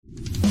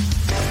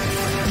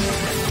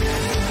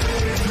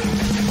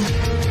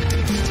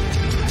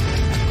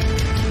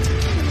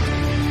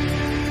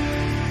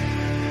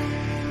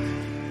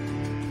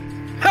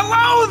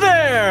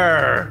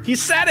He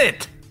said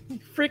it. He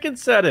freaking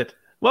said it.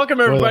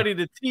 Welcome, everybody,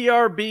 to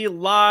TRB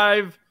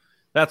Live.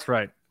 That's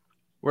right.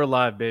 We're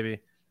live, baby.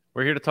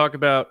 We're here to talk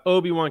about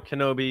Obi-Wan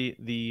Kenobi,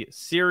 the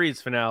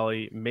series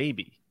finale,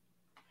 maybe.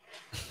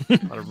 A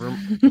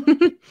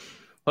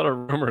lot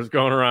of rumors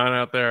going around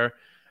out there,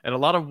 and a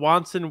lot of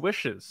wants and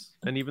wishes,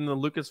 and even the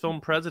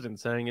Lucasfilm president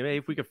saying, hey,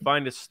 if we could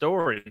find a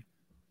story,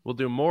 we'll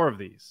do more of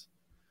these.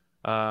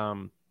 I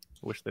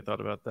wish they thought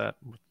about that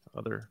with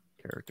other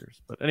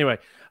characters. But anyway,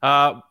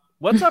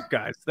 what's up,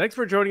 guys? Thanks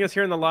for joining us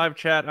here in the live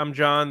chat. I'm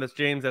John. That's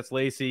James. That's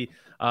Lacey.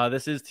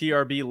 This is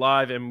TRB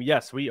Live. And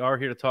yes, we are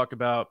here to talk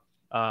about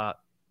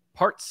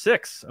part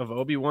 6 of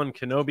Obi-Wan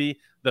Kenobi,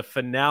 the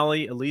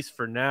finale, at least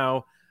for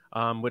now,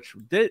 which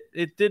did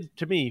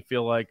to me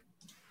feel like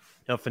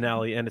a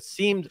finale. And it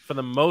seemed, for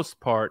the most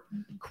part,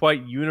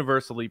 quite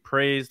universally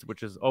praised,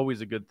 which is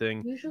always a good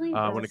thing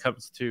when it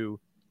comes to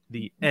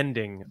the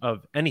ending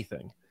of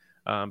anything.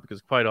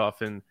 Because quite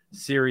often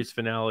series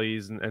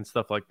finales and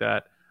stuff like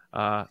that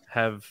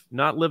have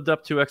not lived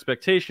up to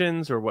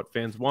expectations or what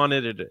fans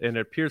wanted. And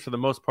it appears, for the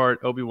most part,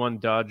 Obi-Wan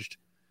dodged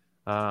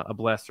a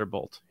blaster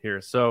bolt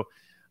here. So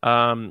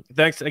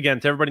thanks again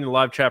to everybody in the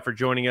live chat for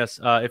joining us.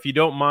 If you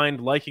don't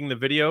mind liking the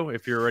video,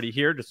 if you're already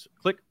here, just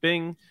click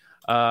bing.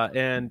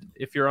 And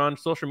if you're on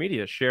social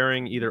media,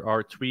 sharing either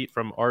our tweet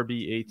from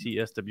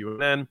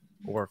RBATSWN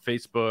or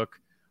Facebook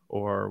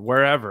or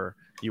wherever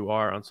you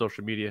are on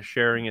social media,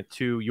 sharing it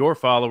to your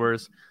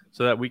followers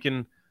so that we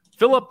can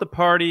fill up the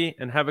party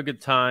and have a good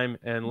time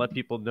and let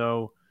people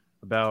know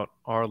about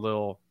our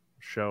little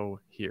show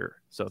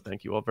here. So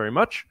thank you all very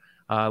much.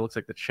 Looks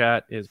like the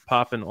chat is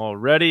popping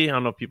already. I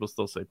don't know if people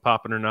still say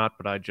popping or not,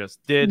 but I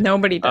just did.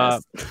 Nobody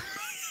does.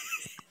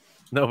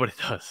 Nobody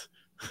does.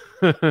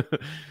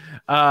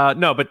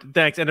 No, but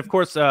thanks. And of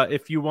course,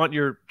 if you want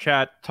your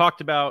chat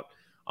talked about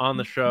on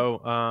the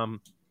show,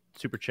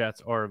 super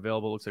chats are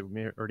available. Looks like we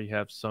may already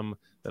have some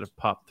that have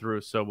popped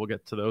through, so we'll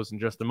get to those in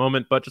just a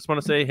moment. But just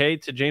want to say hey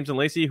to James and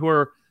Lacey, who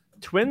are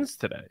twins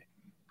today.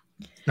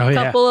 Oh,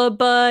 yeah. Couple of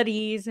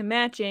buddies and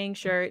matching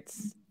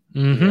shirts.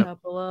 Mm-hmm.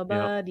 Couple of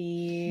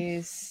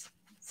buddies.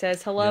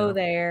 Says hello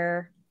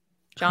there.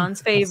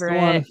 John's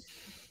favorite.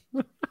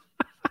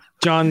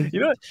 John,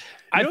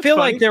 I feel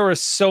like there were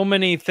so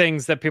many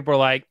things that people were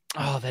like,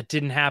 oh, that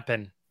didn't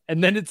happen.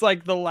 And then it's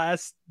like the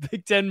last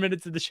 10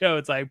 minutes of the show.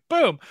 It's like,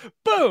 boom,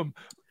 boom,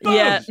 boom.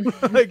 Yeah.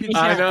 Like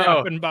I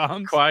know.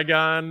 Bombs.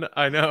 Qui-Gon,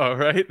 I know,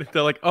 right?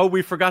 They're like, oh,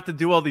 we forgot to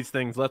do all these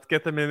things. Let's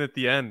get them in at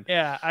the end.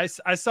 Yeah,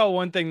 I saw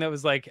one thing that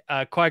was like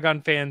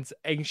Qui-Gon fans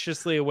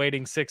anxiously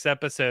awaiting 6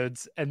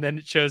 episodes. And then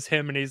it shows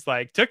him and he's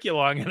like, took you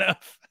long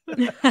enough.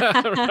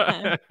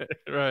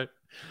 Right.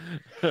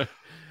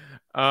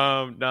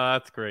 No,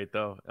 that's great,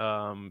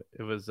 though.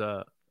 It was...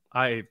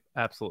 I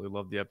absolutely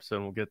love the episode,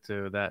 and we'll get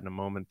to that in a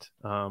moment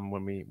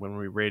when we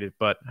rate it.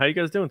 But how you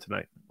guys doing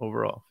tonight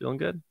overall? Feeling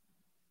good?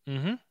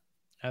 Mm-hmm.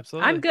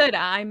 Absolutely. I'm good.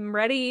 I'm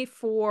ready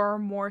for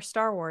more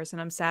Star Wars,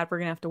 and I'm sad we're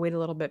going to have to wait a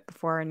little bit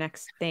before our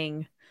next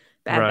thing,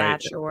 Bad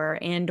Batch or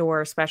Andor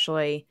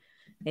especially.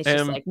 It's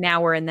just like now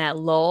we're in that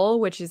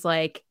lull, which is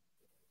like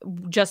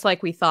just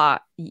like we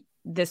thought.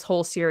 This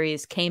whole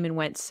series came and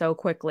went so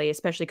quickly,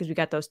 especially because we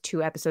got those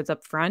 2 episodes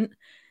up front,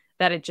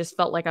 that it just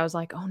felt like I was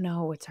like, oh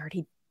no, it's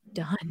already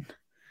done.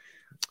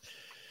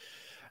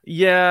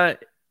 Yeah,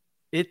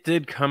 it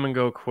did come and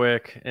go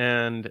quick,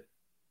 and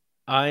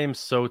I am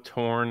so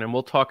torn, and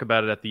we'll talk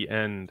about it at the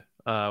end.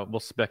 We'll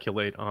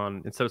speculate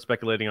on, instead of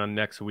speculating on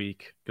next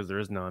week, because there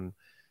is none,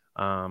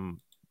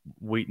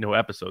 no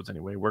episodes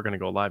anyway. We're going to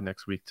go live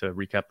next week to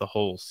recap the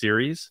whole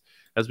series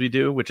as we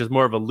do, which is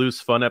more of a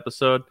loose, fun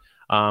episode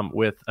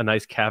with a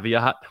nice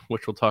caveat,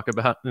 which we'll talk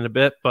about in a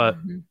bit. But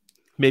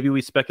maybe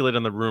we speculate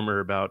on the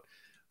rumor about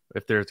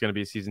if there's going to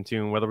be a season 2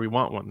 and whether we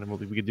want one, and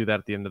we could do that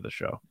at the end of the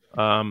show.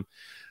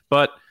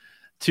 But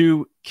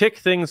to kick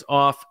things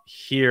off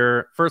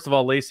here, first of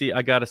all, Lacey,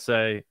 I gotta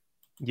say,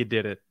 you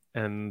did it,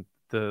 and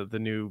the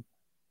new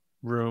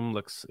room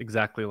looks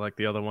exactly like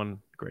the other one.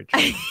 Great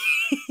job.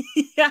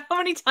 Yeah, how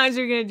many times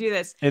are you gonna do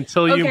this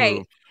until you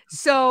move?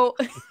 So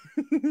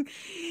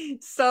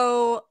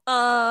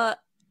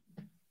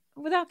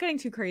without getting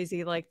too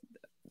crazy, like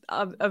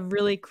a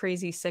really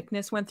crazy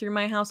sickness went through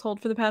my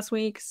household for the past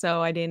week,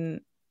 so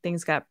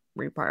things got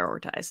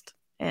reprioritized,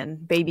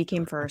 and baby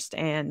came first,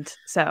 and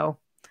so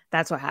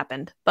that's what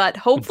happened. But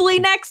hopefully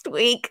next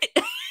week.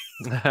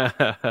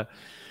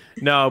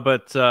 No,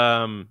 but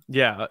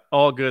yeah,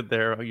 all good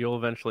there. You'll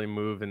eventually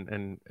move,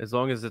 and as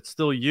long as it's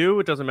still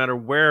you, it doesn't matter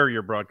where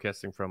you're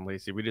broadcasting from,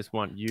 Lacey. We just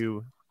want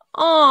you.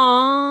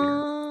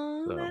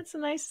 Aww, so. That's the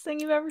nicest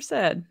thing you've ever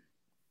said.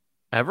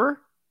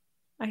 Ever?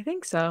 I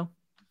think so.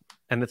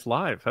 And it's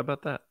live. How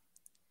about that?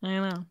 I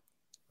know.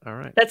 All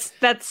right.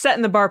 That's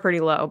setting the bar pretty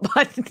low,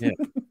 but yeah.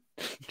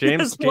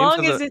 James, as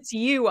long as it's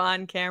you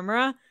on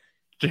camera,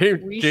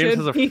 James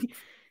has a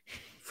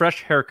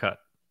fresh haircut.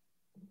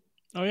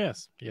 Oh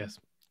yes,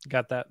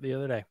 got that the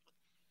other day.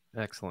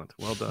 Excellent,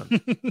 well done.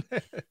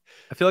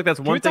 I feel like that's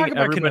one thing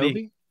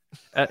everybody.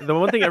 The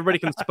one thing everybody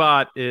can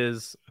spot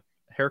is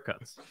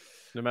haircuts.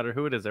 No matter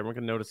who it is, everyone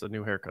can notice a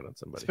new haircut on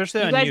somebody.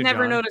 Especially you guys you,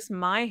 never John. notice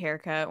my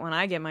haircut when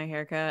I get my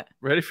haircut.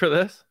 Ready for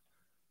this?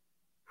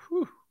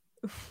 Whew.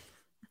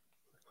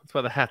 That's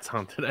why the hat's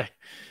on today.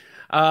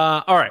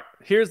 All right,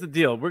 here's the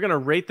deal. We're going to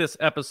rate this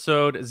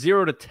episode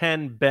 0 to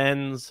 10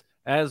 bends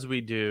as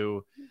we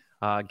do.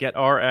 Get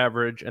our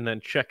average and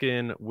then check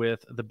in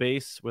with the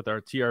base with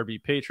our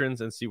TRB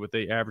patrons and see what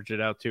they average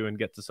it out to and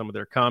get to some of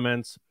their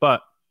comments.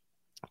 But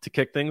to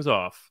kick things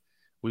off,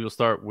 we will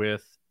start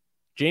with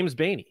James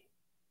Bainey.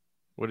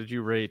 What did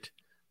you rate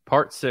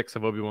part 6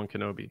 of Obi-Wan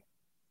Kenobi?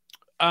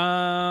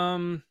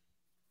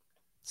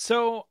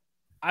 So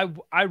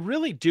I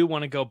really do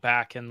want to go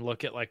back and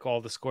look at like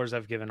all the scores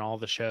I've given all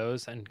the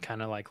shows and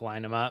kind of like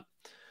line them up.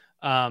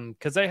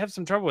 Because I have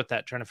some trouble with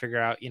that, trying to figure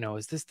out,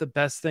 is this the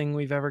best thing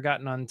we've ever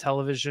gotten on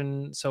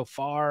television so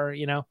far,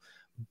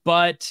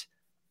 but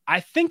I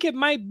think it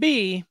might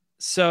be.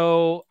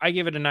 So I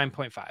give it a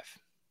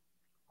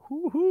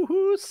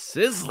 9.5.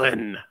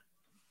 Sizzling.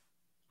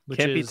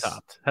 Can't be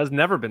topped. Has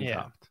never been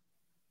topped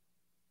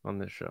on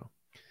this show.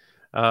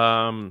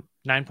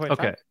 9.5.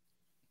 Okay.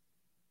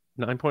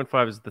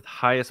 9.5 is the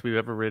highest we've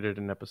ever rated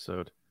an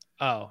episode.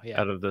 Oh, yeah.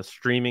 Out of the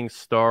streaming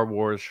Star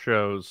Wars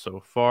shows so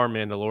far,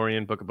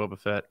 Mandalorian, Book of Boba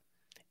Fett.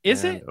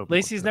 Is it?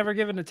 Lacey's never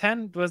given a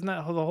 10? Wasn't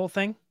that the whole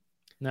thing?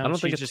 No, I don't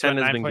think a 10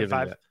 has been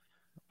given yet.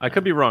 I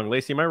could be wrong.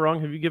 Lacey, am I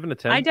wrong? Have you given a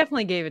 10? I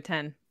definitely gave a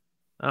 10.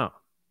 Oh.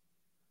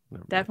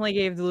 Definitely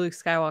gave the Luke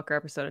Skywalker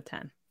episode a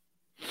 10.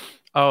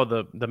 Oh,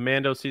 the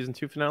Mando season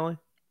 2 finale?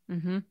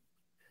 Mm-hmm.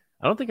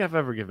 I don't think I've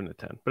ever given a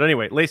 10. But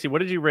anyway, Lacey, what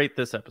did you rate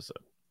this episode?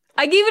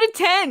 I gave it a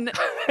 10.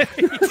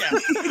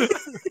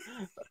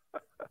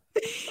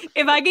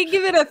 If I could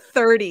give it a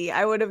 30,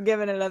 I would have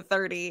given it a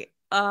 30.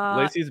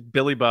 Lacey's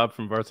Billy Bob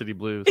from Varsity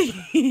Blues.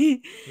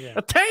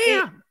 A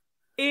 10!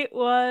 It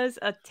was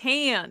a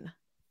 10.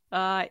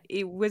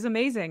 It was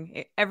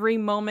amazing. Every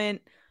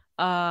moment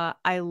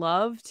I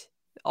loved.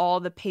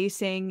 All the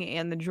pacing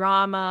and the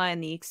drama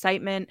and the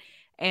excitement.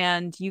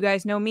 And you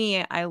guys know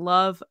me, I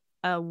love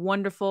a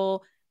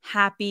wonderful,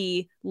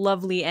 happy,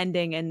 lovely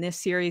ending. And this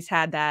series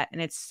had that.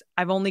 And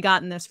I've only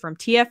gotten this from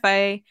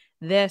TFA,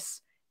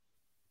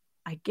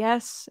 I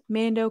guess,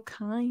 Mando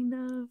kind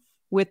of,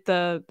 with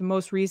the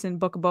most recent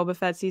Book of Boba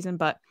Fett season.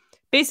 But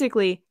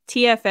basically,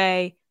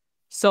 TFA,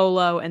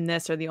 Solo, and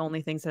this are the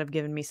only things that have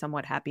given me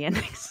somewhat happy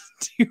endings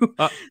to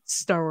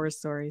Star Wars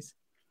stories.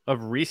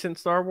 Of recent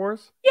Star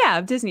Wars? Yeah,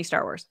 of Disney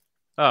Star Wars.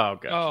 Oh,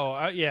 gotcha.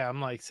 Oh, yeah. I'm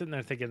like sitting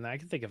there thinking that I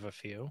can think of a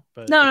few,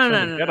 but no.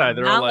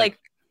 Not like,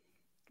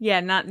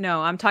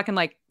 I'm talking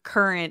like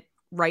current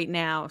right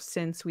now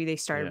since they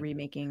started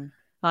remaking,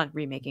 not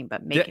remaking,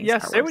 but making. Yeah,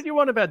 Star say Wars. what you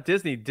want about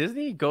Disney.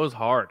 Disney goes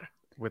hard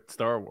with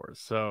Star Wars,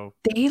 so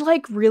they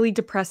like really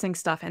depressing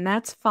stuff, and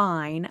that's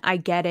fine. I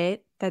get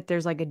it that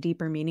there's like a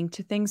deeper meaning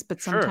to things, but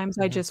sometimes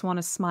I just want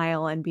to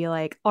smile and be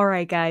like, all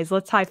right, guys,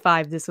 let's high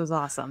five. This was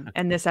awesome.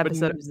 And this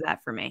episode was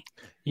that for me.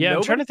 Yeah,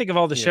 I'm trying to think of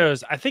all the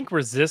shows. I think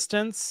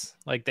Resistance,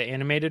 like the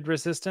animated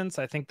Resistance,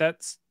 I think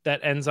that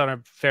ends on a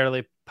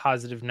fairly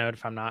positive note,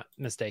 if I'm not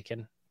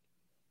mistaken.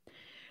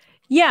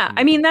 Yeah,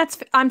 I mean,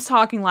 I'm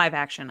talking live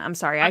action. I'm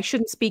sorry. I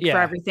shouldn't speak for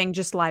everything,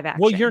 just live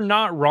action. Well, you're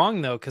not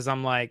wrong, though, because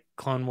I'm like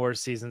Clone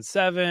Wars Season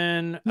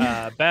 7,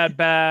 Bad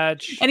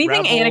Batch.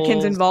 Anything Rebels.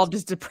 Anakin's involved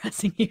is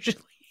depressing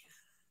usually,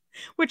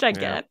 which I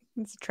get.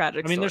 It's a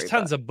tragic story. There's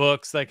tons of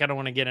books. Like, I don't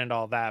want to get into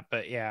all that,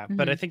 but yeah. Mm-hmm.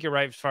 But I think you're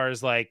right as far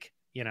as like,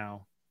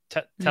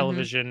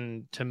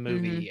 television to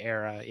movie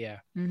era. Yeah.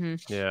 Mm-hmm.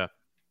 Yeah.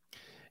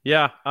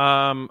 Yeah.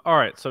 All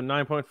right. So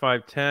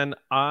 9.5, 10.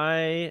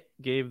 I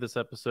gave this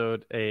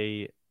episode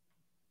a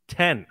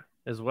 10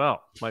 as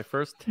well. My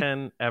first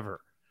 10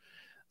 ever.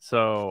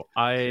 So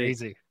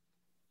crazy.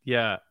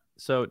 Yeah.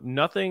 So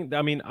nothing.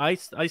 I mean, I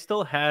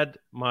still had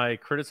my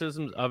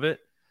criticisms of it,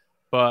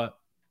 but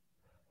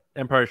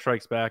Empire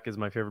Strikes Back is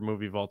my favorite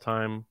movie of all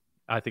time.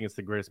 I think it's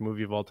the greatest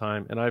movie of all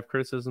time, and I have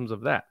criticisms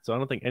of that. So I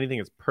don't think anything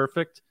is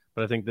perfect,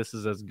 but I think this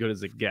is as good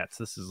as it gets.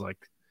 This was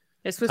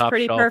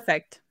pretty shelf.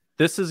 Perfect.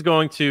 This is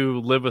going to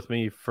live with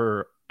me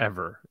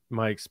forever.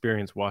 My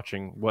experience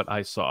watching what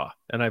I saw,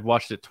 and I've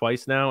watched it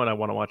twice now, and I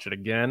want to watch it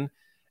again,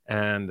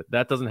 and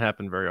that doesn't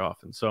happen very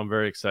often. So I'm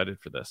very excited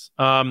for this.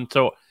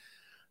 So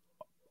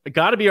it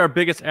got to be our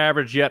biggest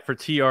average yet for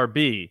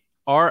TRB.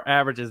 Our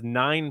average is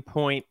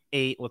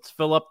 9.8. Let's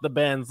fill up the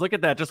bends. Look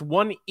at that. Just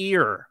one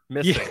ear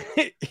missing.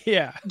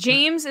 Yeah.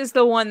 James is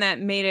the one that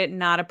made it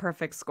not a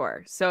perfect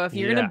score. So if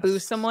you're going to boo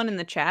someone in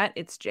the chat,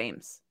 it's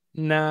James.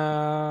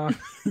 No.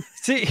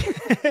 See.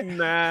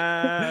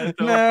 Nah.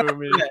 Don't boo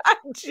me.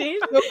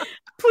 James,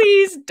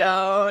 please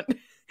don't.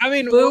 I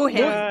mean, boo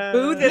him.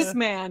 Boo this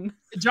man.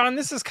 John,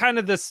 this is kind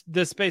of this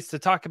space to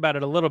talk about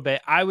it a little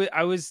bit. I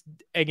was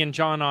egging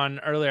John on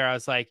earlier. I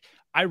was like,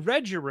 I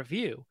read your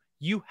review.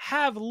 You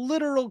have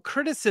literal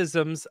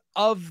criticisms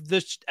of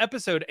this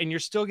episode, and you're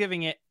still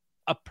giving it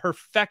a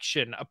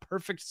perfection, a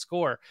perfect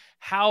score.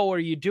 How are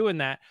you doing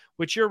that?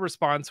 Which your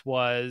response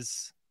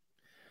was?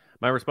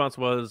 My response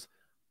was,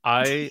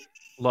 I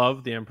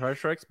love The Empire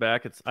Strikes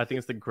Back. I think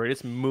it's the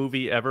greatest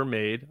movie ever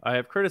made. I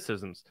have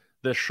criticisms.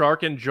 The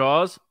shark in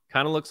Jaws,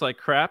 kind of looks like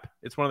crap.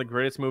 It's one of the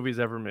greatest movies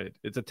ever made.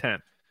 It's a 10.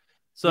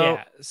 So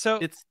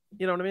it's,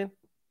 you know what I mean?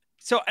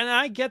 So, and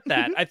I get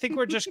that. I think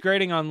we're just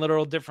grading on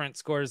literal different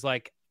scores.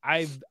 Like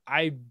I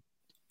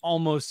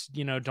almost,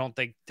 don't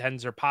think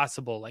 10s are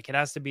possible. Like it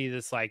has to be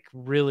this like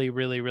really,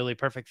 really, really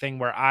perfect thing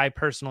where I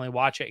personally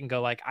watch it and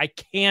go like, I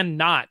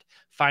cannot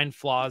find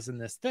flaws in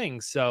this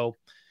thing. So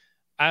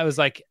I was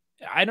like,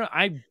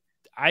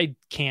 I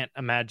can't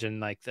imagine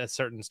like a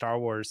certain Star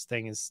Wars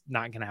thing is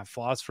not going to have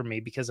flaws for me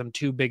because I'm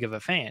too big of a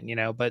fan,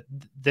 but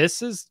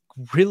this is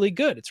really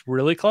good. It's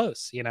really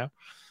close,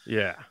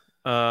 Yeah.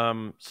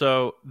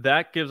 So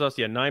that gives us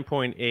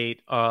 9.8.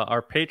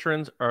 Our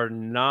patrons are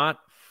not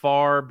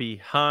far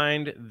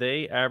behind.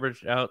 They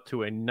averaged out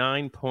to a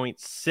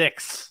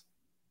 9.6.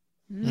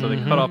 So they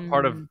cut off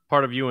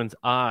part of Ewan's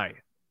eye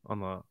on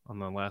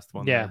the last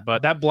one. Yeah, there.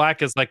 But that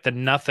black is like the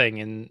nothing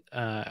in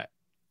the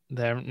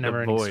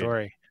Neverending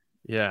Story.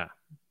 Yeah.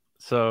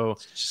 So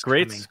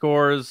great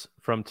scores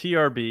from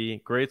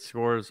TRB, great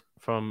scores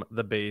from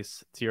the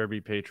base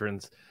TRB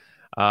patrons.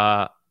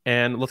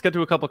 And let's get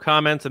to a couple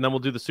comments, and then we'll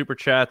do the super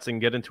chats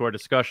and get into our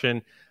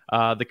discussion.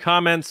 The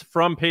comments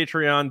from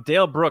Patreon.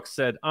 Dale Brooks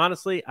said,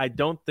 honestly, I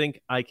don't think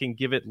I can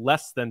give it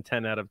less than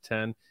 10 out of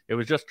 10. It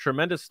was just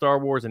tremendous Star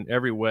Wars in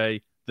every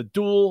way. The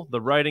duel,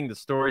 the writing, the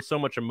story, so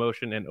much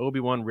emotion, and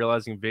Obi-Wan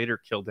realizing Vader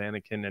killed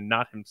Anakin and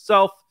not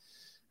himself,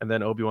 and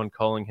then Obi-Wan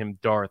calling him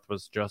Darth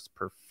was just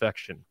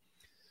perfection.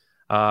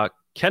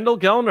 Kendall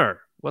Gellner.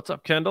 What's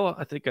up, Kendall?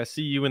 I think I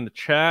see you in the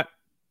chat.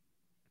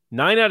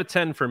 9 out of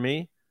 10 for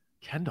me.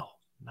 Kendall.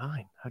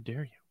 9. How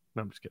dare you?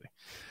 No, I'm just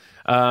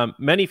kidding.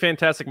 Many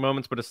fantastic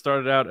moments, but it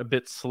started out a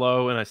bit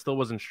slow, and I still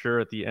wasn't sure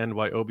at the end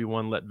why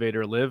Obi-Wan let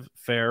Vader live.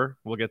 Fair.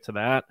 We'll get to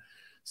that.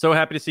 So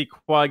happy to see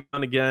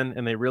Qui-Gon again,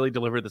 and they really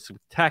delivered the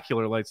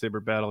spectacular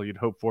lightsaber battle you'd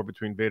hope for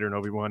between Vader and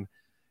Obi-Wan.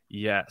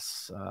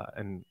 Yes,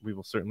 and we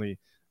will certainly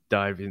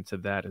dive into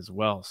that as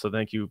well. So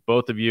thank you,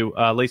 both of you.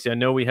 Lacey, I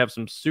know we have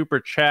some super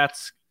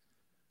chats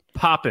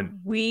popping.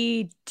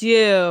 We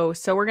do.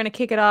 So we're going to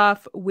kick it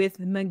off with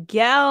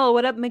Miguel.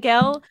 What up,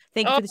 Miguel?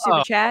 Thank you for the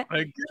super chat.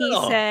 Miguel.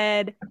 He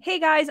said, hey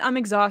guys, I'm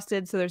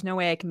exhausted, so there's no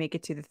way I can make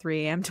it to the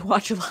 3 a.m. to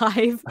watch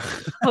live.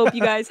 Hope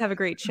you guys have a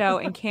great show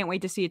and can't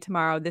wait to see it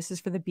tomorrow. This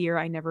is for the beer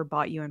I never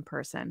bought you in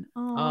person.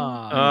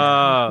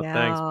 Oh,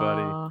 thanks,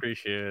 buddy.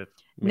 Appreciate it.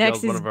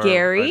 Miguel's Next is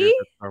Gary.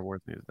 Star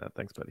Wars news.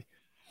 Thanks, buddy.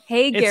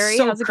 Hey, Gary. It's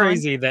so how's it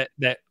crazy going?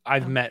 that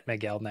I've met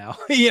Miguel now.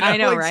 I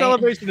know, right?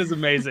 Celebration is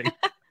amazing.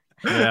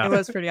 Yeah. It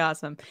was pretty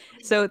awesome.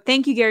 So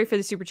thank you, Gary, for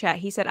the super chat.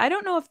 He said, I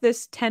don't know if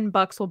this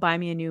 $10 will buy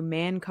me a new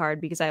man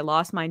card because I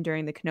lost mine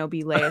during the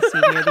Kenobi Leia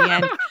scene near the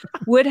end.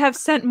 Would have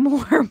sent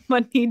more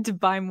money to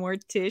buy more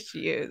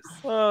tissues.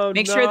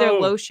 Make sure they're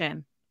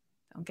lotion.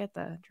 Don't get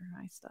the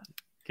dry stuff.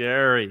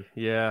 Gary.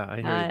 Yeah,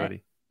 I hear you,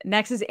 buddy.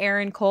 Next is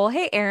Aaron Cole.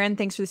 Hey, Aaron.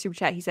 Thanks for the super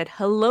chat. He said,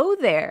 hello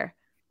there.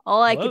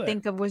 All I could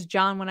think of was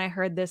John when I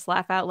heard this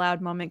laugh out loud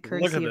moment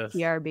courtesy of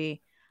TRB.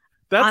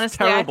 That's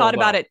honestly terrible, I thought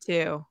about it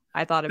too.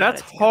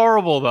 That's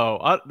horrible,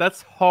 though.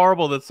 That's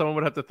horrible that someone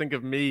would have to think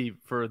of me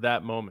for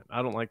that moment.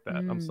 I don't like that.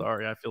 I'm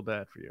sorry. I feel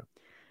bad for you.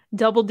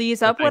 Double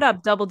D's up. What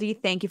up, Double D?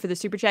 Thank you for the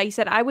super chat. He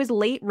said, I was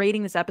late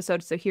rating this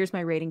episode, so here's my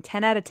rating.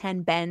 10 out of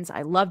 10 bends.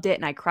 I loved it,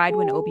 and I cried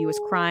when Obi was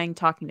crying,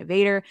 talking to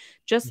Vader,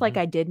 just like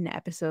I did in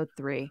episode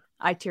 3.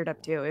 I teared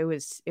up, too. It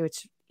was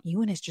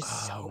Ewan is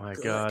just so good. Oh, my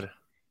God.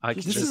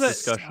 This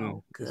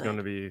discussion is going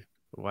to be,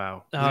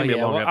 wow. Oh,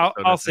 yeah. Well,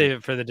 I'll save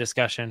it for the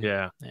discussion.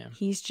 Yeah.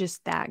 He's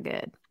just that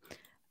good.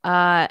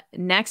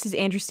 Next is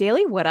Andrew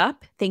Staley. What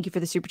up? Thank you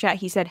for the super chat.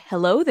 He said,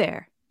 hello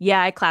there.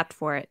 Yeah, I clapped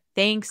for it.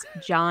 Thanks,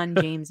 John,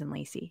 James, and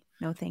Lacey.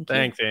 No, thank you.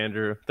 Thanks,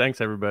 Andrew.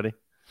 Thanks, everybody.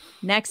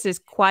 Next is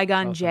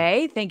Qui-Gon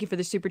J. Thank you for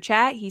the super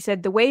chat. He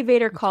said, the way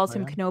Vader calls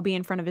him Kenobi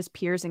in front of his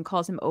peers and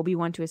calls him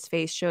Obi-Wan to his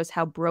face shows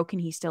how broken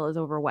he still is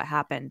over what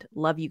happened.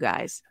 Love you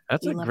guys.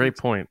 That's a great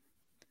point.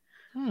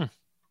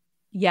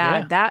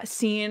 Yeah, that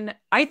scene,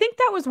 I think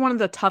that was one of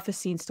the toughest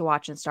scenes to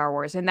watch in Star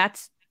Wars. And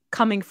that's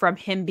coming from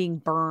him being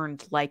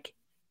burned like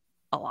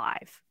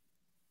alive.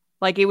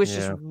 Like it was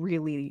just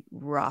really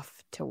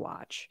rough to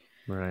watch.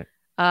 Right.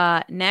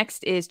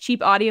 Next is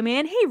Cheap Audio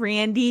Man. Hey,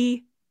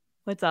 Randy.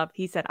 What's up?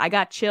 He said, I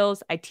got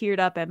chills. I teared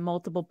up at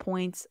multiple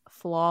points.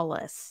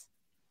 Flawless.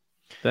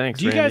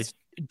 Thanks, Randy.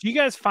 Do you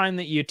guys find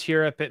that you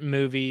tear up at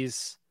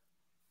movies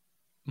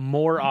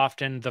more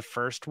often the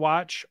first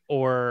watch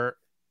or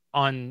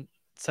on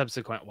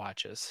subsequent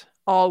watches?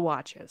 All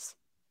watches.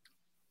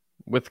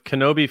 With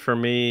Kenobi, for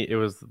me, it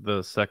was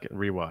the second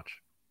rewatch.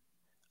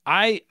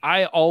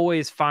 I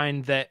always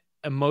find that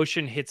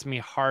emotion hits me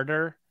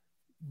harder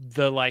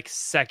the like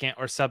second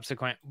or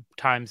subsequent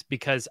times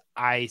because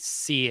I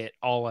see it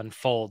all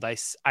unfold.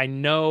 I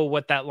know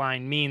what that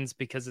line means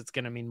because it's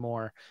going to mean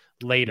more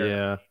later.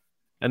 Yeah.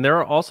 And there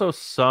are also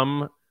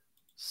some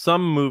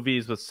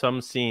movies with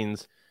some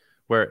scenes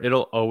where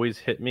it'll always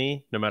hit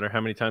me no matter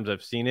how many times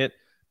I've seen it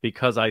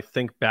because I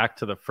think back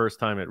to the first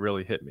time it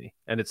really hit me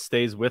and it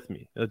stays with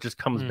me. It just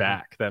comes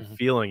back, that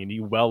feeling, and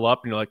you well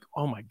up and you're like,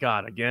 oh my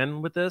God,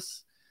 again with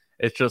this?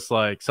 It's just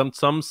like some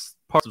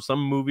parts of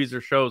some movies or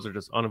shows are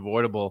just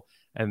unavoidable,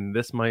 and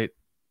this might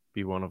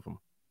be one of them.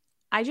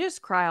 I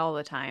just cry all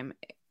the time.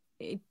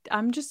 I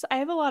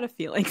have a lot of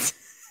feelings.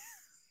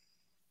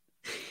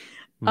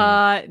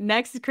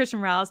 Next is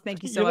Christian Rouse.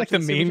 Thank you so much.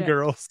 Like the Mean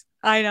Girls.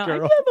 I know.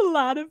 Girl. I have a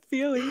lot of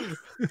feelings.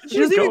 She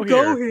doesn't even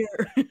go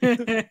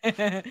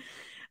here.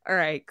 All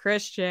right,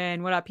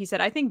 Christian, what up? He said,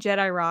 I think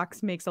Jedi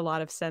Rocks makes a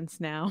lot of sense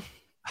now.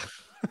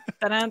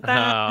 Thanks,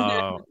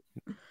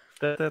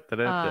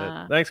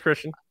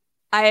 Christian.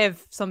 I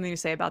have something to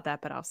say about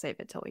that, but I'll save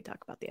it till we talk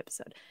about the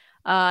episode.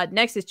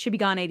 Next is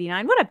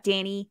Chibigon89. What up,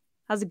 Danny?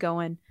 How's it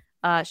going?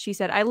 She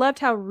said, I loved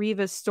how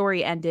Reva's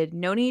story ended.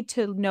 No need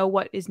to know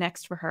what is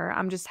next for her.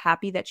 I'm just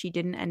happy that she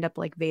didn't end up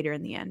like Vader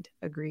in the end.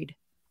 Agreed.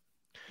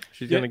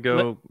 She's going to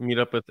go meet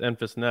up with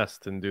Enfys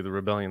Nest and do the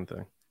rebellion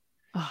thing.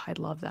 Oh, I'd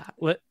love that.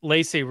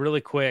 Lacey,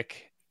 really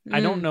quick. I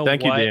don't know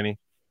Thank you, Danny.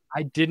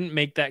 I didn't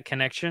make that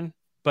connection,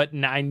 but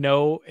I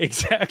know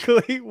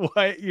exactly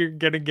what you're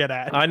going to get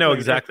at. I know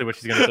exactly what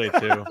she's going to say,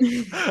 too.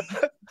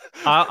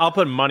 I'll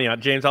put money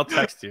on James. I'll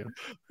text you.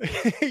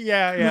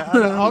 Yeah.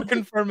 I'll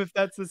confirm if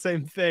that's the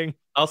same thing.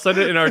 I'll send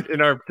it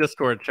in our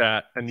Discord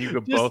chat, and you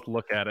can both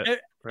look at it.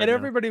 And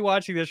everybody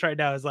watching this right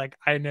now is like,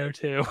 I know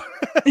too.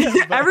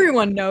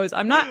 Everyone knows.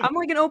 I'm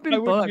like an open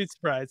book. I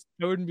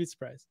wouldn't be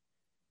surprised.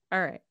 All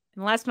right.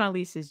 And last but not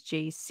least is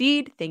Jay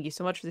Seed. Thank you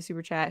so much for the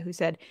super chat. Who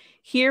said,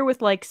 here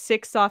with like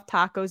 6 soft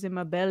tacos in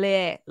my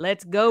belly.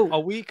 Let's go. A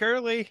week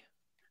early,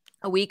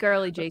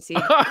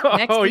 JC.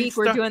 Next week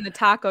we're doing the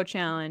taco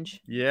challenge.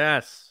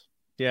 Yes.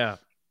 Yeah.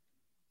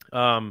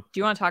 Do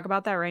you want to talk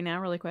about that right now,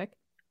 really quick?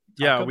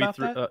 Yeah.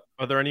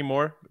 Are there any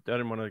more? I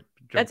didn't want to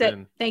jump That's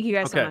it. Thank you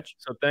guys so much.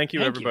 So thank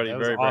you everybody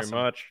very, awesome.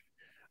 Very much.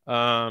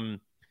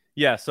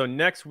 Yeah. So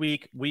next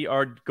week we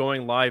are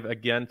going live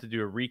again to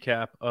do a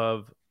recap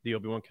of the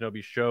Obi-Wan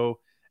Kenobi show.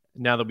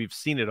 Now that we've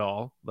seen it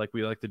all, like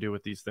we like to do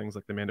with these things,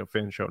 like the Mando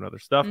Finn show and other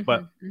stuff,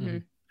 but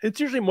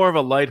it's usually more of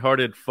a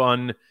lighthearted,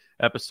 fun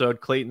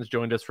episode. Clayton's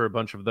joined us for a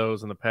bunch of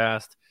those in the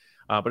past,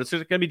 but it's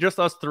going to be just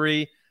us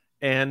 3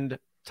 and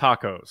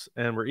tacos,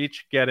 and we're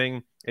each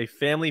getting a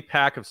family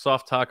pack of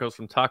soft tacos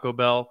from Taco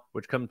Bell,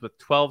 which comes with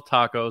 12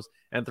 tacos,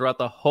 and throughout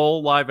the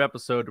whole live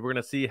episode, we're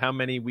going to see how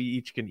many we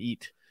each can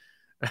eat.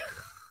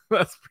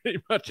 That's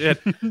pretty much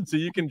it. So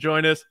you can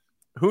join us.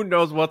 Who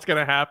knows what's going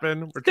to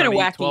happen? We're trying to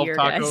eat 12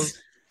 tacos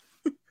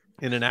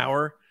in an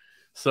hour.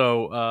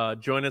 So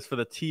join us for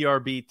the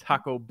TRB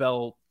Taco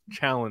Bell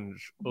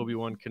Challenge,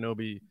 Obi-Wan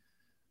Kenobi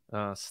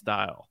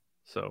style.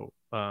 So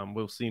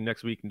we'll see you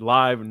next week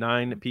live,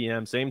 9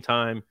 p.m., same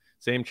time,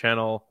 same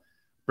channel.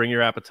 Bring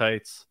your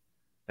appetites,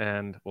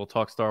 and we'll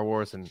talk Star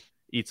Wars and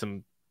eat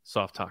some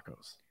soft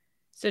tacos.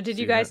 So did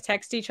you guys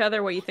text each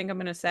other what you think I'm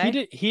going to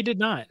say? He did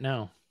not,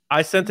 no.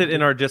 I sent it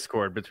in our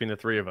Discord between the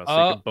 3 of us.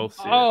 So you can both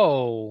see it.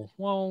 Oh,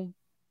 well,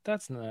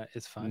 it's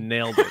fine.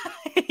 Nailed it.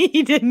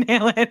 He did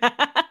nail it.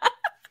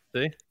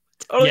 See?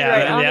 Totally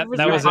right.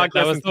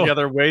 That was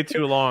together way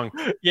too long.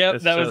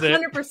 Yep, that was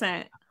it.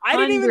 100%. I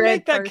didn't even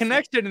make that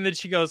connection, and then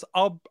she goes,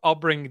 "I'll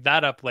bring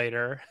that up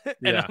later,"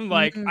 and I'm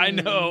like, "I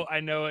know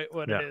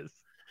what it is."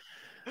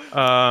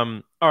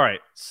 All right,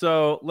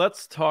 so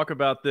let's talk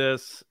about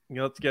this.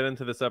 Let's get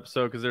into this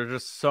episode because there's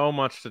just so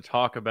much to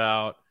talk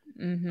about.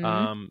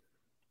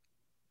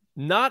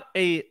 Not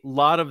a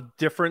lot of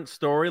different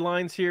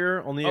storylines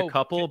here, only a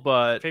couple,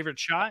 but favorite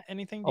shot,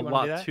 anything? A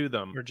lot to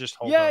them. Or just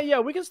yeah,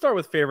 we can start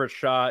with favorite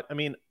shot. I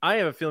mean, I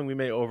have a feeling we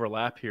may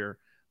overlap here,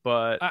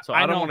 but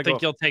I don't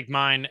think you'll take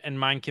mine, and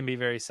mine can be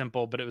very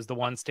simple, but it was the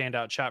one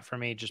standout shot for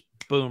me, just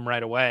boom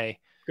right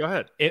away. Go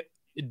ahead.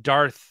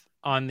 Darth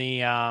on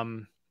the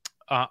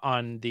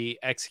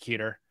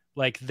executor.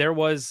 Like there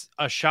was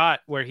a shot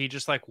where he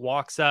just like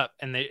walks up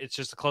and it's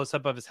just a close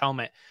up of his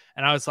helmet,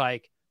 and I was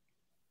like,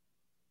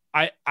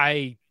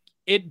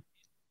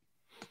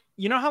 you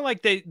know how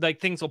like they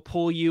like things will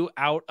pull you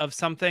out of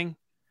something?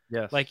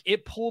 Yes. Like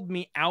it pulled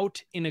me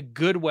out in a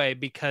good way,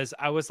 because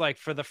I was like,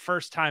 for the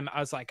first time, I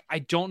was like, I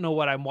don't know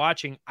what I'm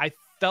watching. I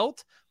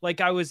felt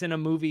like I was in a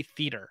movie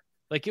theater.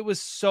 Like it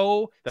was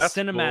so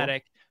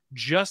cinematic. Cool.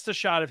 Just a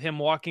shot of him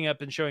walking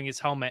up and showing his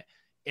helmet.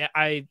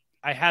 I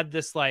had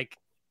this like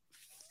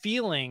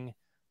feeling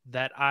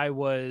that I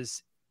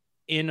was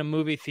in a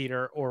movie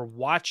theater or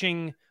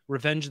watching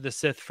Revenge of the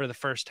Sith for the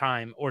first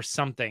time or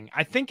something.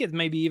 I think it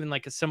may be even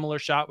like a similar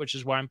shot, which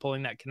is why I'm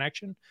pulling that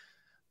connection.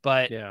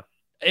 But yeah,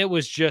 it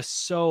was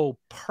just so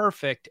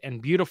perfect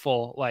and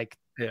beautiful. Like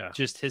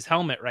just his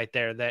helmet right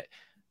there, that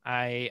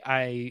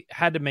I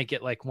had to make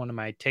it like one of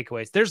my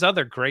takeaways. There's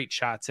other great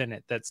shots in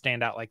it that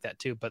stand out like that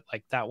too, but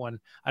like that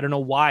one, I don't know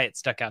why it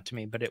stuck out to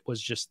me, but it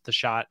was just the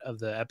shot of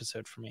the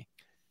episode for me.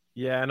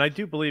 Yeah, and I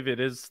do believe it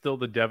is still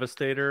the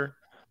Devastator.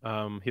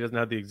 He doesn't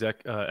have the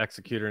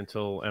executor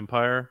until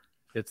Empire.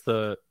 It's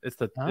the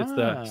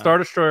Star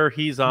Destroyer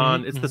he's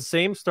on. It's the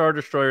same Star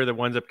Destroyer that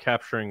winds up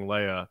capturing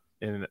Leia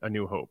in A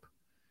New Hope.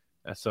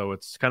 So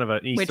it's kind of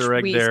an Easter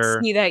egg there.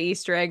 We see that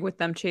Easter egg with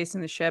them chasing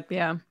the ship.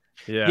 Yeah.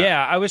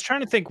 I was trying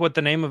to think what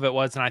the name of it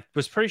was, and I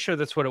was pretty sure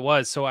that's what it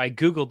was. So I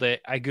Googled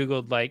it. I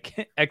Googled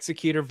like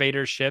executor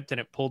Vader ship, and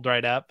it pulled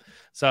right up.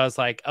 So I was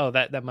like, oh,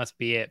 that must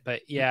be it.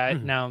 But yeah,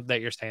 now that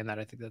you're saying that,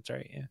 I think that's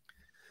right. Yeah.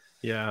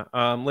 Yeah.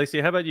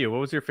 Lacey, how about you?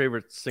 What was your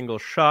favorite single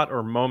shot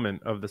or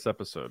moment of this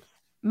episode?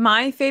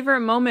 My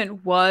favorite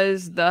moment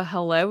was the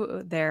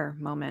hello there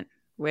moment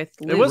with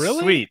It Luke. was Really?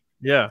 sweet.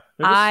 Yeah,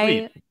 it was I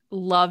sweet.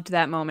 loved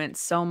that moment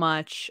so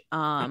much.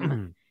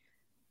 The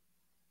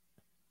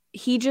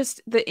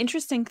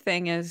interesting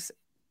thing is,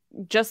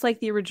 just like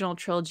the original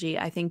trilogy,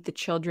 I think the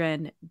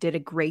children did a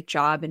great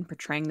job in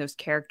portraying those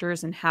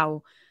characters and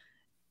how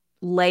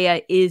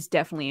Leia is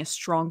definitely a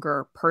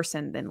stronger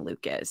person than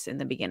Luke is in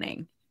the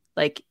beginning.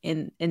 Like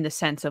in the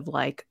sense of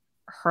like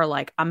her,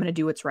 like, I'm gonna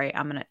do what's right.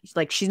 I'm gonna,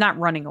 like, she's not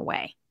running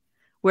away.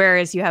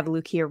 Whereas you have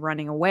Luke here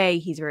running away.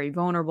 He's very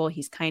vulnerable.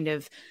 He's kind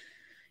of,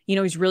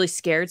 he's really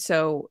scared.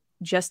 So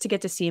just to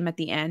get to see him at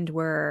the end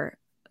where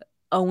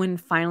Owen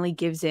finally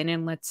gives in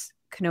and lets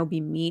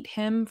Kenobi meet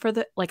him for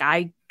the, like,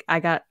 I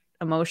got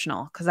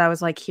emotional because I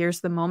was like,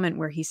 here's the moment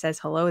where he says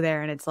hello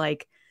there. And it's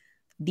like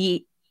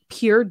the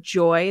pure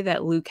joy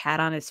that Luke had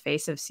on his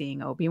face of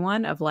seeing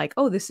Obi-Wan, of like,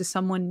 oh, this is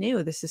someone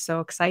new. This is so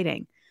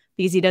exciting,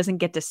 because he doesn't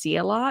get to see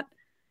a lot.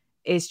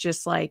 It's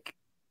just like,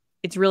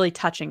 it's really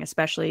touching,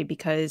 especially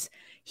because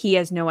he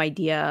has no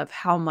idea of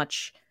how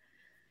much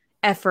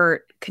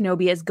effort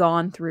Kenobi has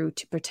gone through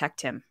to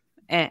protect him,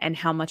 and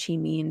how much he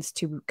means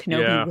to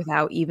Kenobi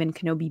without even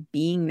Kenobi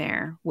being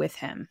there with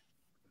him.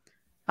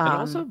 And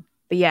also,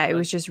 but yeah, it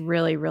was just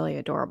really, really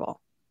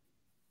adorable.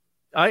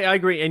 I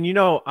agree. And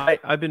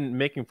I've been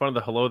making fun of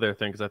the hello there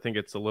thing because I think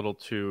it's a little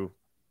too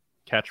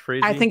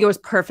catchphrasey. I think it was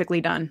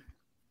perfectly done.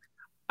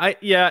 I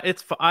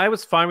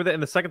was fine with it.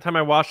 And the second time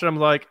I watched it, I'm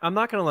like, I'm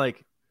not gonna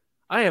like,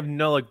 I have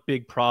no like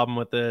big problem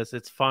with this.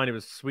 It's fine. It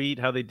was sweet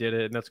how they did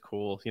it, and that's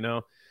cool,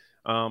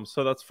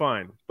 so that's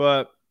fine.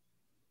 But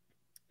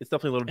it's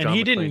definitely a little. And John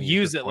he didn't McClane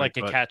use at it this like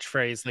point, a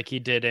catchphrase like he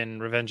did in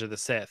Revenge of the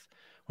Sith.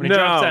 When he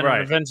No, drops that right.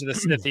 in Revenge of the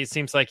Sith, it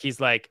seems like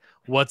he's like,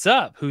 "What's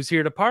up? Who's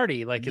here to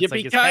party?" Like it's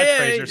like his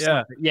catchphrase or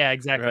something. Yeah,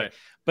 exactly. Right.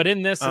 But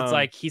in this, it's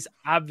like he's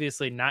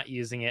obviously not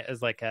using it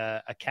as like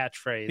a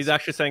catchphrase. He's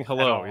actually saying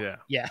hello.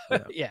 Yeah.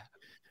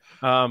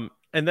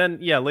 And then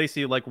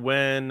Lacey, like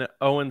when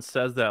Owen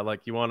says that,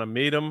 like, you want to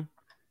meet him,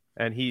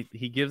 and he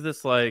gives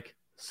this like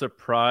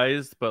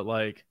surprised but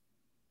like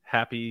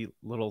happy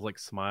little like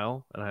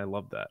smile, and I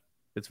love that.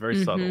 It's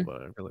very subtle,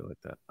 but I really like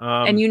that.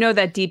 And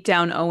that deep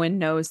down Owen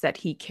knows that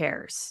he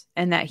cares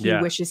and that he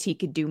wishes he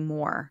could do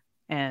more,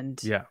 and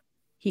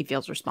he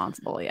feels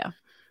responsible.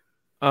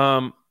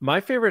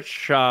 My favorite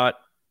shot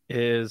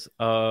is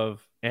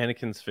of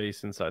Anakin's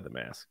face inside the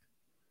mask.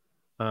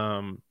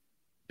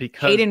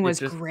 Because Hayden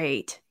was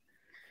great.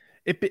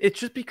 It's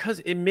just because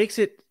it makes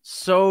it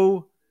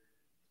so.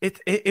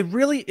 It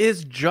really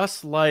is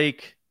just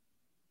like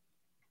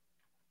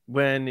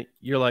when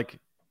you're like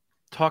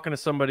talking to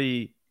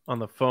somebody on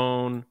the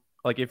phone,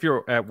 like if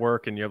you're at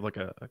work and you have like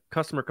a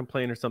customer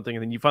complaint or something,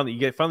 and then you finally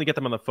get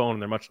them on the phone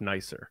and they're much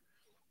nicer.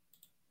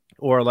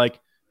 Or like,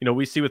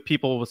 we see with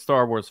people with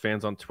Star Wars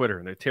fans on Twitter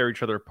and they tear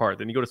each other apart.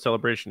 Then you go to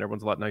Celebration,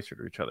 everyone's a lot nicer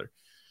to each other.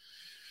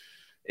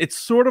 It's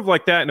sort of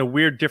like that in a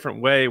weird,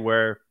 different way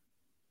where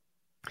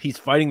he's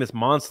fighting this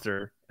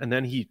monster and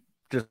then he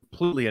just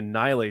completely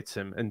annihilates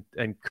him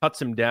and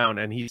cuts him down,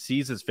 and he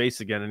sees his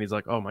face again and he's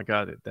like, oh my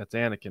God, that's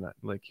Anakin.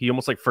 Like he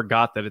almost like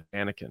forgot that it's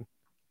Anakin.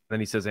 Then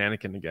he says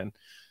Anakin again.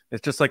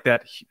 It's just like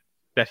that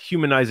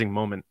humanizing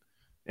moment.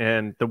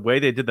 And the way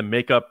they did the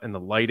makeup and the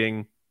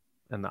lighting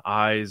and the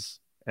eyes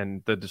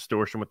and the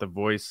distortion with the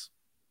voice.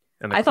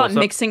 And I thought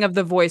mixing of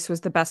the voice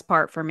was the best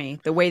part for me.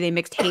 The way they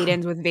mixed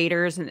Hayden's with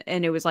Vader's,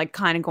 and it was like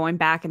kind of going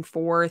back and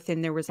forth.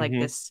 And there was like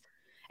this,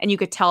 and you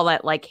could tell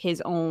that like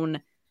his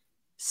own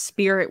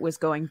spirit was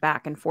going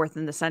back and forth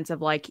in the sense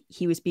of like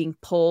he was being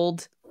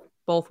pulled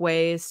both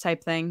ways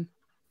type thing.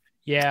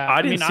 Yeah,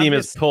 I didn't see him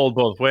as pulled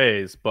both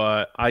ways,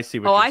 but I see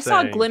what you're saying.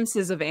 I saw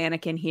glimpses of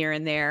Anakin here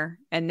and there,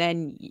 and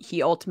then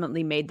he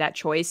ultimately made that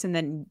choice, and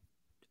then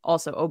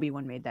also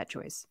Obi-Wan made that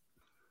choice.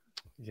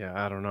 Yeah,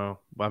 I don't know.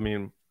 I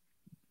mean,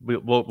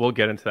 we'll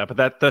get into that,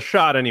 but the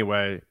shot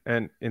anyway,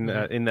 and in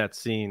that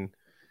scene,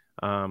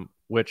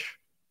 which,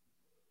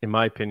 in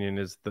my opinion,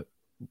 is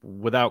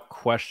without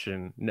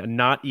question,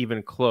 not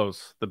even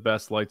close, the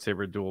best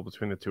lightsaber duel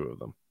between the two of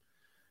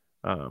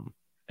them.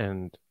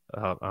 And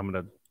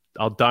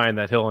I'll die on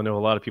that hill. I know a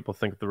lot of people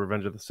think the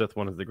Revenge of the Sith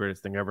one is the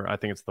greatest thing ever. I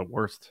think it's the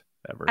worst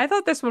ever. I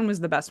thought this one was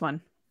the best one.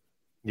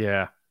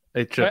 Yeah,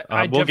 it should.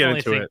 We'll get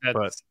into it.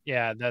 But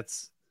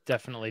that's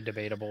definitely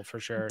debatable for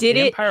sure. Did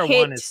the it Empire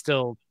hit... one is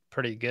still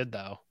pretty good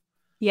though.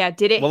 Yeah,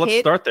 did it? Well, let's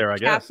hit start there. I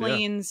guess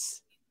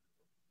Kathleen's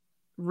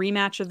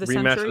rematch of the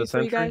century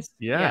for you guys.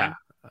 Yeah,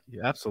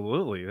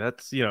 absolutely.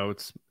 That's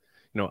it's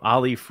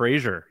Ali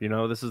Frazier.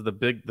 This is the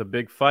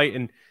big fight,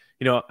 and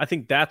I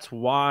think that's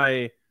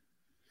why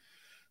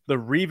the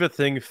Reva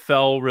thing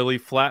fell really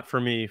flat for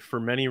me for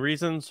many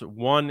reasons.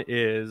 One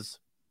is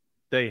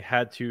they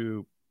had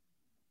to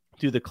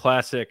do the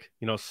classic,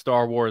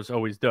 Star Wars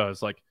always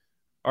does. Like,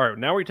 all right,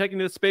 now we're taking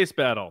you to the space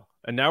battle,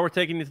 and now we're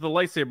taking you to the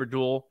lightsaber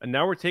duel, and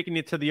now we're taking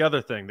you to the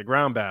other thing, the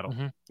ground battle.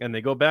 And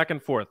they go back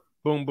and forth.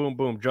 Boom, boom,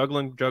 boom.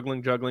 Juggling.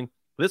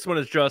 This one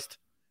is just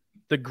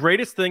the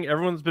greatest thing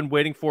everyone's been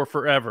waiting for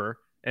forever.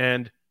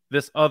 And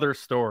this other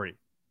story.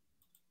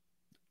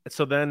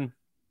 So then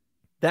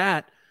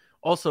that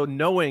also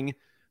knowing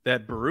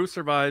that Beru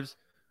survives,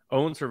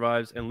 Owen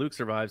survives, and Luke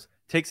survives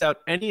takes out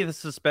any of the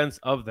suspense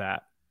of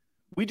that.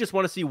 We just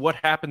want to see what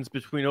happens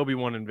between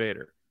Obi-Wan and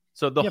Vader.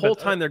 So the whole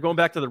time they're going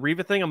back to the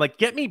Reva thing, I'm like,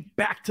 get me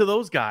back to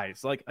those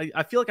guys. Like,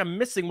 I feel like I'm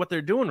missing what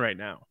they're doing right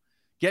now.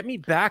 Get me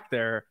back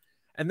there.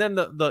 And then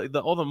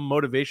the all the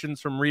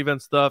motivations from Reva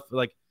and stuff,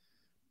 like,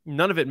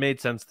 none of it made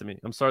sense to me.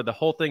 I'm sorry. The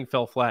whole thing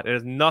fell flat. It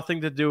has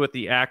nothing to do with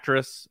the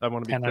actress. I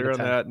want to be clear on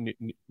that.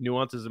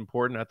 Nuance is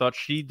important. I thought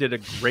she did a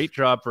great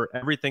job for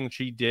everything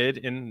she did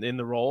in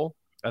the role.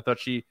 I thought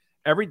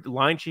every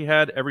line she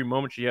had, every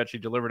moment she had, she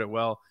delivered it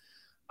well.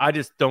 I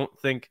just don't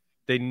think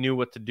they knew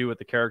what to do with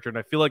the character. And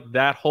I feel like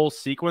that whole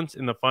sequence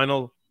in the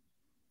final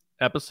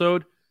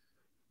episode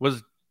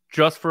was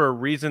just for a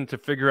reason to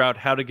figure out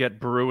how to get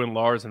Beru and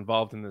Lars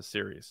involved in this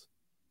series.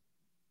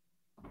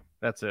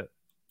 That's it.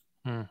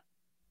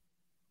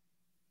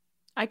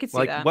 I could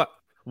see that.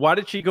 Why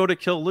did she go to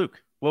kill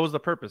Luke? What was the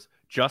purpose?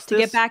 Justice?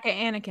 To get back at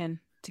Anakin.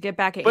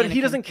 But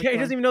he doesn't care. He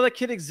doesn't even know that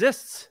kid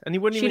exists. And he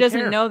wouldn't even care. She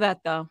doesn't know that,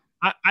 though.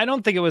 I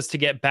don't think it was to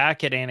get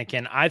back at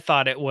Anakin. I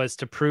thought it was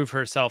to prove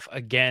herself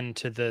again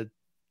to the...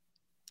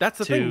 That's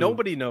the thing.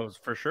 Nobody knows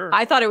for sure.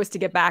 I thought it was to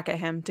get back at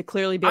him, to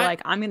clearly be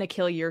like, I'm going to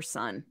kill your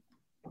son.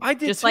 I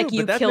did just too, like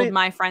you killed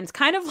my friends.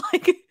 Kind of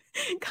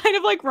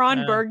like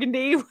Ron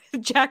Burgundy with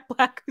Jack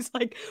Black, who's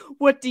like,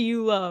 what do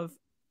you love?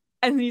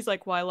 And he's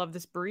like, well, I love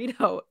this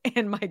burrito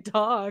and my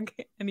dog.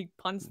 And he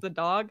punts the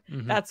dog.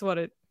 Mm-hmm. That's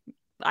what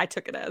I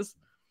took it as.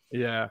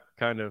 Yeah,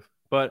 kind of.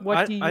 But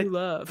what do you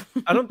love?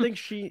 I don't think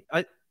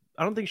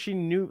she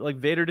knew, like,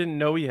 Vader didn't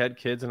know he had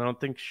kids, and I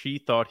don't think she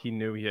thought he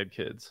knew he had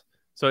kids.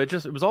 So it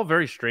was all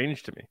very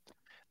strange to me.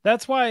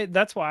 That's why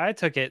I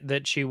took it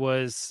that she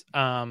was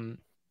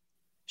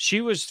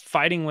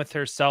fighting with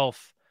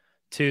herself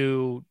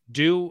to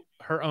do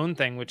her own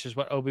thing, which is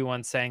what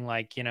Obi-Wan's saying,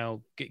 like, you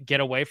know, get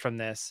away from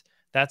this.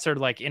 That's her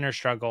like inner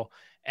struggle.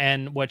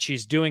 And what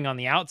she's doing on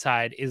the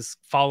outside is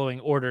following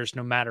orders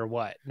no matter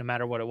what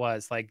it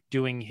was, like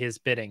doing his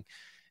bidding.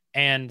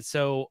 And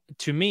so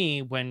to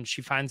me, when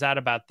she finds out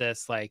about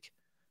this, like,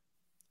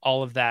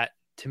 all of that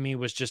to me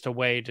was just a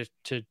way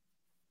to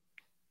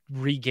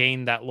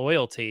regain that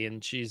loyalty.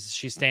 And she's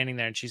standing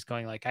there and she's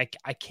going like,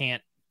 I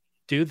can't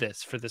do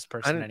this for this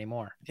person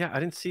anymore. Yeah, I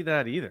didn't see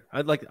that either.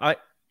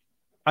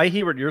 I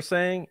hear what you're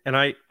saying, and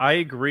I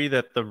agree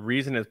that the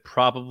reason is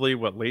probably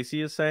what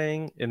Lacey is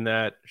saying, in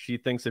that she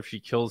thinks if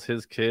she kills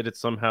his kid, it's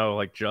somehow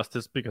like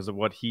justice because of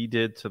what he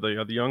did to the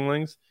other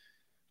younglings.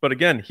 But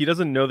again, he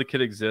doesn't know the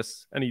kid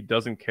exists, and he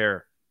doesn't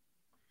care.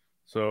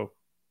 So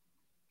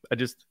I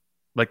just,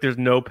 like, there's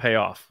no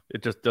payoff.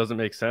 It just doesn't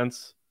make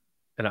sense,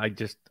 and I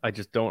just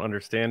don't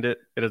understand it.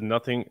 It has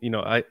nothing, you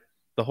know.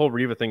 The whole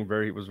Reva thing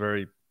was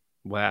very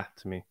wah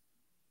to me.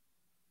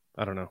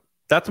 I don't know.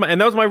 That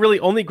was my really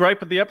only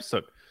gripe with the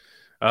episode.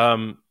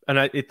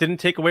 It didn't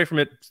take away from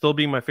it still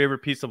being my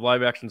favorite piece of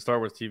live action Star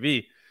Wars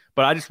TV.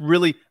 But I just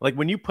really, like,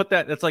 when you put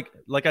that, that's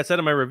like I said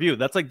in my review,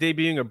 that's like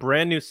debuting a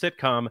brand new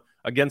sitcom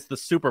against the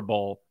Super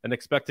Bowl and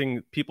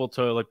expecting people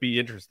to, like, be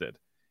interested.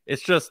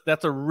 It's just,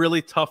 that's a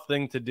really tough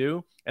thing to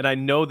do. And I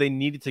know they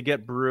needed to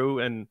get Beru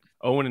and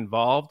Owen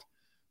involved.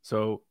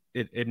 So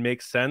it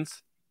makes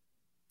sense.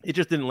 It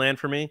just didn't land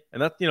for me.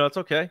 And that's, you know, it's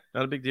okay.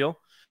 Not a big deal.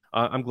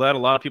 I'm glad a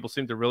lot of people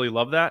seem to really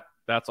love that.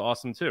 That's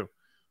awesome too.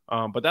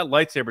 But that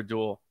lightsaber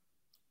duel,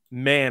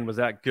 man, was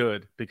that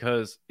good,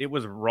 because it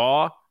was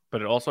raw,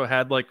 but it also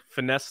had like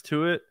finesse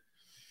to it.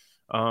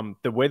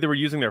 The way they were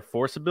using their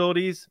force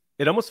abilities,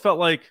 it almost felt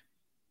like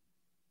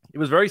it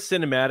was very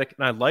cinematic,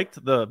 and I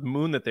liked the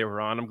moon that they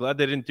were on. I'm glad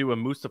they didn't do a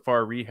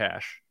Mustafar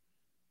rehash,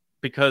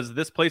 because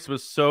this place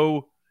was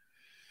so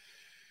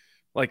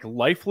like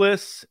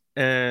lifeless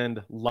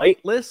and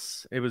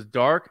lightless. It was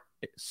dark,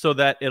 so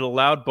that it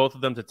allowed both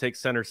of them to take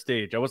center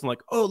stage. I wasn't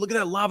like, oh, look at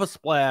that lava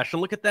splash,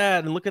 and look at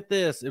that, and look at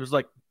this. It was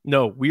like,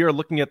 no, we are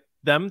looking at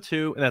them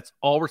too, and that's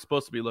all we're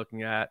supposed to be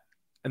looking at.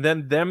 And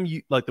then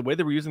like the way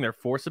they were using their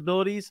force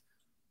abilities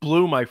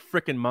blew my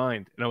freaking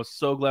mind, and I was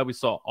so glad we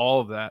saw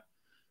all of that.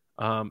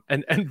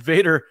 And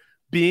Vader,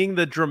 being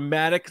the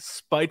dramatic,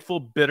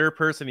 spiteful, bitter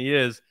person he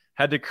is,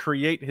 had to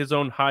create his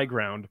own high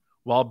ground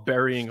while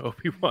burying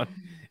Obi-Wan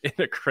in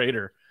a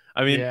crater.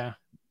 I mean, yeah.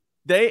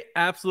 They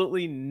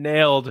absolutely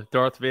nailed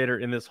Darth Vader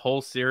in this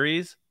whole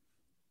series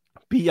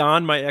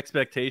beyond my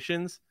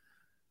expectations.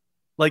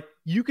 Like,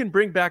 you can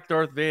bring back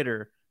Darth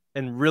Vader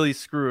and really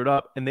screw it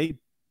up, and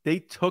they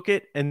took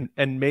it and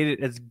made it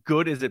as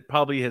good as it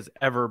probably has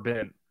ever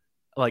been.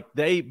 Like,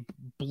 they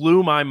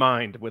blew my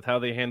mind with how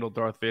they handled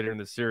Darth Vader in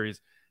this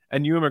series.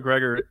 And Ewan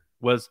McGregor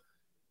was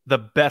the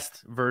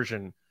best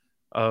version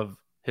of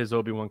his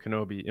Obi-Wan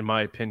Kenobi, in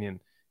my opinion,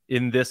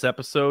 in this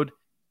episode,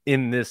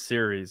 in this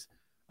series.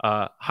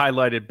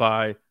 Highlighted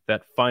by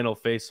that final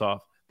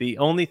face-off. The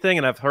only thing,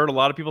 and I've heard a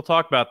lot of people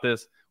talk about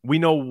this, we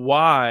know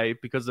why,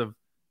 because of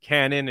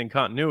canon and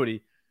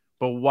continuity,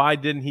 but why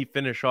didn't he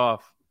finish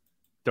off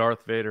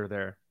Darth Vader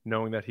there,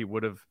 knowing that he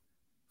would have,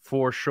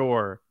 for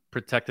sure,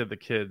 protected the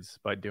kids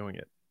by doing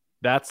it?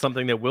 That's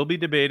something that will be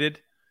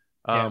debated.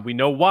 We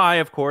know why,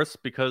 of course,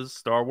 because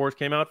Star Wars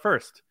came out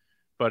first.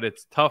 But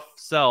it's tough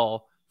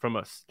sell from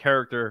a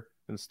character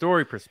and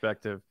story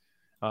perspective.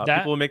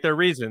 People will make their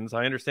reasons.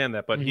 I understand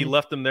that. But he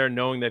left him there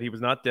knowing that he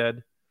was not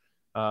dead.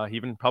 He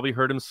even probably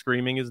heard him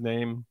screaming his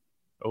name,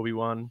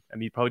 Obi-Wan.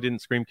 And he probably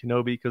didn't scream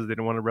Kenobi because they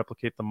didn't want to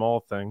replicate the Maul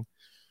thing.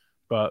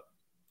 But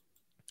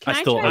Can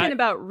I chime in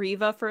about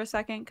Reva for a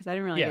second? Because I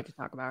didn't really get to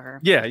talk about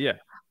her. Yeah.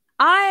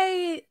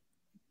 I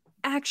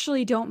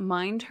actually don't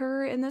mind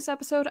her in this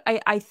episode.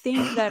 I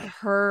think that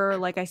her,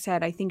 like I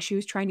said, I think she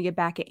was trying to get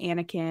back at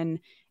Anakin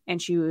and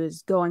she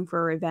was going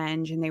for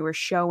revenge, and they were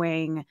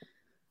showing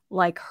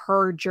like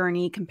her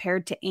journey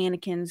compared to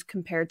Anakin's,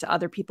 compared to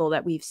other people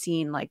that we've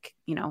seen, like,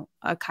 you know,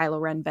 a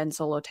Kylo Ren, Ben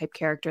Solo type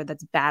character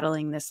that's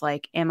battling this,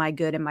 like, am I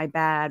good? Am I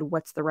bad?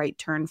 What's the right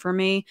turn for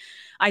me?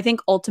 I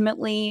think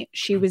ultimately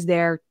she was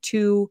there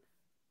to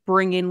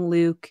bring in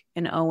Luke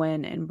and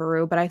Owen and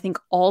Beru, but I think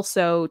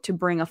also to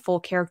bring a full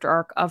character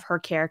arc of her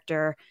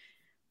character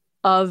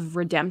of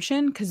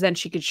redemption, because then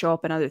she could show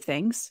up in other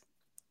things.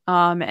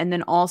 And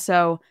then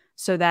also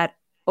so that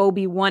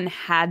Obi-Wan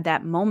had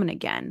that moment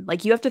again.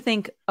 Like, you have to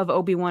think of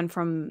Obi-Wan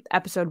from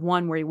episode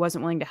 1 where he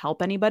wasn't willing to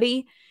help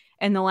anybody.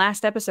 In the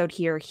last episode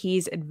here,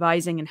 he's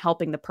advising and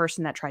helping the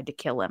person that tried to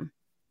kill him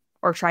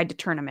or tried to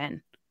turn him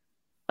in.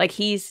 Like,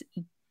 he's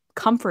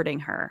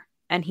comforting her.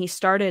 And he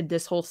started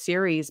this whole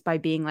series by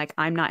being like,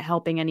 I'm not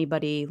helping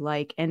anybody,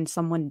 like, and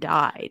someone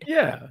died.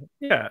 Yeah.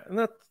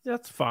 And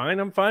that's fine.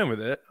 I'm fine with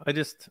it. I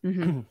just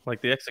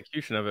like the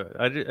execution of it.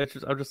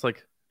 I'm just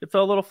like, it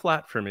fell a little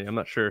flat for me. I'm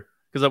not sure.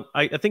 Because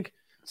I think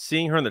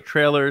seeing her in the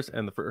trailers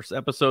and the first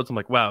episodes, I'm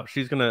like, wow, this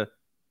is gonna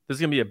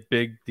be a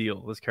big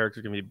deal. This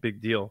character's gonna be a big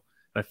deal.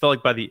 And I felt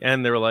like by the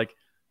end they were like,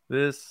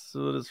 we'll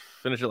just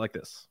finish it like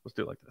this. Let's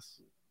do it like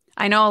this.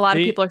 I know a lot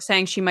of people are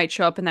saying she might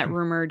show up in that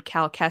rumored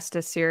Cal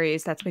Kestis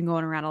series that's been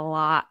going around a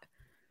lot.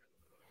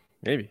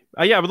 Maybe.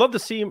 Yeah, I would love to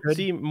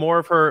see more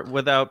of her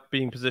without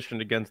being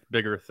positioned against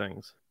bigger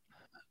things.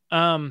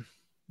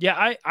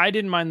 Yeah, I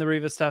didn't mind the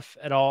Reva stuff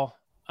at all.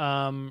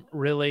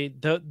 Really,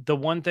 the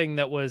one thing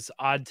that was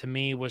odd to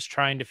me was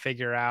trying to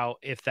figure out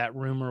if that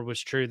rumor was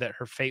true that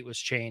her fate was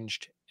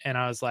changed. And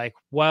I was like,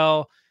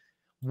 well,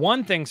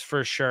 one thing's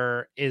for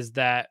sure is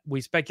that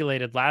we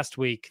speculated last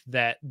week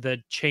that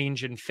the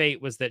change in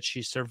fate was that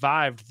she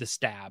survived the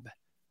stab,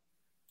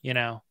 you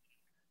know,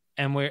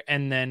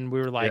 and then we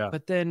were like,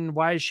 but then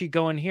why is she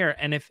going here?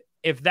 And if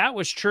that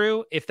was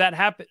true, if that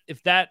happened,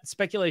 if that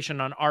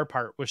speculation on our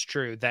part was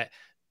true, that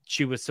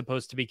she was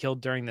supposed to be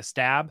killed during the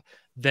stab,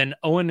 then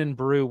Owen and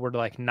Beru were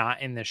like not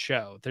in this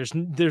show. There's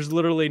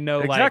literally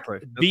no like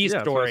B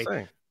story.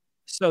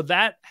 So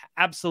that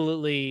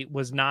absolutely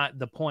was not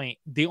the point.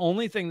 The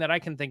only thing that I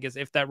can think is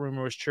if that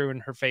rumor was true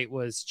and her fate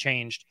was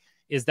changed,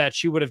 is that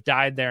she would have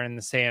died there in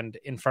the sand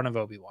in front of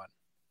Obi-Wan.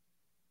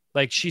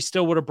 Like, she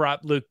still would have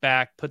brought Luke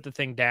back, put the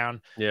thing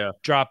down,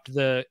 dropped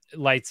the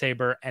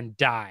lightsaber, and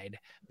died.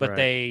 But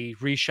they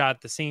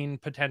reshot the scene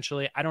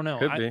potentially. I don't know.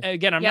 I'm not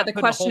the putting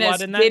question a whole is,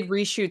 lot in that. did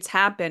reshoots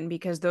happen?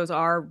 Because those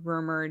are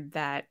rumored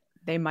that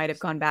they might have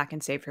gone back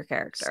and saved her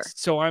character.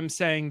 So I'm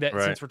saying that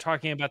since we're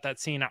talking about that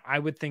scene, I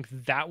would think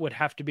that would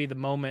have to be the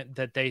moment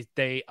that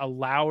they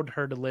allowed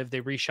her to live. They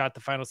reshot the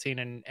final scene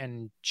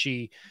and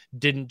she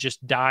didn't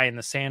just die in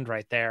the sand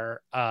right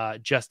there.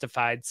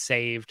 Justified,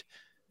 saved,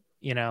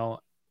 you know.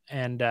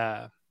 And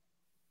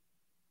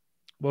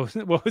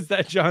what was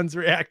that John's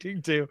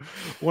reacting to?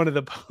 One of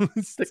the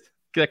posts.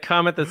 The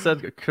comment that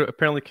said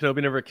apparently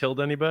Kenobi never killed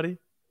anybody.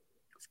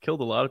 He's killed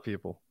a lot of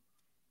people.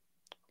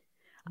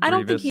 I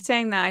don't think he's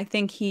saying that. I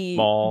think he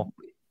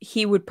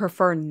would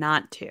prefer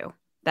not to.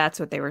 That's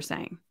what they were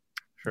saying.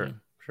 Sure.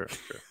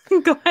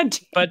 Go ahead,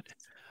 James.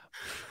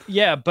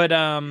 But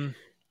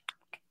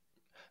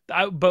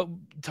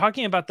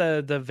talking about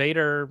the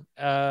Vader,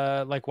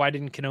 like, why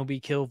didn't Kenobi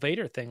kill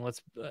Vader thing?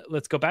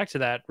 Let's go back to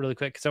that really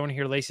quick, because I want to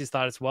hear Lacey's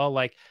thought as well.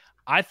 Like,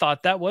 I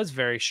thought that was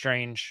very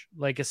strange,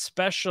 like,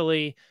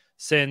 especially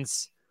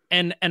since,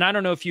 and I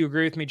don't know if you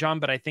agree with me,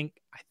 John, but I think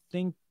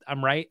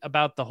I'm right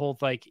about the whole,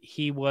 like,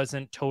 he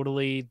wasn't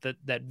totally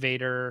that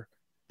Vader,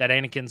 that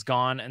Anakin's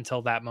gone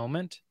until that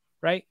moment,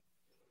 right?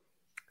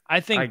 I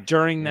think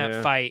during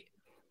that fight,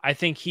 I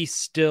think he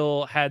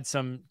still had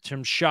some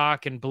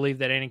shock and believed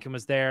that Anakin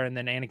was there. And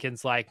then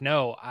Anakin's like,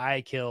 no, I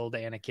killed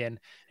Anakin.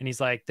 And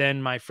he's like,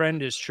 then my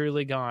friend is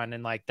truly gone.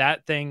 And like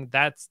that thing,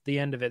 that's the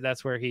end of it.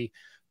 That's where he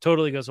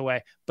totally goes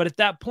away. But at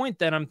that point,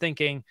 then I'm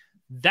thinking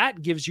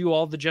that gives you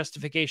all the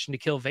justification to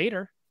kill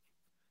Vader.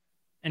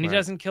 And he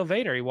doesn't kill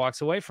Vader. He walks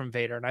away from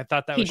Vader. And I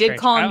thought that was strange. He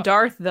did call him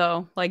Darth,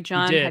 though, like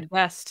John had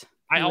guessed.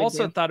 I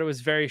also thought it was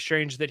very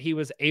strange that he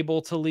was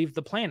able to leave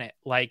the planet.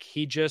 Like,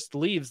 he just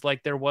leaves,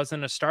 like there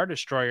wasn't a Star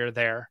Destroyer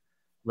there.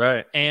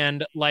 Right.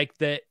 And like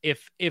that,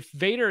 if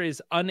Vader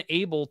is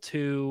unable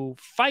to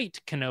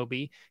fight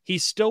Kenobi, he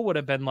still would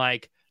have been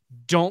like,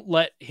 don't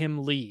let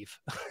him leave,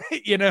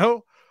 you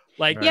know,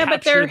 like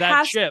capture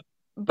that ship.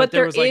 But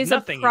there there was like is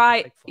nothing. a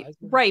pride, Just, like, flies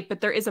with him. right?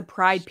 But there is a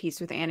pride piece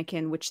with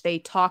Anakin, which they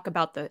talk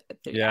about the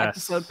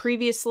episode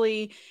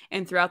previously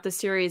and throughout the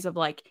series of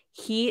like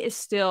he is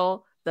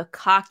still the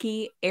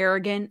cocky,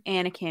 arrogant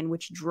Anakin,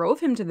 which drove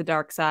him to the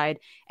dark side,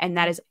 and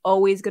that is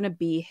always going to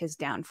be his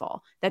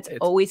downfall. It's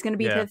always going to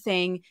be the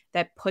thing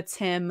that puts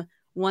him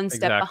one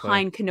step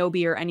behind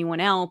Kenobi or anyone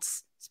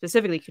else.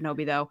 Specifically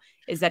Kenobi, though,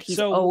 is that he's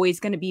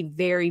always going to be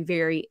very,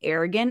 very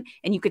arrogant,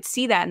 and you could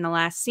see that in the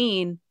last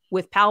scene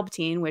with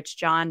Palpatine, which,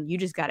 John, you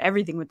just got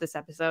everything with this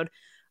episode.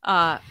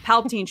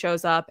 Palpatine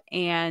shows up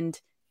and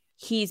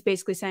he's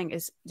basically saying,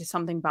 is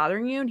something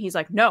bothering you? And he's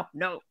like, no.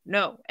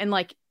 And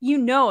like, you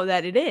know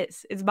that it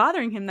is. It's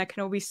bothering him that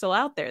Kenobi's still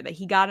out there, that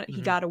he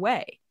got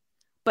away.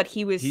 But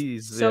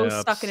he's so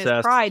stuck in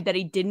his pride that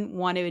he didn't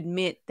want to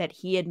admit that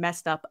he had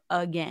messed up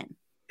again.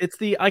 It's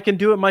the I can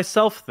do it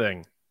myself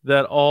thing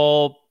that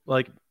all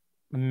like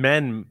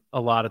men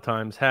a lot of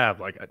times have.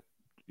 Like,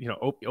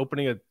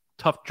 opening a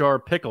tough jar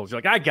of pickles.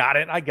 You're like, I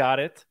got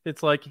it.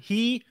 It's like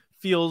he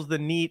feels the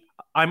need.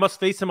 I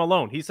must face him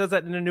alone. He says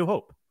that in A New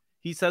Hope.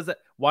 He says that,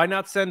 why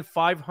not send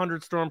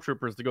 500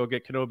 stormtroopers to go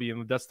get Kenobi in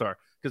the Death Star?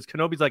 Because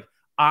Kenobi's like,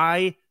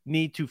 I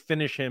need to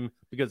finish him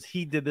because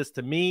he did this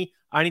to me.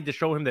 I need to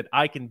show him that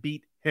I can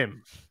beat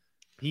him.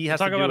 He has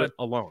to do it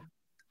alone.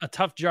 A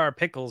tough jar of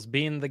pickles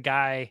being the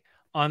guy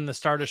on the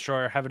Star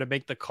Destroyer having to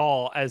make the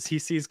call as he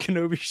sees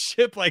Kenobi's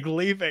ship like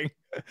leaving.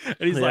 And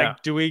he's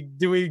like, do we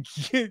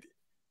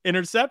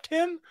intercept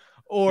him?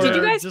 Or did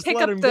you guys just pick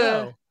let up him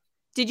go?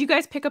 Did you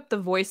guys pick up the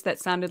voice that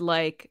sounded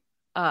like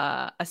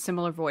a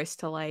similar voice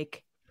to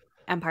like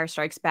Empire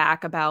Strikes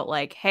Back about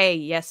like, hey,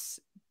 yes,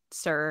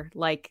 sir.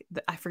 Like,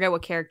 I forget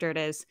what character it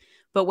is,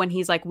 but when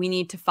he's like, we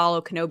need to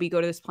follow Kenobi,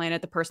 go to this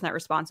planet, the person that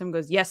responds to him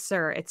goes, yes,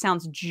 sir. It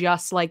sounds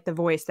just like the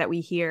voice that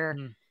we hear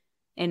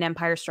in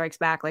Empire Strikes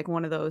Back, like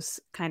one of those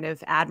kind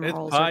of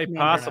admirals. It's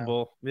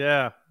possible.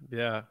 Yeah,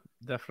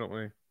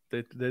 definitely.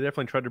 They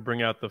definitely tried to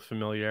bring out the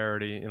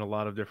familiarity in a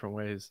lot of different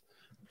ways.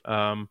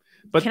 But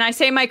can I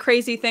say my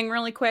crazy thing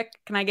really quick?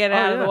 Can I get it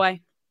out of the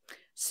way?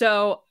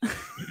 So,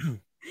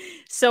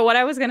 so what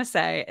I was going to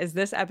say is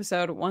this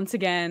episode once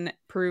again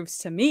proves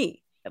to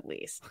me, at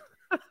least,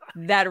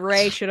 that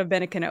Rey should have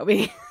been a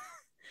Kenobi.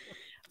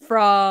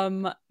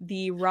 From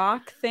the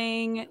rock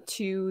thing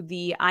to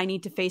the I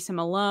need to face him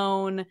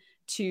alone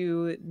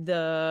to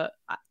the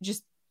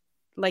just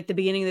like the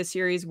beginning of the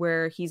series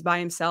where he's by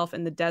himself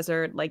in the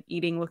desert, like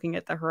eating, looking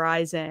at the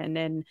horizon,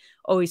 and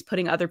always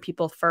putting other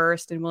people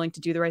first and willing to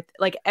do the right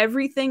like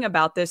everything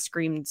about this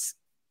screams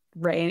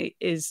Rey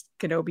is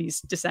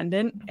Kenobi's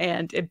descendant,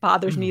 and it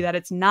bothers me that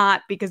it's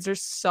not, because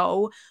there's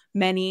so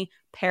many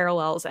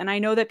parallels. And I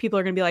know that people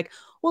are going to be like,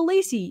 well,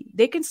 Lacey,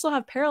 they can still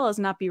have parallels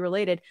and not be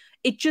related.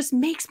 It just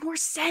makes more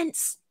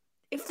sense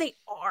if they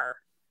are.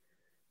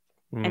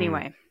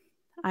 Anyway,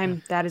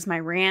 that is my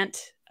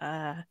rant.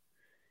 And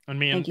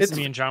me and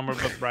John were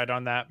both right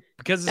on that,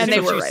 because and they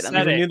were right on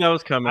that. I knew that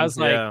was coming. I was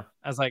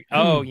like,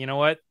 oh, you know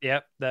what?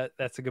 Yep,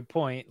 that's a good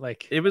point.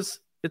 Like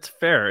it's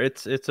fair.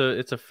 It's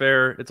a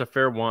fair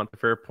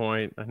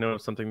point. I know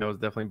it's something that was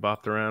definitely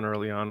bopped around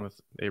early on with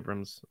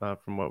Abrams,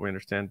 from what we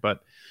understand.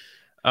 But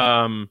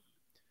so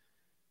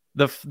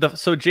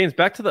James,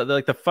 back to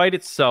the fight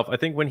itself. I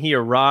think when he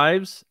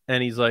arrives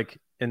and he's like,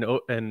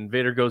 and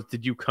Vader goes,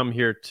 "Did you come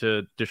here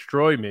to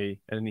destroy me?"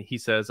 And he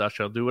says, "I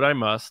shall do what I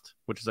must,"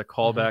 which is a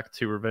callback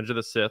to Revenge of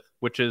the Sith,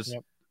 which is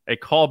a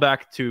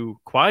callback to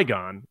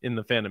Qui-Gon in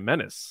The Phantom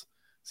Menace,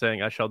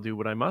 saying, "I shall do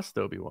what I must,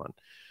 Obi-Wan."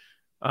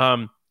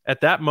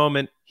 At that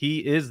moment, he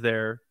is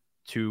there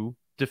to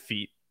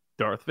defeat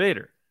Darth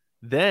Vader.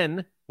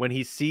 Then, when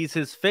he sees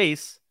his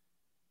face,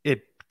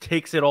 it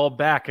takes it all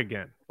back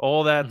again.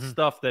 All that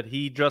stuff that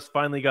he just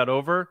finally got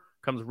over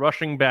comes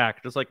rushing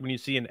back, just like when you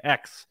see an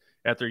ex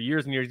after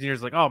years and years and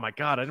years, like, oh my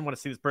God, I didn't want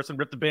to see this person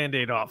rip the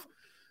Band-Aid off.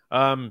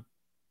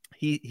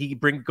 He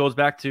goes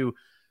back to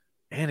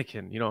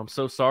Anakin, I'm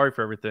so sorry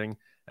for everything.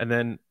 And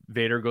then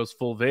Vader goes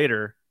full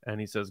Vader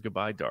and he says,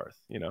 goodbye, Darth.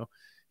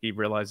 He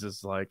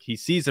realizes, like, he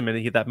sees him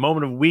and that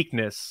moment of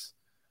weakness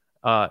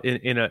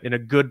in a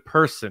good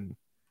person.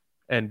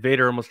 And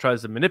Vader almost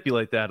tries to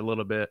manipulate that a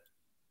little bit.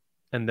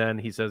 And then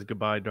he says,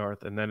 goodbye,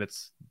 Darth. And then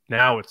it's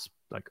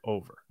like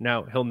over.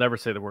 Now he'll never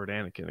say the word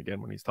Anakin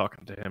again when he's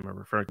talking to him or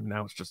referring to him.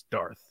 Now it's just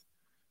Darth.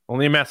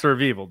 Only a master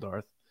of evil,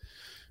 Darth.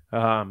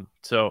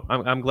 So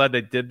I'm glad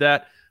they did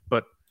that.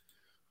 But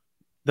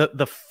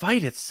the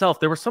fight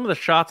itself, there were some of the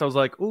shots I was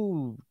like,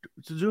 ooh,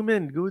 zoom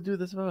in, go do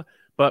this.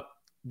 But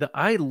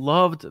I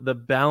loved the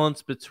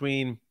balance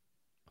between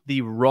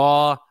the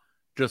raw,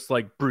 just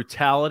like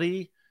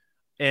brutality,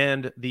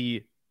 and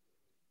the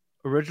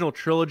original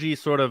trilogy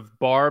sort of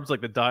barbs,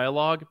 like the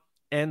dialogue,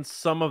 and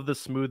some of the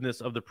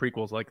smoothness of the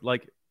prequels.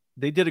 Like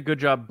they did a good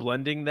job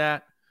blending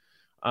that.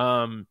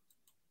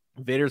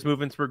 Vader's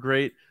movements were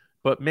great,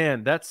 but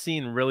man, that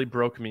scene really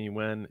broke me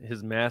when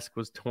his mask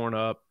was torn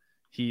up.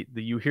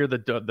 You hear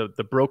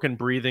the broken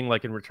breathing,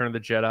 like in Return of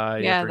the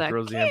Jedi, after he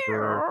throws the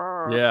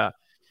Emperor. Yeah.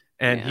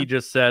 And he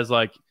just says,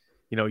 like,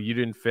 you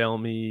didn't fail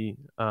me,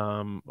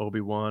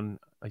 Obi-Wan.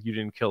 You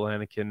didn't kill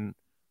Anakin.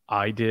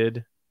 I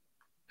did.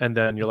 And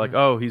then you're like,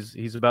 oh,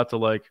 he's about to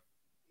like,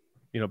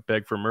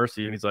 beg for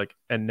mercy. And he's like,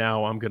 and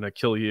now I'm going to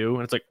kill you.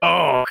 And it's like,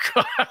 oh,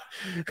 God.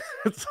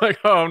 It's like,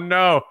 oh,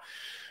 no.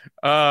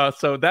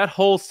 So that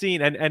whole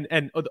scene and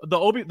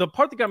the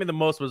part that got me the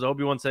most was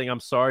Obi-Wan saying, I'm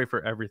sorry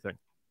for everything.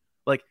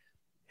 Like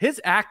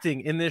his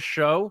acting in this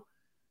show,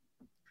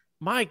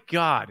 my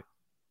God,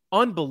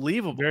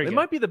 unbelievable. It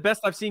might be the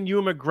best I've seen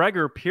Ewan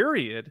McGregor,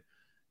 period.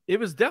 It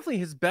was definitely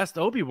his best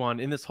Obi-Wan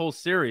in this whole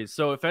series.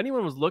 So if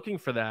anyone was looking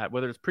for that,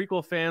 whether it's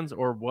prequel fans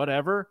or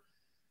whatever,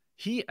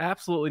 he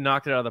absolutely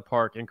knocked it out of the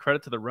park. And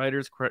credit to the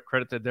writers,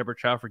 credit to Deborah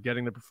Chow for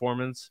getting the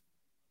performance,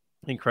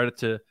 and credit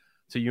to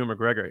Ewan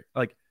McGregor.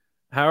 Like,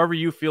 however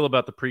you feel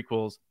about the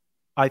prequels,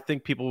 I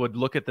think people would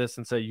look at this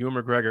and say Ewan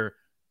McGregor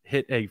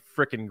hit a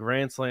freaking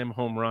grand slam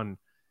home run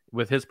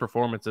with his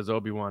performance as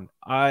Obi-Wan.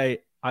 I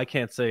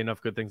can't say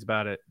enough good things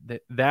about it.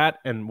 That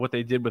and what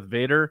they did with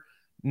Vader,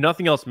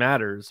 nothing else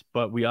matters,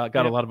 but we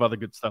got a lot of other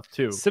good stuff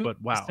too.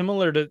 But wow.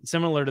 Similar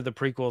to the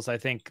prequels, I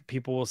think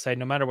people will say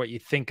no matter what you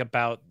think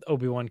about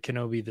Obi-Wan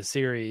Kenobi, the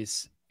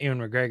series, Ewan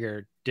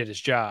McGregor did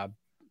his job,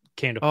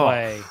 came to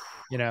play,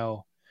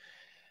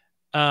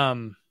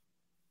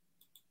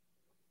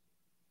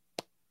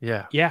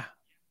 Yeah.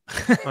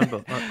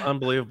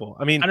 Unbelievable.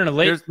 I mean, I don't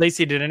know,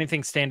 Lacey, did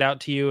anything stand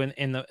out to you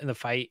in the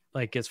fight,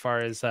 like as far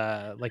as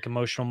like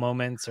emotional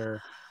moments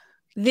or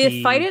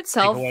the fight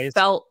itself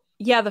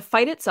takeaways? The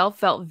fight itself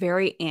felt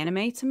very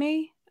anime to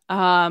me.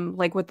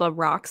 Like with the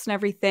rocks and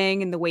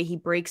everything and the way he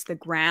breaks the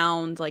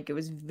ground, like it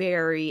was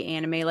very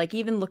anime. Like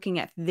even looking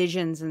at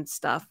visions and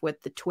stuff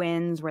with the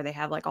twins where they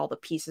have like all the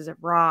pieces of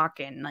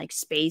rock and like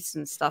space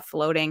and stuff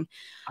floating.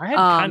 I had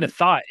kind of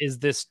thought, is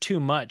this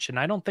too much? And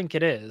I don't think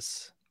it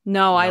is.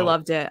 No, I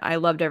loved it. I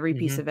loved every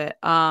piece of it.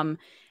 And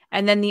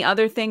then the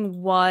other thing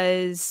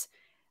was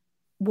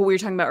what we were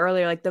talking about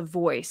earlier, like the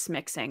voice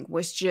mixing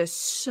was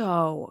just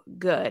so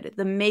good.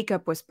 The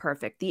makeup was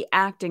perfect. The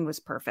acting was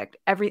perfect.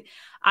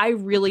 I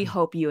really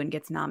hope Ewan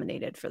gets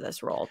nominated for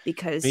this role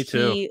because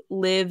he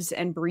lives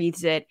and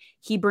breathes it.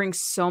 He brings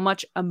so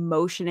much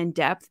emotion and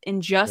depth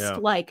and just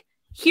like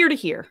here to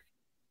here.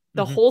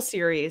 The whole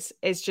series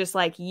is just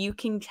like you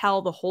can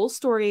tell the whole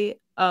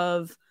story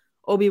of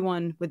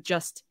Obi-Wan with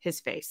just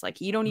his face.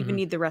 Like you don't even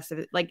need the rest of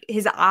it. Like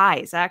his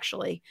eyes,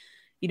 actually.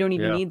 You don't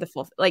even need the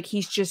full, like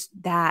he's just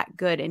that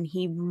good. And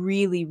he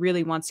really,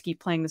 really wants to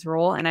keep playing this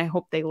role. And I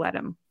hope they let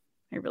him.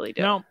 I really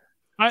do. No,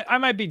 I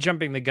might be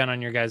jumping the gun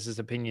on your guys'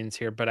 opinions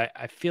here, but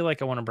I feel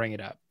like I want to bring it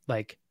up.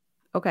 Like,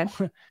 okay.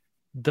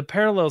 The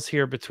parallels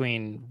here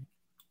between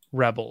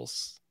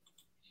Rebels.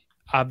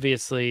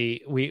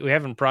 Obviously, we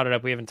haven't brought it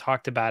up. We haven't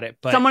talked about it,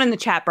 but someone in the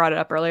chat brought it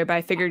up earlier, but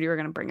I figured you were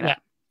going to bring it up.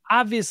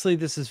 Obviously,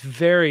 this is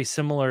very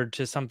similar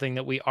to something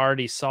that we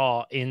already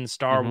saw in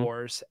Star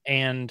Wars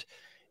and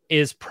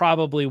is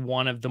probably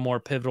one of the more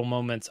pivotal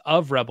moments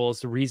of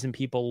Rebels, the reason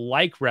people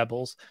like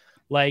Rebels.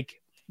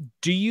 Like,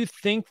 do you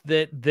think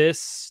that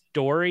this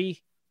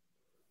story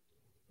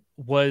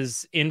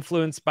was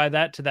influenced by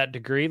that to that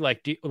degree?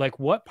 Like,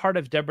 what part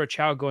of Deborah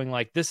Chow going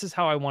like, this is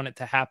how I want it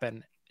to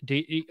happen?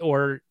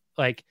 Or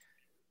like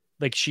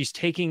she's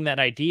taking that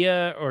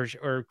idea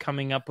or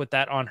coming up with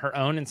that on her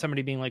own and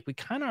somebody being like, we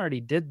kind of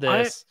already did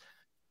this.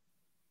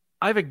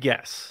 I have a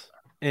guess.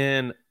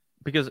 And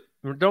because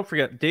don't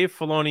forget, Dave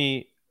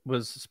Filoni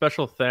was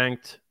special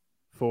thanked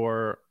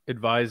for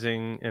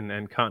advising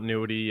and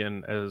continuity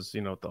and as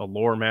a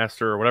lore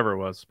master or whatever it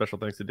was. Special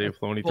thanks to Dave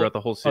Filoni throughout the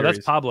whole series. Oh,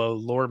 that's Pablo,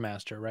 lore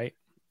master, right?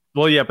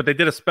 Well, yeah, but they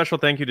did a special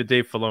thank you to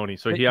Dave Filoni,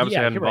 so he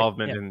obviously had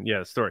involvement in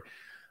the story.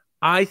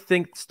 I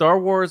think Star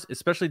Wars,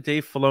 especially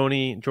Dave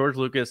Filoni, George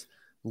Lucas,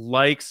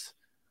 likes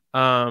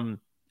not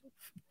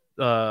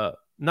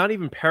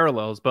even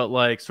parallels, but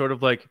like sort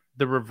of like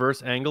the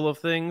reverse angle of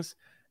things.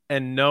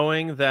 And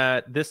knowing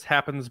that this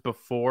happens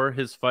before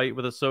his fight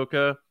with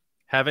Ahsoka,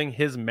 having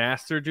his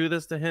master do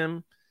this to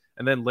him,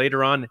 and then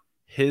later on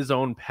his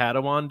own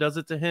Padawan does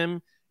it to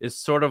him, is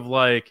sort of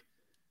like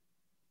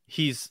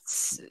it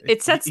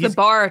sets the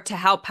bar to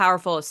how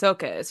powerful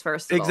Ahsoka is,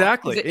 first of all.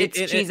 Exactly.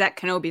 She's at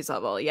Kenobi's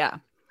level,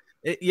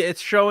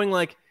 it's showing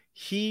like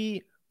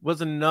he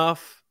was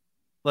enough,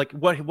 like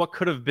what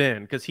could have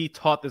been, because he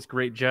taught this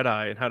great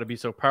Jedi and how to be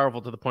so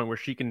powerful to the point where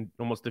she can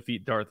almost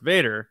defeat Darth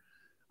Vader.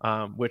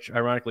 Which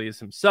ironically is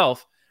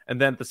himself. And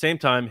then at the same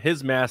time,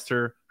 his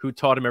master, who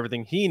taught him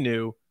everything he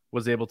knew,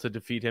 was able to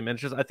defeat him. And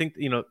it's just, I think,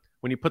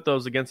 when you put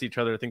those against each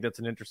other, I think that's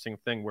an interesting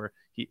thing where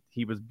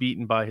he was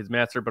beaten by his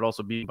master, but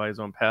also beaten by his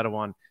own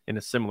Padawan in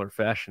a similar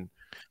fashion.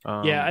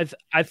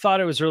 I thought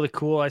it was really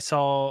cool. I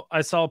saw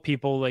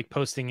people like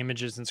posting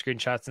images and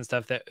screenshots and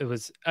stuff that it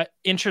was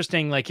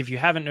interesting. Like if you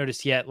haven't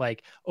noticed yet,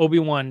 like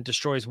Obi-Wan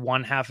destroys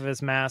one half of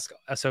his mask,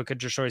 Ahsoka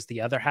destroys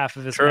the other half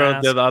of his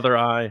mask. The other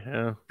eye.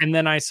 Yeah. And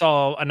then I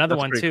saw another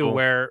one too, cool.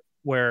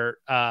 where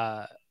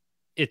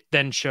it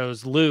then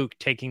shows Luke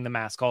taking the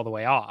mask all the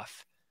way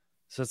off.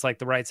 So it's like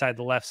the right side,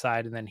 the left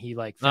side, and then he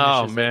like finishes.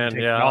 Oh man,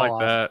 yeah, I like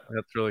that.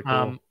 That's really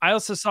cool. I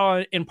also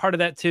saw in part of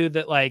that too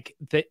that like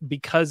that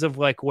because of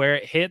like where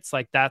it hits,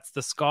 like that's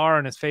the scar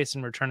on his face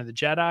in Return of the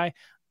Jedi.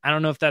 I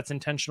don't know if that's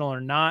intentional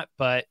or not,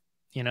 but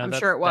I'm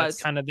sure it was.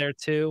 That's kind of there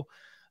too.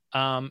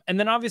 And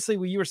then obviously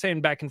you were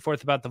saying back and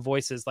forth about the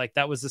voices, like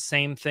that was the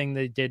same thing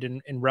they did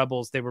in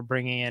Rebels. They were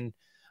bringing in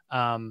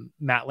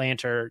Matt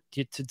Lanter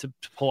to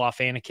pull off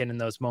Anakin in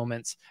those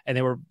moments, and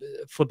they were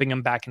flipping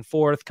them back and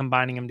forth,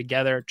 combining them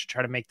together to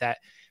try to make that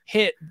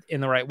hit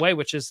in the right way,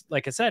 which is,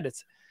 like I said,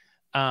 it's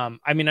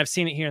I mean, I've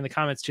seen it here in the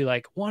comments too,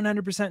 like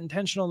 100%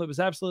 intentional. That was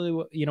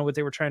absolutely what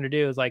they were trying to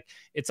do. Is like,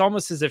 it's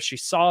almost as if she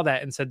saw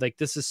that and said, like,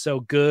 this is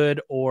so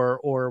good,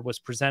 or was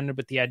presented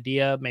with the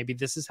idea, maybe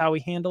this is how we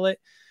handle it.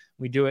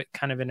 We do it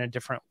kind of in a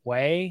different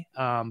way.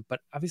 But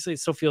obviously it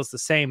still feels the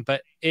same,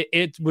 but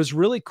it was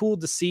really cool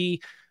to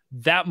see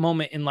that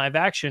moment in live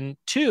action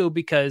too,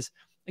 because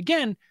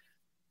again,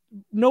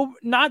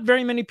 not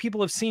very many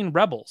people have seen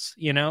Rebels,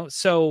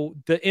 so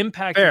the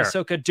impact of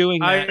Ahsoka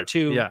doing that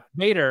to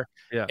Vader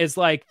is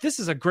like, this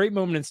is a great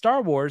moment in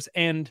Star Wars,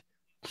 and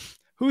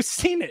who's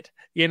seen it,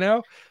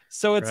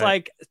 so it's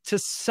like, to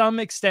some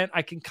extent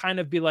I can kind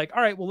of be like,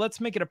 all right, well,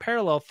 let's make it a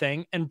parallel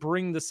thing and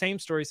bring the same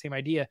story, same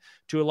idea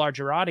to a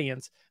larger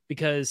audience,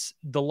 because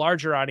the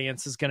larger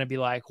audience is going to be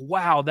like,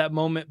 wow, that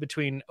moment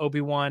between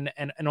Obi-Wan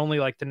and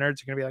only like the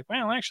nerds are going to be like,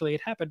 well, actually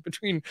it happened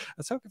between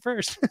Ahsoka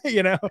first,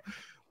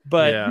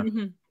 but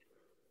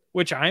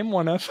which I'm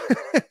one of.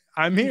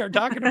 I'm here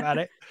talking about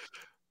it.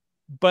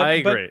 But I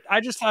agree. But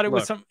I just thought it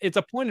was it's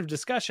a point of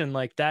discussion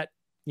like that,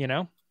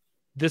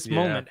 this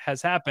moment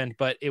has happened,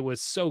 but it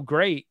was so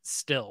great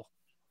still.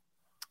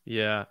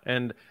 Yeah.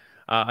 And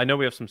I know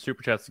we have some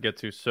super chats to get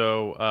to,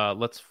 so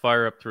let's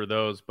fire up through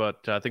those.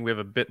 But I think we have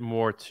a bit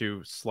more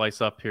to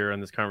slice up here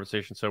in this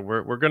conversation. So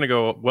we're going to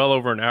go well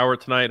over an hour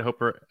tonight.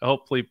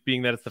 Hopefully,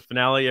 being that it's the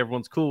finale,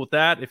 everyone's cool with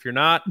that. If you're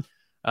not,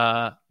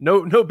 no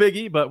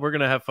biggie. But we're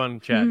going to have fun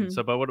chatting.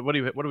 So, but what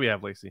do we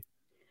have, Lacey?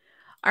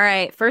 All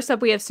right. First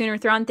up, we have Sooner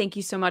Thrawn. Thank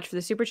you so much for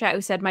the super chat.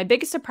 Who said, "My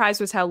biggest surprise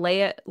was how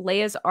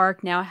Leia's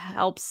arc now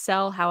helps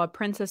sell how a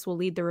princess will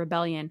lead the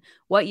rebellion.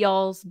 What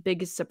y'all's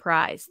biggest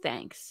surprise?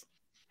 Thanks."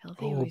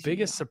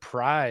 Biggest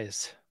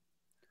surprise.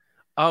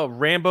 Oh,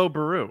 Rambo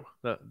Baru.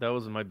 That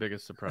was my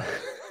biggest surprise.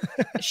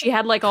 She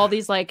had like all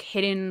these like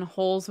hidden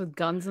holes with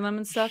guns in them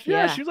and stuff.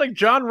 Yeah, she's like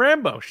John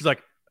Rambo. She's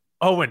like,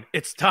 Owen,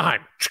 it's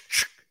time.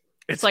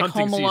 It's like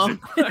Home Alone.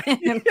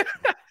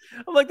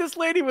 I'm like, this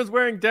lady was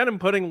wearing denim,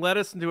 putting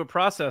lettuce into a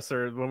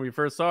processor when we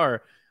first saw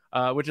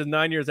her, which is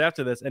 9 years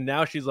after this. And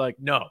now she's like,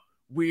 no,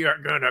 we are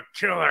going to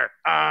kill her.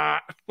 I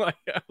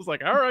was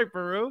like, all right,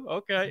 Baru.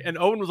 Okay. And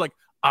Owen was like,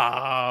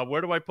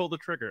 where do I pull the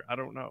trigger? I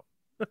don't know.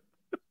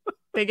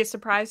 Biggest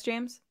surprise,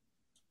 James?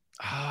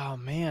 Oh,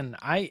 man.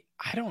 I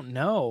don't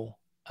know.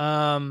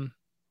 I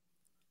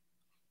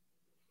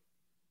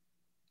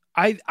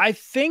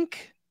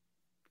think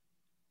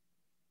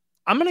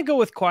I'm going to go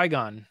with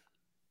Qui-Gon.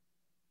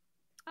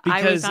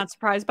 I was not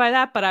surprised by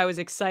that, but I was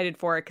excited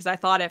for it because I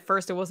thought at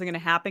first it wasn't going to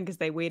happen because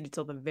they waited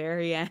till the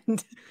very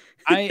end.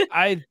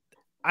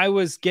 I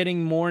was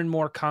getting more and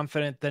more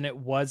confident than it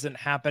wasn't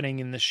happening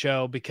in the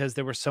show, because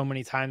there were so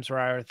many times where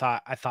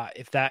I thought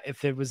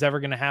if it was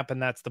ever going to happen,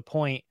 that's the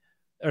point,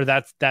 or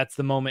that's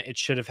the moment it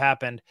should have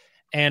happened.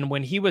 And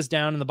when he was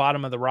down in the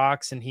bottom of the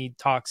rocks and he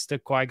talks to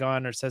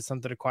Qui-Gon or says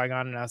something to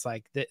Qui-Gon, and I was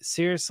like,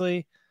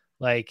 seriously,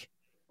 like,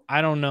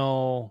 I don't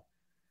know.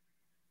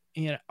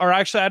 Or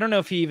actually, I don't know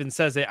if he even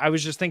says it. I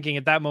was just thinking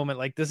at that moment,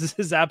 like, this is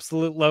his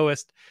absolute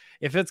lowest.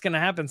 If it's going to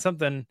happen,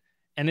 something,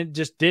 and it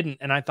just didn't.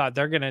 And I thought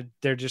they're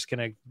just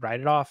going to write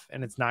it off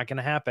and it's not going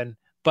to happen.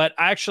 But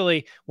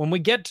actually, when we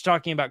get to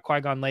talking about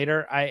Qui-Gon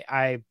later,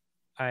 I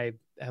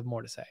have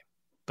more to say,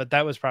 but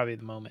that was probably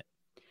the moment.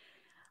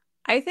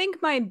 I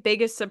think my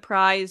biggest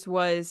surprise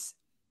was,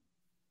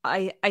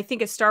 I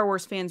think as Star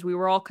Wars fans, we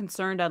were all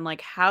concerned on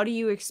like, how do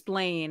you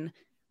explain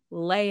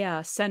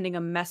Leia sending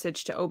a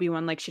message to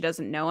Obi-Wan like she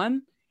doesn't know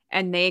him?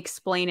 And they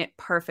explain it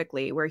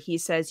perfectly, where he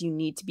says, you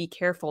need to be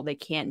careful. They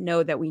can't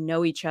know that we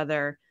know each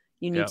other.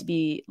 You need to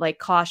be like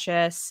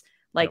cautious.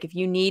 Like, if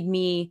you need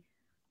me,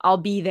 I'll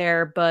be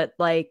there, but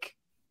like,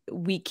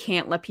 we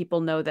can't let people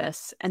know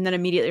this. And then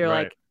immediately you're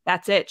like,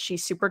 that's it.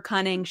 She's super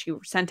cunning. She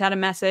sent out a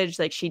message.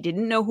 Like, she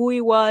didn't know who he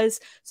was,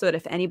 so that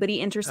if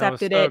anybody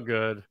intercepted it,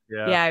 good.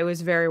 Yeah, it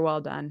was very well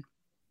done.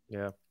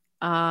 Yeah.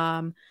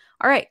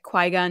 All right,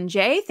 Qui-Gon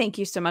J, thank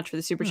you so much for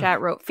the super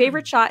chat. Wrote,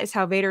 favorite shot is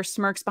how Vader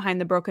smirks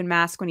behind the broken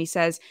mask when he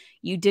says,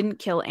 "You didn't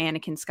kill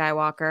Anakin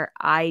Skywalker,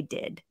 I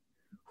did."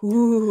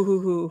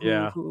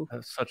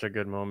 That's such a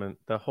good moment.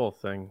 The whole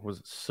thing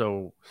was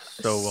so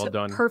well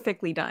done.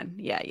 Perfectly done.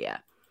 Yeah.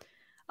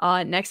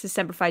 Next is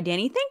Semperfi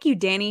Danny. Thank you,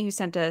 Danny, who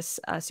sent us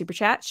a super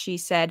chat. She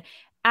said,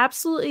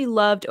 absolutely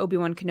loved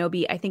Obi-Wan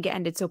Kenobi. I think it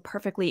ended so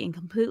perfectly and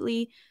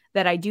completely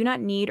that I do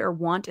not need or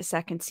want a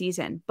second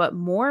season, but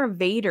more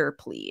Vader,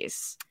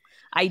 please.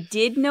 I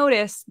did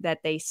notice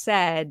that they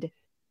said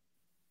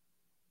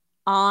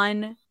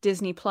on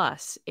Disney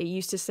Plus, it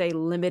used to say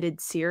limited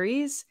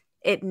series.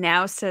 It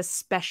now says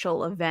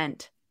special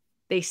event.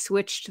 They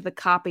switched the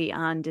copy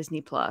on Disney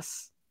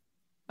Plus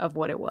of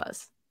what it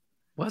was.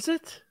 Was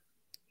it?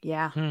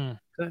 Yeah.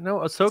 No,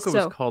 Ahsoka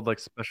was called like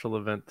special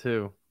event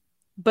too.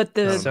 But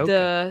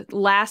the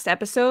last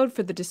episode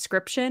for the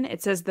description,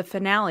 it says the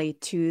finale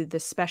to the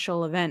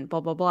special event,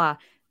 blah, blah, blah.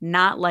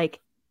 Not like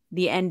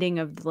the ending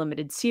of the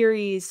limited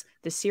series,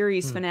 the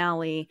series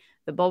finale,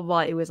 the blah, blah,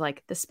 blah. It was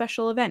like the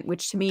special event,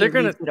 which to me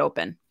leaves it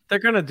open. They're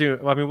going to do,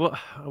 I mean,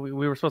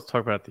 we were supposed to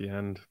talk about it at the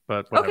end,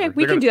 but whatever. Okay,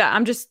 we can do that.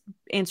 I'm just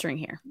answering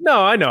here.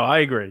 No, I know. I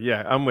agree.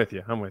 Yeah, I'm with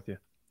you.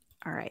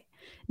 All right.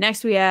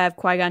 Next, we have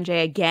Qui-Gon Jinn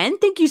again.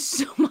 Thank you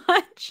so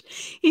much.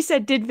 He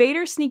said, did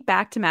Vader sneak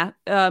back to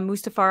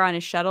Mustafar on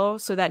his shuttle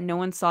so that no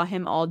one saw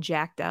him all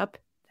jacked up?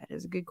 That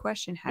is a good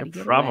question. How do you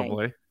get probably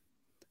away?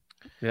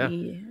 Yeah.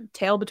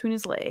 Tail between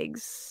his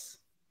legs.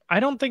 I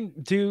don't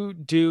think do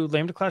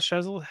Lambda class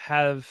shuttle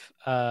have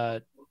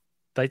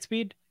light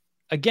speed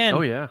again?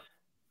 Oh yeah,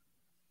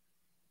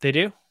 they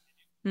do.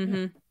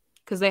 Mm-hmm.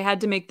 Because they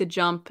had to make the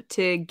jump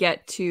to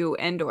get to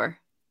Endor.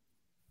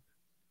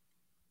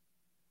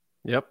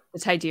 Yep. The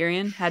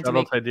Tidarian had to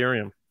make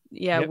Tidarian.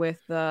 Yeah, with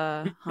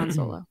Han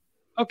Solo.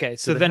 Okay,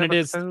 so then it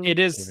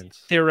is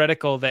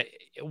theoretical that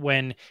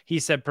when he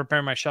said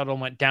prepare my shuttle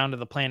and went down to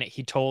the planet,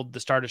 he told the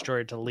Star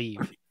Destroyer to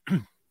leave.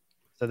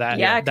 So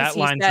that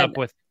lines up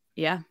with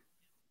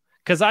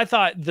because I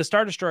thought the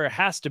Star Destroyer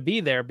has to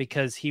be there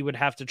because he would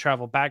have to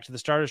travel back to the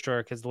Star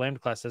Destroyer because the Lambda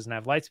class doesn't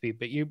have light speed.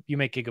 But you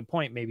make a good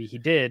point. Maybe he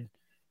did.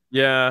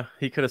 Yeah,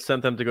 he could have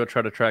sent them to go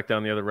try to track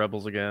down the other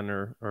rebels again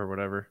or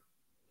whatever.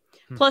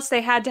 Plus,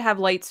 they had to have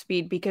light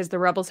speed because the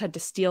rebels had to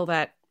steal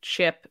that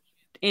ship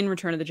in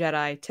Return of the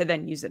Jedi to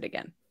then use it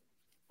again.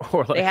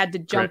 Or they had to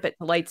jump it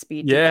to light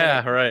speed.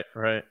 Yeah, right.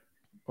 Or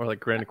like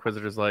Grand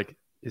Inquisitor's like,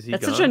 is he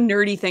That's gone? Such a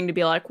nerdy thing to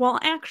be like, well,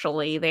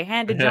 actually, they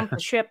had to jump the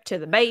ship to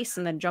the base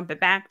and then jump it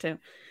back to...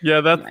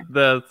 Yeah,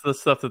 that's the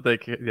stuff that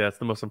it's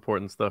the most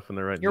important stuff when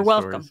they're writing You're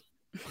welcome.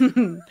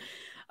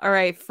 All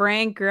right,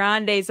 Frank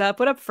Grande's up.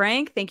 What up,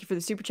 Frank? Thank you for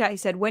the super chat. He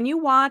said, when you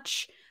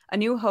watch A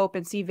New Hope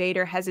and see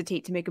Vader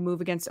hesitate to make a move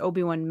against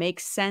Obi-Wan,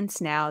 makes sense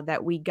now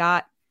that we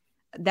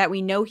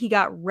know he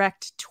got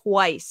wrecked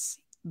twice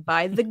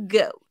by the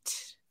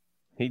goat.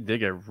 He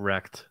did get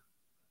wrecked.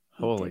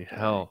 Holy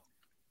hell.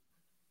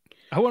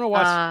 I want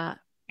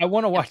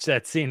to watch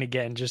that scene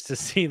again just to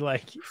see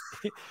like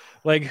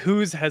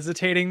who's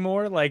hesitating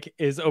more. Like,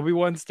 is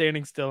Obi-Wan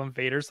standing still and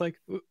Vader's like,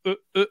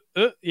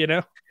 you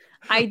know?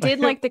 I did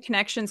like the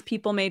connections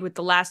people made with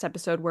the last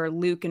episode where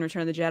Luke in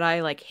Return of the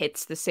Jedi like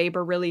hits the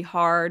saber really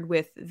hard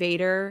with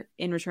Vader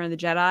in Return of the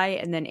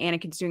Jedi, and then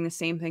Anakin's doing the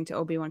same thing to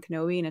Obi-Wan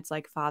Kenobi, and it's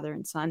like father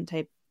and son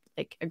type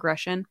like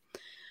aggression.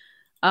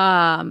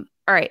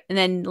 All right, and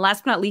then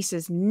last but not least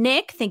is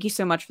Nick. Thank you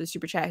so much for the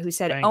super chat. Who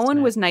said Thanks, Owen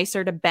Nick. was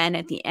nicer to Ben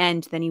at the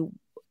end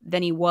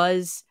than he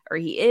was or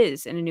he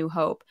is in A New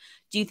Hope.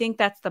 Do you think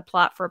that's the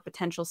plot for a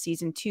potential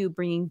season 2,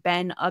 bringing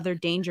Ben other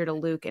danger to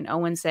Luke and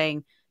Owen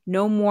saying,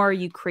 "No more,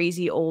 you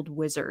crazy old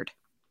wizard"?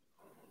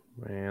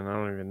 Man, I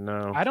don't even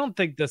know. I don't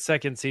think the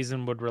second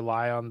season would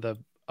rely on the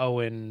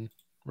Owen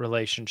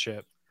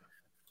relationship.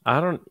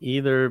 I don't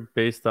either,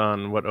 based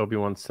on what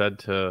Obi-Wan said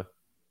to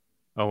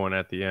Owen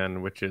at the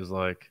end, which is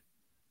like,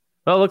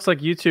 well, it looks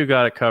like you two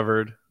got it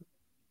covered.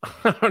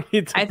 I don't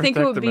need to I think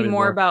it would be anymore.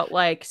 more about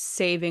like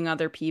saving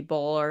other people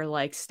or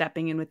like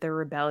stepping in with their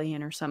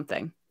rebellion or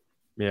something.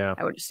 Yeah,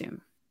 I would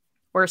assume.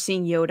 Or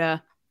seeing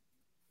Yoda.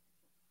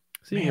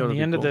 Seeing Yoda,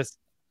 the end of this,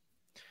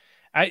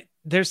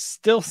 there's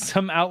still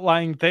some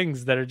outlying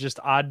things that are just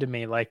odd to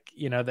me, like,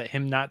 you know, that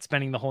him not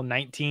spending the whole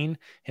 19,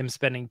 him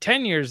spending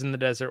 10 years in the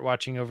desert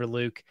watching over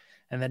Luke,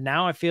 and then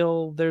now I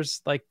feel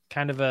there's like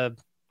kind of a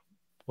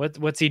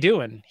what's he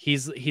doing?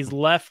 He's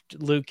left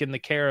Luke in the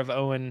care of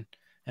Owen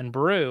and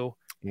Beru.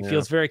 He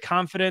feels very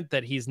confident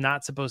that he's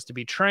not supposed to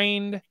be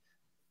trained,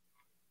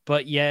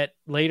 but yet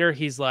later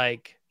he's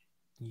like,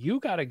 you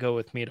got to go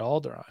with me to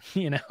Alderaan,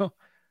 you know?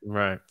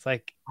 Right. It's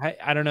like,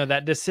 I don't know,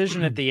 that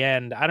decision at the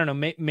end, I don't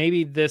know,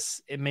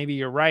 maybe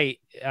you're right,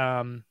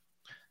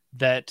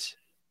 that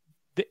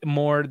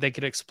they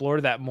could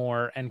explore that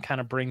more and kind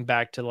of bring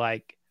back to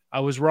like, I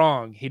was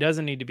wrong. He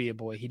doesn't need to be a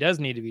boy. He does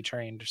need to be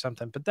trained or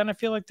something. But then I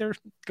feel like they're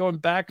going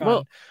back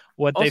on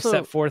what they've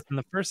set forth in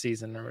the first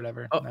season or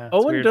whatever.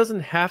 Owen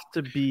doesn't have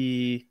to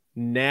be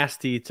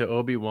nasty to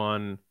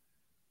Obi-Wan.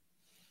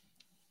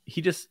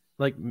 He just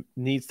like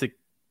needs to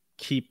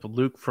keep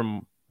Luke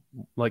from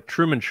like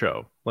Truman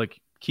Show, like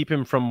keep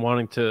him from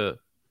wanting to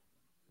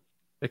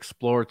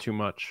explore too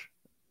much.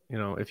 You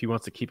know, if he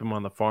wants to keep him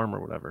on the farm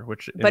or whatever.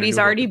 But he's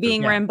already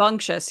being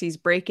rambunctious. He's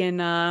breaking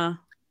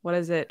what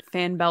is it,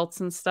 fan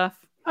belts and stuff.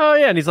 Oh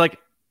yeah, and he's like,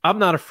 I'm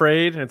not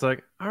afraid. And it's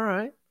like, all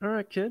right,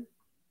 kid.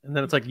 And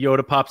then it's like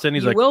Yoda pops in.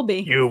 He's like, will be.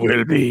 You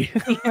will be.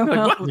 You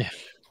will.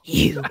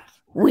 You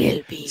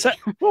will be. So,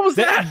 what was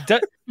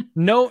that?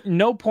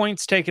 No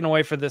points taken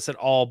away for this at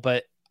all.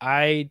 But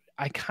I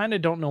kind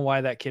of don't know why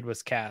that kid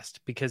was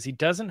cast, because he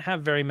doesn't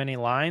have very many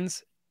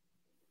lines.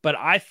 But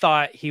I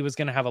thought he was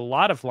going to have a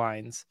lot of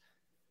lines,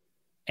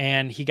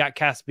 and he got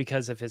cast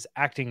because of his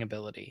acting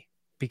ability,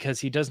 because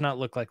he does not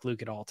look like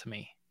Luke at all to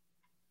me.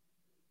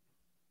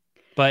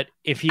 But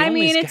if he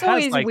it's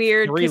always like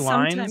weird 3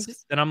 lines,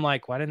 sometimes... then I'm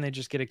like, why didn't they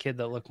just get a kid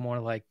that looked more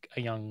like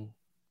a young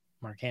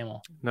Mark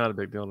Hamill? Not a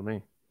big deal to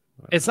me.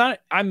 It's not.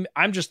 I'm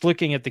just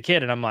looking at the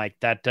kid, and I'm like,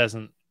 that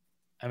doesn't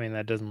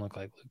look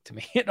like Luke to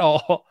me at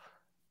all.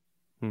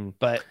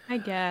 But I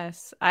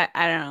guess I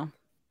don't know.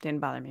 Didn't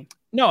bother me.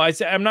 No,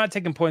 I'm not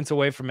taking points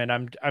away from it.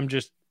 I'm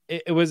just.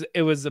 It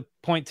was a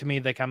point to me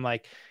that I'm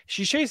like,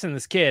 she's chasing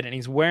this kid, and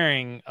he's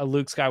wearing a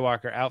Luke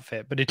Skywalker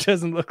outfit, but it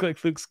doesn't look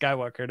like Luke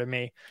Skywalker to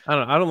me.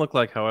 I don't look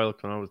like how I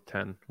looked when I was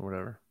 10 or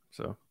whatever.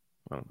 So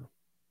I don't know.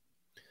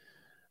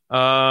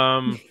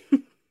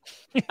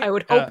 I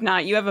would hope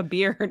not. You have a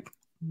beard.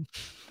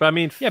 But I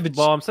mean,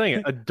 I'm saying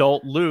it,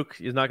 adult Luke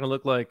is not going to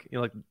look like,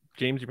 like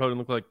James. You probably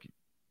look like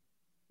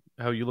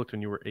how you looked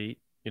when you were 8.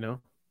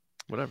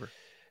 Whatever.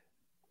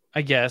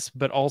 I guess,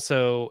 but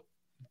also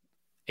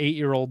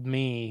 8-year-old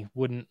me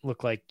wouldn't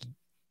look like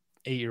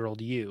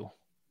 8-year-old you.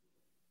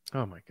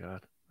 Oh my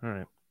god! All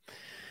right.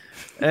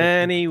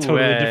 Anyway,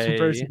 totally different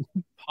person.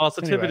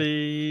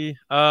 Positivity.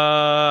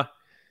 Anyway.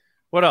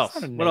 What else?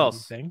 What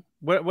else? Thing.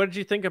 What did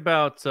you think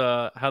about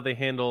how they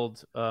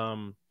handled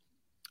Owen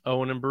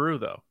and Beru,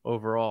 though?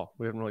 Overall,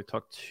 we haven't really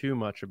talked too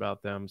much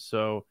about them.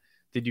 So,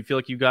 did you feel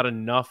like you got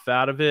enough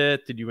out of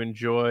it? Did you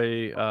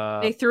enjoy?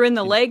 They threw in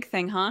the leg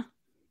thing, huh?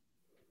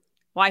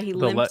 Why he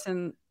limps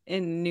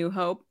in New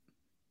Hope?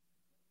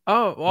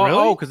 Oh,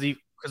 really?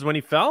 Because when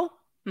he fell.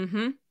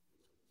 Mm-hmm.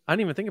 I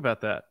didn't even think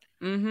about that.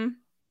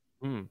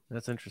 Mm-hmm.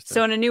 That's interesting.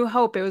 So in A New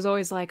Hope, it was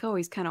always like, oh,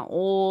 he's kind of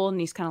old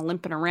and he's kind of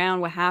limping around.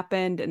 What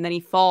happened? And then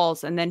he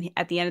falls, and then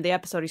at the end of the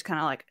episode, he's kind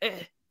of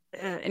like,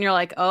 and you're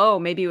like, oh,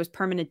 maybe it was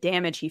permanent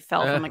damage. He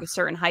fell from like a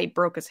certain height,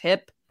 broke his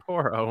hip.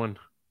 Poor Owen.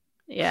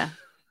 Yeah,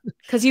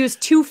 because he was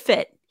too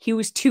fit. He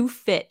was too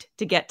fit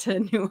to get to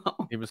New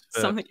Hope. He was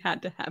fit. Something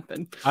had to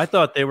happen. I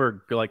thought they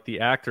were like,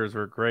 the actors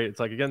were great. It's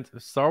like, again,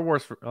 Star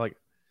Wars, like,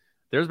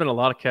 there's been a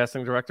lot of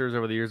casting directors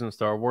over the years in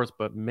Star Wars,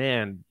 but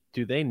man,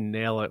 do they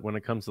nail it when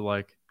it comes to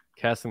like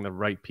casting the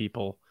right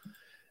people.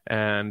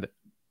 And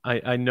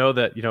I know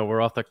that,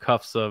 we're off the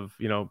cuffs of,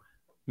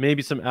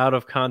 maybe some out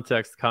of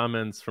context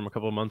comments from a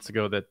couple of months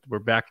ago that were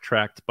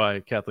backtracked by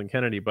Kathleen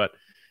Kennedy, but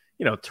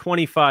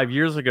 25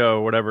 years ago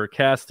or whatever,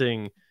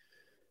 casting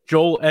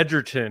Joel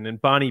Edgerton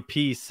and Bonnie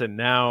Peace, and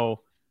now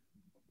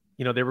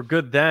they were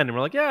good then, and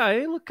we're like, yeah,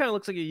 he kind of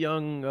looks like a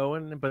young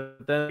Owen,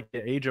 but then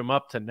you age him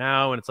up to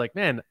now, and it's like,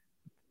 man,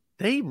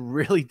 they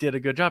really did a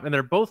good job, and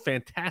they're both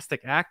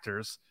fantastic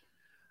actors.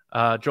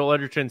 Joel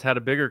Edgerton's had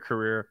a bigger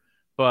career,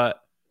 but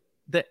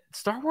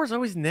Star Wars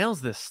always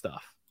nails this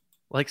stuff.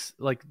 Like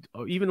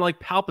even like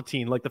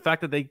Palpatine, like the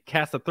fact that they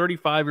cast a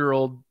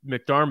 35-year-old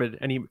McDermott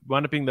and he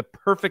wound up being the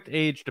perfect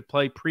age to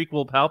play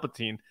prequel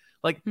Palpatine.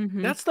 Like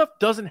that stuff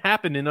doesn't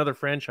happen in other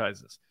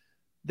franchises.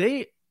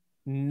 They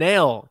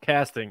nail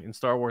casting in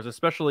Star Wars,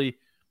 especially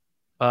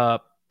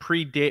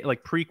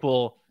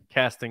prequel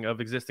casting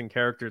of existing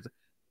characters.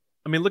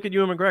 I mean, look at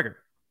Ewan McGregor.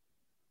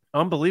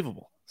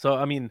 Unbelievable. So,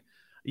 I mean,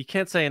 you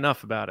can't say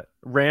enough about it.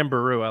 Ram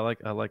Beru, I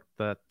like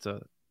that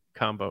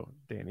combo,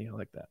 Danny. I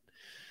like that.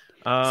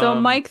 So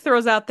Mike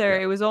throws out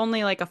there, it was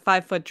only like a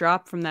 5-foot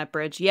drop from that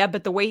bridge. Yeah,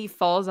 but the way he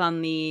falls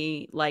on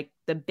the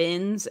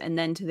bins and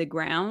then to the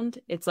ground,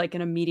 it's like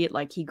an immediate,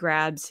 like he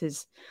grabs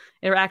his.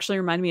 It actually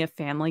reminded me of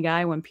Family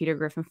Guy when Peter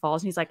Griffin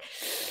falls and he's like,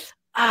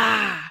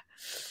 ah.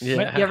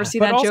 Yeah. You ever see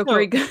that joke where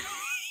he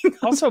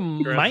also,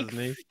 Mike,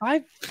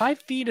 5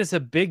 feet is a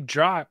big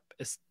drop.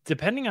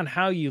 Depending on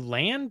how you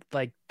land,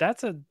 like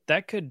that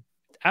could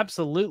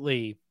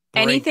absolutely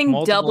break anything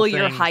double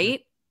your things.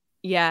 height.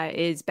 Yeah,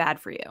 is bad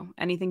for you.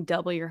 Anything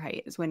double your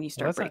height is when you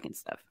start breaking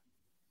stuff.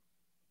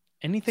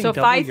 Anything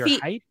double your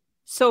height?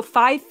 So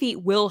 5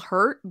 feet will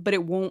hurt, but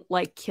it won't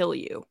like kill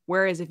you.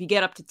 Whereas if you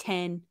get up to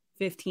 10,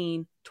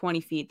 15,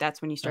 20 feet, that's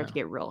when you start to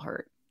get real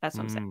hurt. That's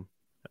what I'm saying.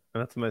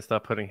 That's when they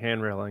stop putting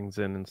hand railings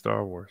in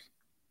Star Wars.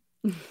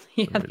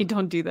 Yeah, they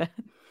don't do that.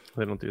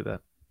 They don't do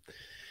that.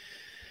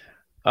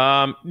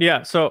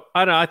 Yeah, so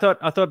I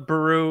thought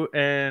Beru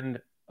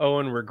and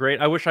Owen were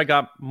great. I wish I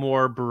got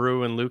more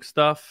Beru and Luke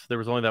stuff. There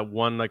was only that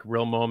one like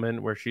real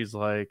moment where she's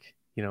like,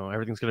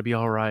 everything's gonna be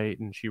all right,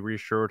 and she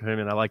reassured him,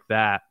 and I like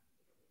that.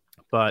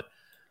 But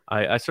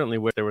I certainly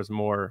wish there was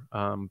more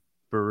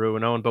Beru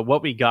and Owen. But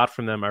what we got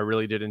from them, I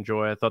really did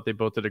enjoy. I thought they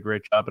both did a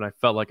great job, and I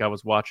felt like I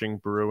was watching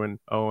Beru and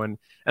Owen.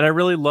 And I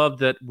really love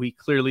that we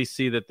clearly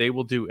see that they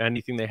will do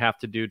anything they have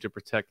to do to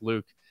protect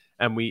Luke.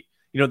 And we,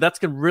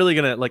 that's really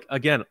gonna, like,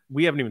 again,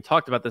 we haven't even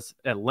talked about this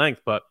at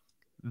length, but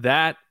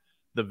the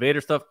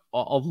Vader stuff,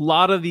 a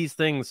lot of these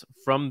things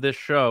from this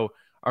show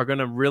are going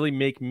to really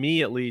make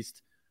me, at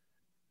least,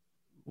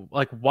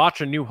 like, watch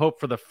A New Hope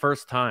for the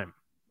first time.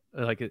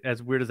 Like,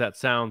 as weird as that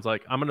sounds,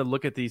 like, I'm going to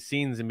look at these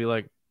scenes and be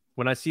like,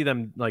 when I see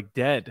them like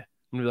dead,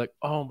 I'm going to be like,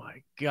 oh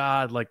my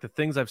God, like the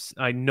things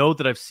I know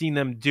that I've seen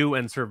them do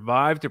and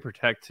survive to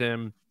protect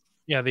him.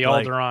 Yeah, the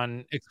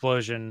Alderaan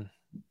explosion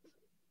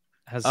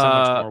has so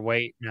much more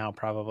weight now,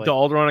 probably. The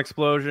Alderaan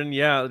explosion,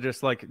 yeah,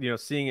 just like,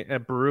 seeing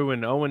Beru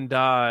and Owen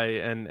die,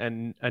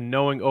 and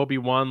knowing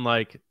Obi-Wan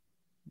like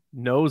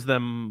knows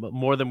them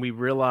more than we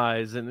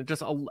realize, and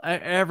just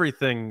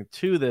everything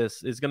to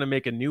this is going to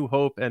make A New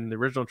Hope and the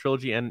original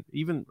trilogy, and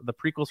even the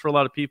prequels for a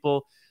lot of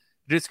people,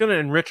 it's going to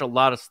enrich a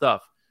lot of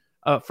stuff.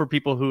 for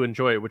people who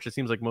enjoy it, which it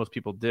seems like most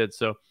people did.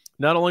 So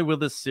not only will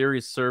this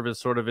series serve as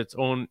sort of its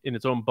own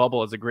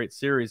bubble as a great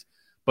series,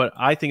 but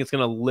I think it's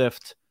going to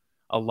lift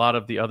a lot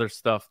of the other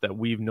stuff that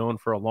we've known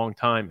for a long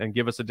time and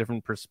give us a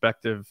different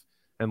perspective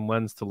and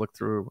lens to look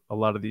through a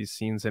lot of these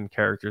scenes and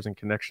characters and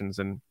connections.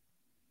 And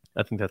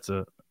I think that's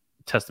a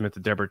testament to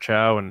Deborah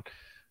Chow and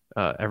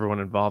everyone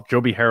involved.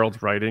 Joby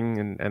Harold's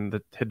writing and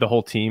the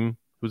whole team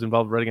who's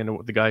involved writing. I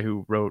know the guy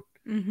who wrote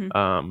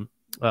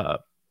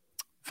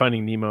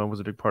Finding Nemo was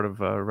a big part of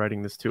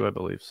writing this too, I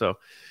believe. So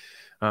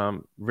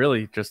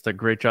really just a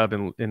great job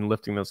in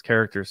lifting those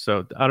characters.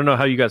 So I don't know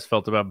how you guys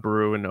felt about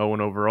Brew and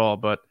Owen overall,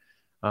 but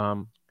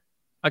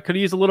I could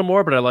have used a little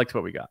more, but I liked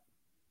what we got.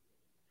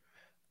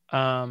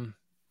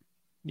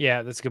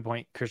 Yeah, that's a good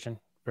point, Christian,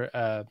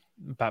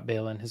 about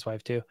Bale and his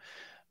wife too.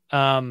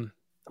 I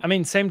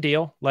mean, same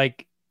deal.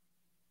 Like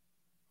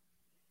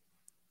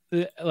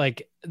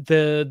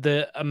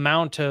the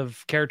amount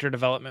of character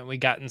development we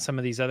got in some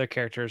of these other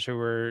characters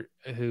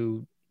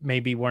who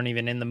maybe weren't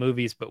even in the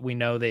movies, but we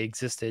know they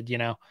existed, you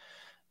know,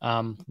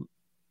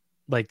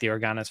 like the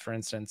Organas, for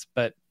instance.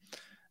 But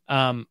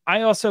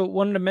I also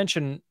wanted to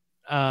mention,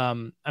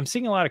 I'm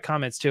seeing a lot of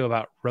comments too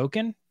about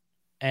Roken,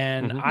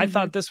 and I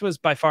thought this was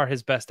by far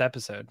his best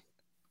episode.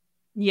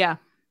 Yeah.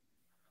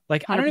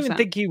 Like, 100%. I don't even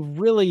think he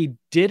really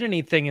did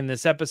anything in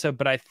this episode,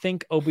 but I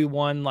think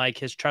Obi-Wan, like,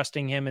 his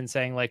trusting him and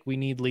saying, like, we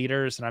need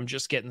leaders and I'm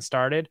just getting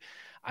started.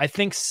 I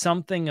think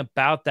something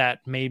about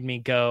that made me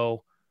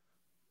go,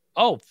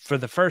 oh, for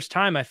the first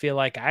time, I feel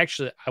like I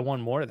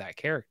want more of that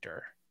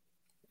character.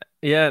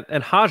 Yeah,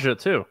 and Haja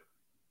too.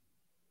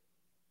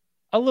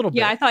 A little bit.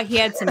 Yeah, I thought he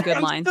had some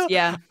good lines.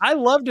 Yeah. I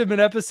loved him in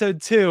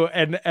episode 2,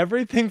 and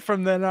everything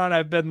from then on,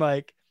 I've been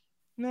like,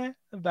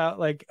 about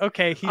like,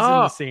 okay, he's in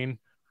the scene.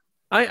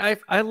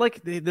 I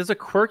like, there's a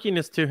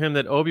quirkiness to him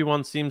that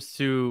Obi-Wan seems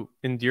to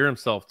endear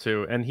himself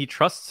to, and he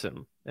trusts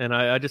him. And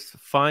I just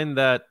find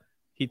that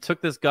he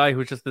took this guy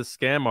who's just this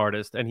scam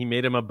artist and he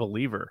made him a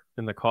believer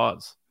in the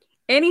cause.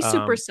 And he's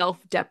super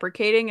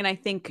self-deprecating, and I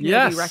think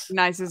Kenobi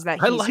recognizes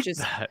that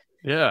he's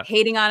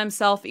hating on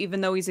himself,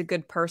 even though he's a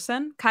good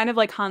person. Kind of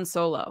like Han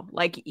Solo.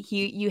 Like,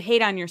 you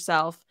hate on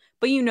yourself,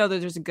 but you know that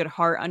there's a good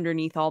heart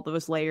underneath all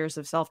those layers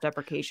of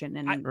self-deprecation.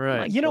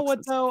 And you know what,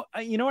 though?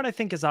 You know what I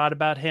think is odd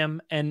about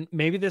him, and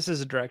maybe this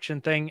is a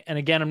direction thing. And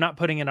again, I'm not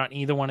putting it on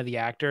either one of the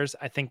actors.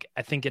 I think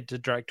it's a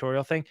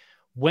directorial thing.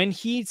 When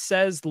he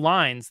says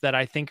lines that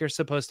I think are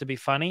supposed to be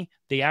funny,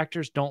 the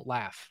actors don't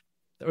laugh,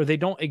 or they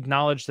don't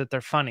acknowledge that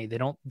they're funny. They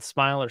don't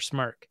smile or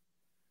smirk.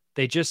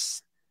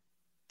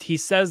 He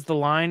says the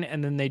line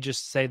and then they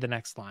just say the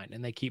next line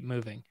and they keep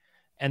moving.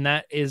 And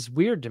that is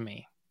weird to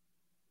me.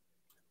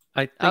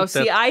 I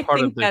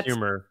think that's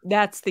humor.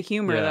 That's the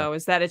humor, though,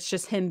 is that it's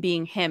just him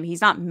being him.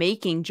 He's not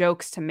making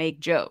jokes to make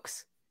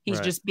jokes.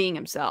 He's just being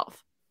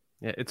himself.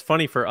 Yeah, it's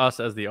funny for us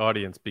as the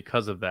audience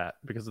because of that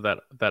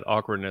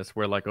awkwardness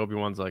where, like,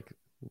 Obi-Wan's like,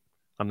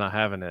 I'm not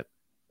having it.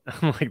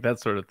 Like, that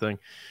sort of thing.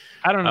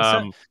 I don't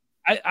know.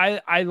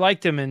 I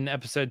liked him in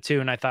episode 2,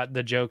 and I thought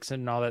the jokes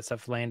and all that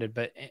stuff landed.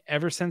 But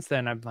ever since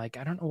then, I'm like,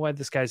 I don't know why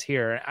this guy's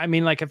here. I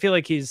mean, like, I feel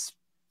like he's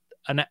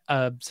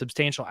a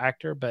substantial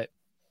actor, but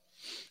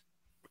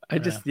I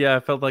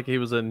felt like he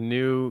was a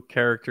new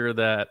character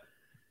that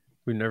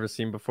we've never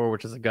seen before,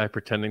 which is a guy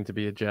pretending to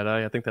be a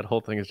Jedi. I think that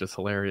whole thing is just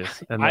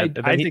hilarious. And I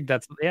think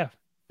that's.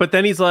 But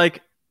then he's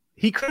like,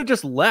 he could have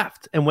just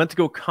left and went to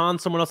go con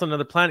someone else on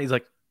another planet. He's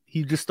like,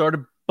 he just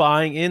started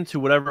buying into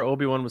whatever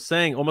Obi-Wan was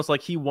saying, almost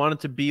like he wanted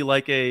to be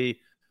like an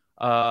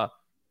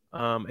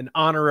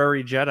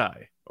honorary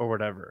Jedi or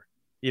whatever,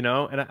 you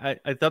know. And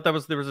I thought there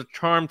was a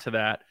charm to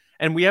that.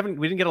 And we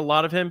didn't get a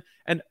lot of him.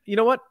 And you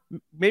know what?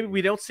 Maybe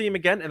we don't see him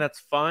again, and that's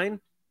fine.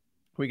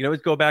 We can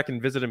always go back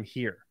and visit him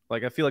here.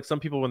 Like, I feel like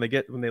some people, when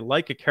they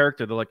like a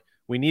character, they're like,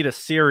 we need a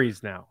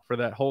series now for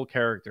that whole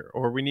character,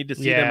 or we need to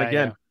see them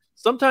again. Yeah.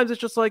 Sometimes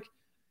it's just like,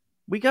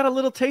 we got a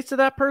little taste of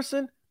that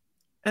person,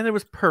 and it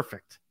was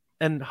perfect.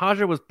 And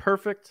Haja was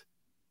perfect.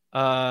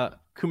 Kumail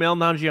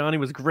Nanjiani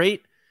was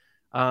great.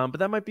 But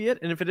that might be it.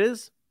 And if it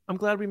is, I'm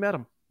glad we met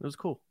him. It was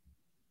cool.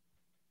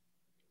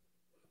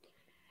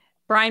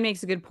 Brian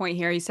makes a good point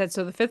here. He said,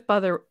 so the fifth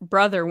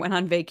brother went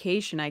on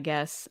vacation, I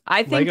guess.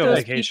 I think Lego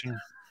vacation.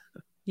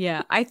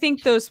 I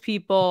think those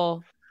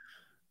people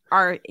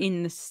are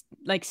in this,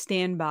 like,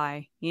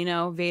 standby. You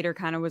know, Vader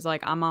kind of was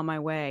like, I'm on my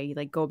way.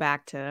 Like, go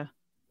back to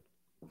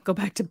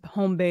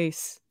home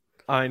base.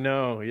 I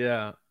know.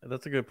 Yeah,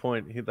 that's a good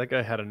point. That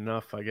guy had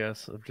enough, I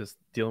guess, of just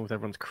dealing with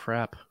everyone's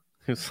crap.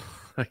 He was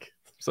like,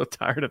 I'm so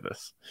tired of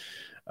this.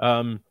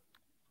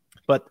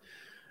 But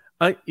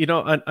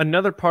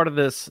another part of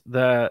this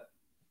that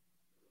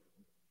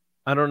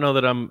I don't know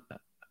that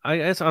I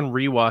guess on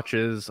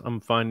rewatches,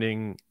 I'm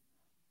finding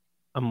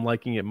I'm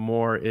liking it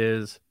more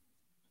is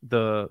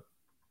the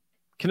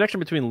connection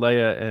between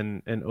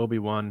Leia and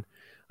Obi-Wan,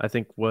 I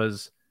think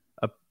was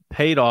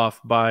paid off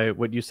by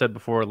what you said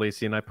before,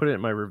 Lacey, and I put it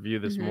in my review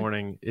this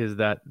morning, is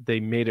that they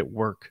made it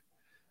work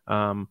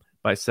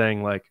by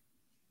saying, like,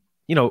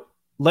 you know,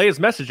 Leia's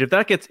message, if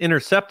that gets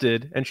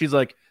intercepted and she's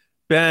like,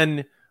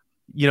 Ben,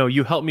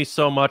 you helped me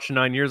so much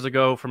 9 years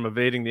ago from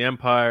evading the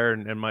Empire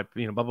and my,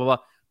 blah, blah, blah.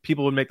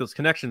 People would make those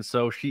connections.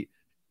 So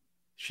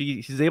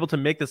she's able to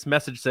make this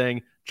message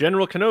saying,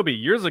 General Kenobi,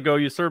 years ago,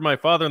 you served my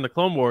father in the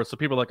Clone Wars. So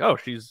people are like, oh,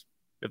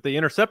 if they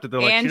intercept it,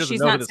 they're like, she doesn't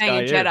know who this guy is.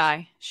 And she's not saying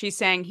a Jedi. She's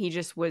saying he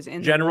just was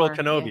in General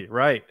the war. Kenobi,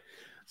 right.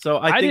 So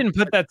I didn't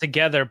put that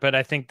together, but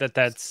I think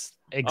that's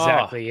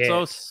exactly it.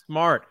 So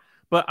smart.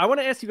 But I want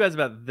to ask you guys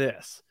about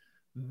this.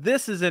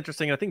 This is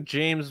interesting. I think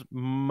James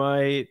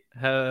might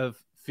have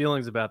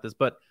feelings about this,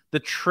 but the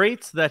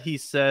traits that he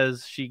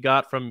says she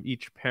got from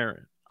each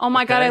parent. Oh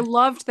my God, I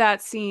loved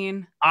that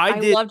scene. I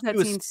loved that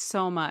scene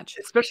so much.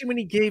 Especially when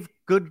he gave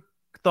good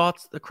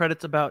thoughts, the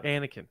credits about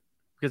Anakin.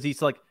 Because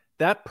he's like,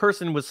 that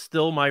person was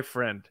still my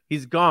friend.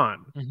 He's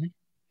gone. Mm-hmm.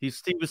 He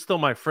was still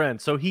my friend.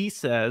 So he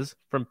says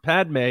from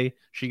Padme,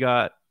 she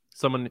got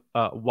someone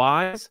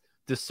wise,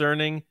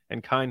 discerning,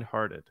 and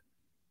kind-hearted.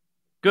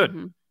 Good.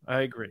 Mm-hmm.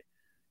 I agree.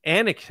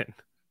 Anakin,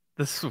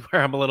 this is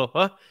where I'm a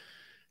little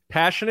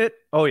passionate.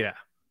 Oh, yeah.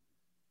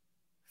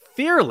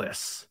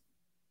 Fearless.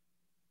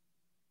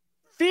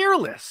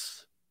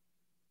 Anakin?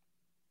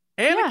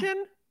 Yeah.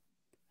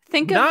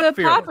 Think of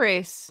the pod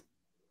race.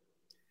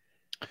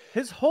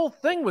 His whole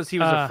thing was he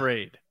was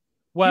afraid.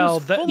 Well,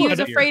 he was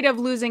afraid of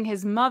losing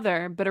his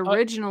mother, but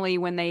originally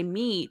when they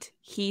meet,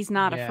 he's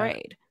not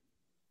afraid.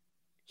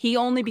 He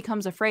only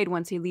becomes afraid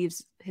once he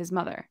leaves his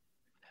mother.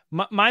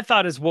 My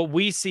thought is what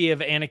we see of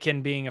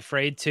Anakin being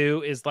afraid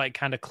too is like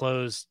kind of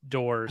closed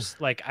doors.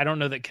 Like, I don't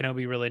know that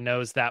Kenobi really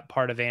knows that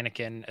part of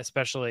Anakin,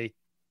 especially,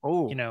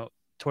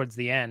 towards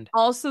the end.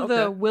 Also,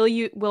 the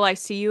will I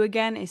see you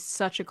again is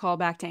such a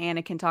callback to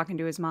Anakin talking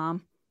to his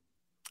mom.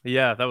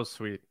 Yeah, that was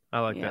sweet. I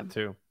like that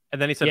too.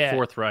 And then he said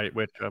forthright,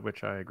 which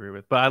I agree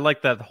with. But I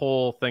like that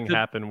whole thing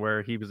happened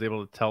where he was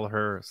able to tell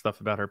her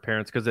stuff about her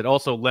parents, because it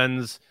also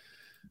lends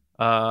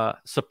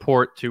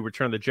support to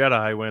Return of the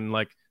Jedi when,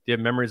 like, you have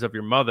memories of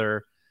your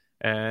mother,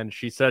 and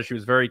she says she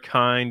was very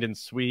kind and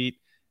sweet,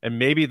 and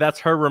maybe that's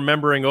her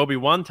remembering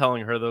Obi-Wan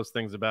telling her those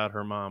things about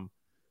her mom.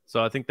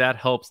 So I think that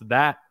helps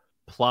that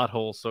plot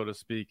hole, so to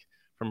speak,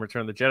 from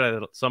Return of the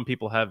Jedi that some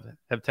people have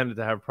tended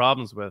to have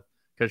problems with,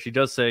 because she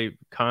does say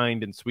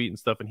kind and sweet and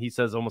stuff, and he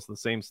says almost the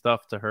same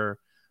stuff to her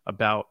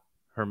about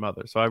her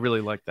mother. So I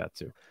really like that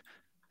too.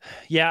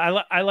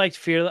 Yeah, I liked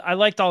fear. I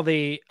liked all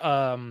the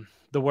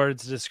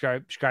words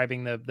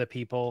describing the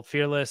people.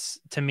 Fearless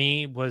to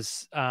me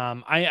was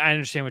I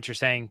understand what you're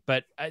saying,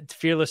 but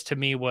fearless to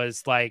me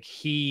was like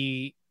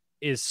he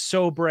is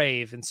so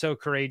brave and so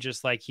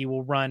courageous, like he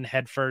will run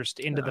headfirst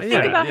into the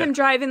Think about him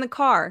driving the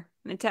car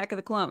in Attack of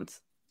the Clones.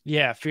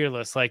 Yeah,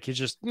 fearless, like he's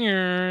just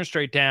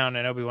straight down,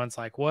 and Obi-Wan's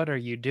like, what are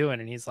you doing?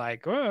 And he's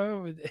like,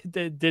 oh, it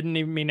didn't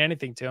even mean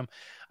anything to him.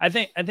 I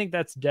think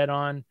that's dead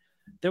on.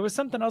 There was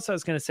something else I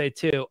was going to say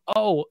too.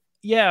 Oh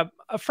yeah,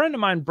 a friend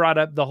of mine brought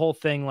up the whole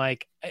thing,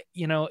 like,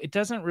 it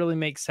doesn't really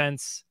make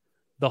sense,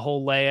 the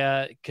whole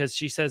Leia, because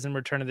she says in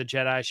Return of the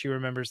Jedi she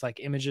remembers like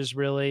images,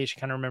 really. She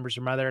kind of remembers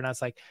her mother, and I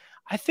was like,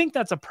 I think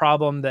that's a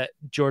problem that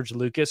George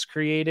Lucas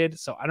created,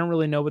 so I don't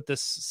really know what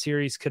this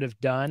series could have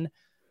done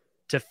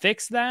to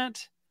fix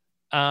that.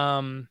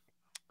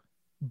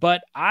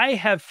 But I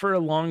have for a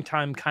long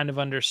time kind of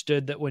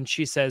understood that when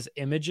she says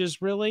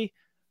images, really,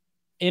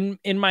 in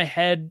my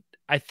head,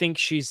 I think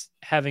she's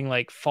having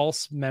like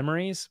false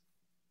memories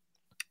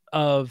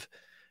of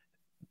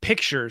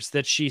pictures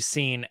that she's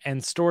seen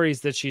and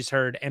stories that she's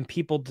heard and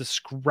people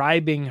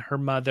describing her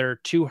mother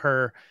to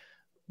her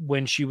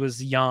when she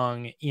was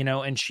young,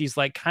 and she's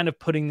like kind of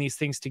putting these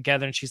things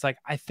together, and she's like,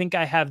 I think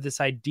I have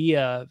this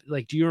idea,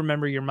 like, do you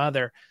remember your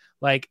mother?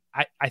 Like,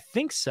 I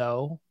think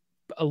so,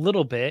 a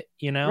little bit,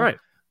 Right.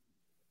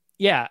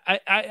 Yeah,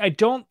 I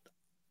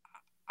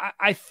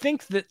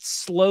think that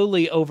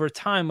slowly over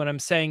time, what I'm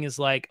saying is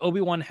like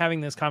Obi-Wan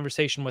having this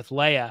conversation with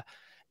Leia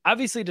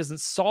obviously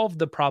doesn't solve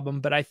the problem,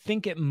 but I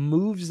think it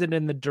moves it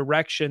in the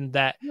direction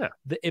that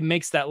it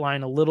makes that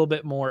line a little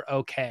bit more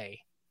okay.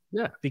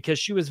 Yeah. Because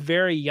she was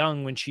very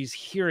young when she's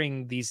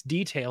hearing these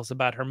details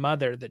about her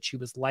mother, that she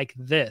was like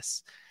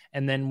this.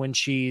 And then when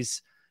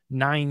she's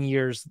 9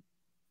 years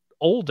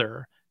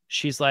older,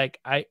 she's like,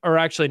 or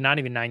actually not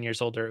even 9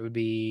 years older, it would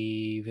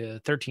be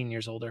 13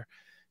 years older.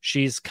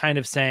 She's kind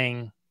of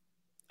saying,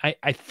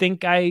 I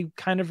think I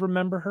kind of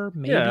remember her.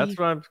 Maybe. Yeah, that's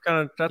what I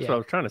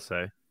was trying to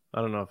say.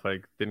 I don't know if I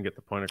didn't get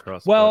the point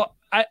across. Well,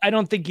 I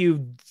don't think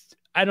you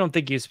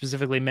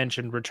specifically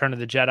mentioned Return of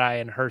the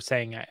Jedi and her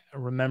saying,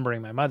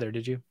 remembering my mother.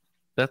 Did you?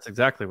 That's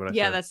exactly what I said.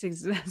 Yeah, that's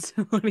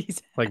what he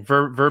said. Like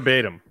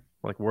verbatim,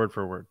 like word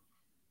for word.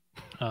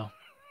 Oh.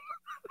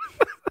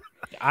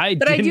 I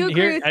do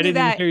agree with you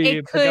that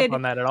it could pick up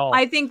on that at all.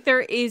 I think there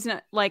is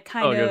like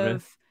kind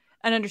of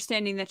an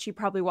understanding that she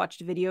probably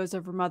watched videos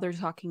of her mother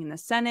talking in the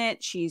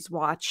Senate. She's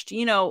watched,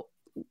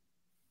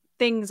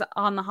 things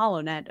on the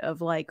HoloNet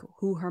of like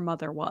who her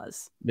mother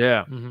was.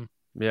 Yeah. Mm-hmm.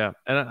 Yeah.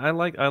 And I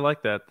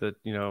like that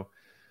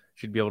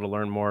she'd be able to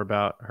learn more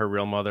about her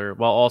real mother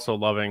while also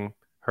loving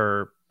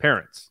her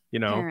parents,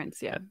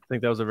 Parents, yeah. I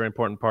think that was a very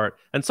important part.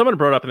 And someone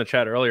brought up in the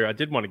chat earlier, I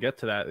did want to get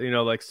to that,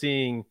 like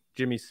seeing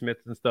Jimmy Smith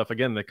and stuff.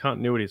 Again, the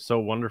continuity is so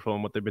wonderful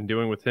in what they've been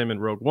doing with him in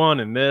Rogue One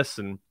and this,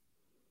 and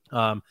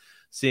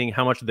seeing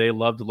how much they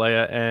loved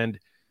Leia, and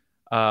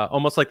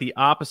almost like the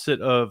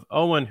opposite of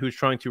Owen, who's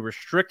trying to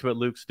restrict what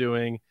Luke's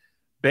doing.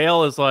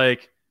 Bail is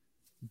like,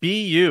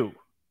 be you.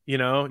 You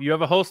know, you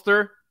have a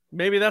holster.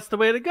 Maybe that's the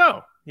way to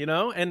go. You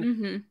know,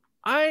 and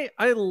I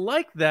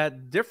like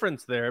that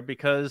difference there,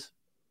 because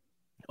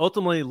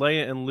ultimately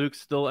Leia and Luke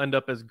still end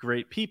up as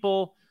great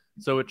people.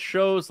 So it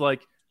shows,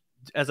 like,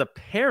 as a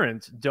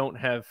parent, don't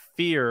have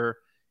fear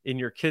in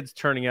your kids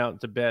turning out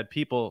into bad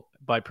people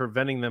by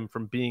preventing them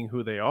from being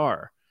who they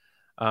are.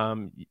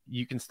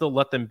 You can still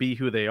let them be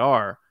who they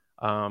are.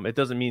 It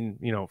doesn't mean,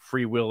 you know,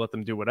 free will, let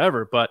them do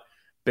whatever, but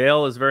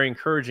Bail is very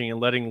encouraging in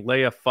letting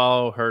Leia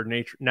follow her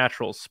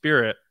natural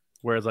spirit.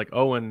 Whereas like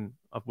Owen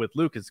with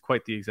Luke is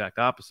quite the exact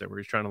opposite, where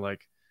he's trying to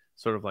like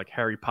sort of like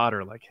Harry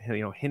Potter, like,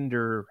 you know,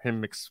 hinder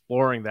him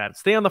exploring that.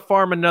 Stay on the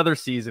farm another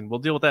season. We'll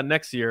deal with that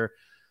next year.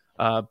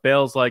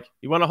 Bail's like,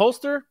 you want a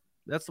holster?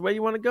 That's the way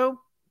you want to go?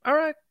 All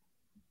right,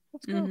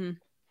 let's go.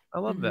 I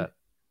love that.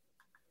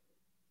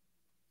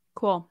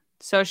 Cool.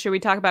 So should we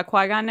talk about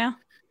Qui-Gon now?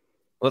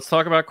 Let's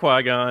talk about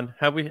Qui-Gon.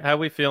 How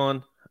we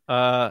feeling?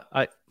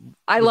 I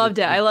loved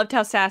it. I loved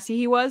how sassy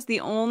he was. The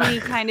only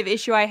kind of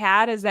issue I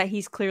had is that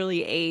he's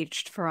clearly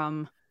aged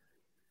from.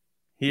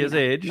 He is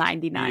aged.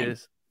 99.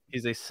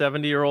 He's a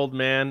 70-year-old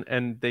man,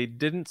 and they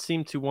didn't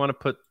seem to want to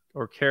put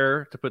or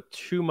care to put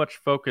too much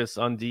focus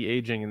on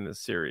de-aging in this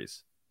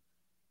series.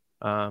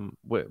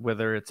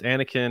 Whether it's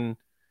Anakin,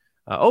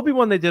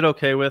 Obi-Wan, they did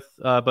okay with,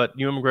 but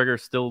Ewan McGregor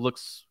still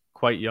looks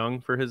quite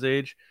young for his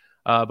age.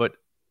 But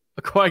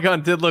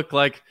Qui-Gon did look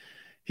like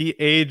he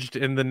aged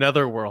in the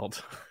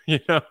netherworld, you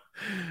know.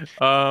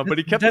 But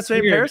he kept the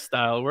same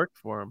hairstyle. It worked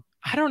for him.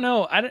 I don't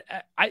know.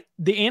 I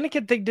the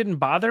Anakin thing didn't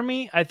bother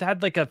me. I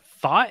had like a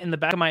thought in the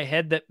back of my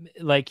head that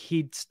like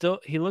he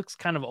looks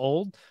kind of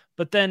old,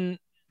 but then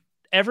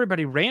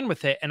everybody ran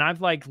with it, and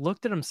I've like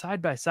looked at him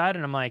side by side,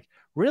 and I'm like,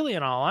 really,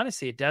 in all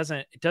honesty, it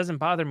doesn't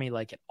bother me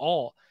like at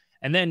all.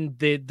 And then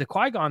the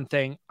Qui-Gon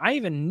thing, I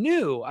even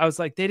knew, I was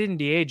like, they didn't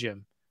de-age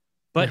him,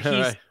 but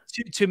he's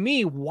to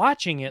me,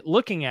 watching it,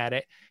 looking at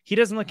it, he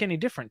doesn't look any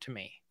different to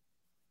me.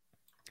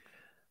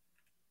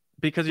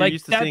 Because you're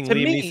used to seeing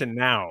Liam Neeson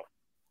now.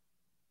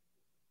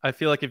 I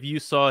feel like if you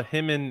saw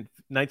him in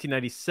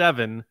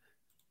 1997,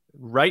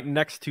 right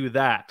next to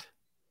that,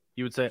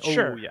 you would say, "Oh,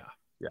 sure. yeah."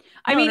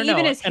 I mean,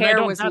 even his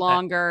hair was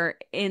longer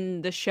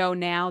in the show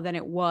now than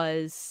it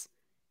was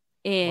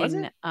in. Was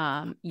it?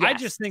 Yes. I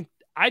just think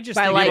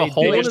like a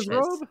hole in his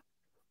robe.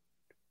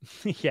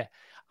 Yeah,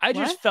 I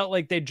just felt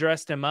like they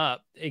dressed him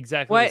up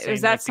exactly. What the same,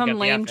 is that? Some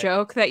lame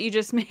joke that you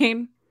just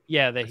made?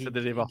 Yeah, that he said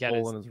that he have a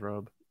hole in his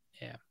robe.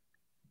 Yeah.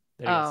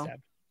 Oh.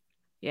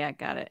 Yeah,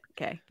 got it.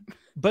 Okay.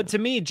 But to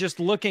me, just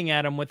looking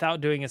at him without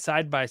doing a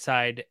side by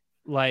side,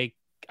 like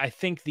I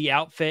think the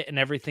outfit and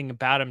everything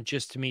about him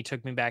just to me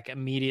took me back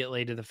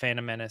immediately to the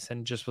Phantom Menace,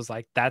 and just was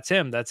like, that's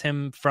him. That's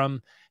him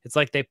from. It's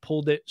like they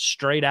pulled it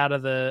straight out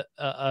of the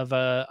of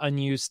a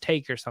unused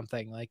take or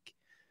something. Like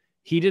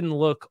he didn't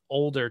look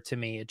older to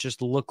me. It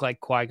just looked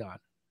like Qui-Gon,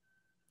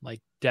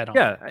 like dead on.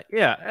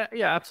 Yeah,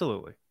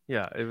 absolutely.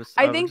 Yeah, it was.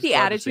 I think the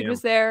attitude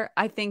was there.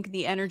 I think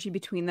the energy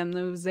between them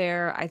was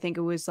there. I think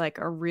it was like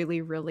a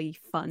really, really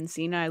fun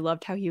scene. I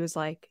loved how he was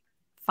like,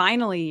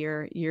 "Finally,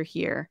 you're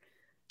here."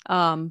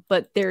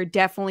 But there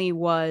definitely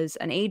was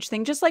an age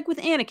thing, just like with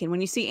Anakin. When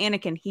you see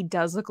Anakin, he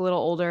does look a little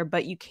older,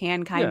 but you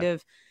can kind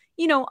of,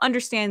 you know,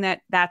 understand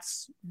that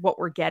that's what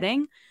we're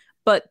getting.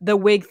 But the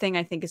wig thing,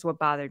 I think, is what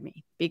bothered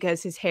me,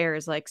 because his hair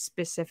is like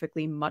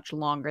specifically much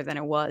longer than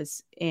it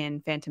was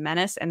in Phantom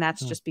Menace, and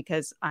that's just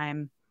because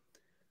I'm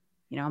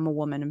a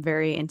woman. I'm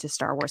very into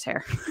Star Wars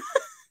hair.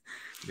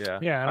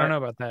 Yeah, I don't know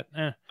about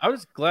that. I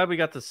was glad we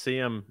got to see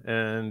him,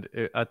 and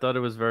I thought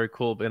it was very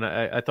cool. And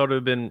I thought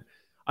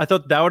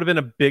that would have been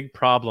a big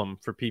problem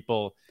for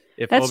people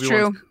if that's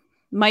true.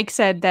 Mike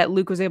said that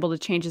Luke was able to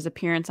change his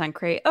appearance on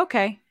Crate.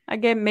 Okay, I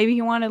get maybe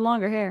he wanted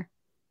longer hair.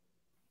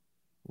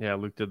 Yeah,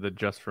 Luke did the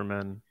Just for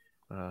Men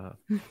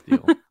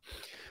deal.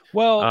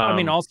 Well, I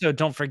mean, also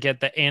don't forget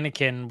that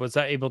Anakin was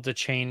able to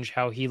change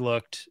how he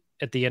looked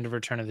at the end of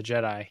Return of the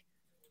Jedi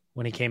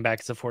when he came back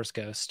as a Force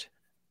ghost.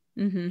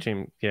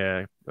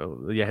 Yeah,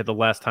 the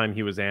last time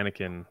he was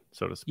Anakin,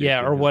 so to speak.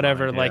 Yeah, or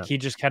whatever. Mind, like he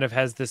just kind of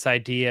has this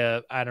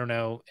idea. I don't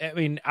know. I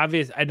mean,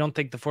 obviously, I don't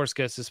think the Force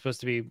ghost is supposed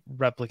to be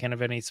replicant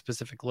of any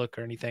specific look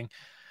or anything.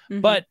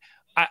 But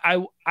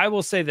I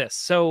will say this.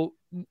 So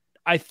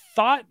I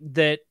thought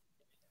that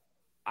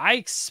I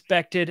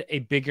expected a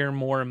bigger,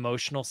 more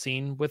emotional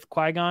scene with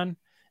Qui-Gon,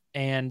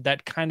 and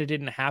that kind of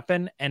didn't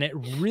happen. And it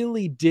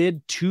really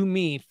did, to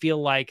me,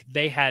 feel like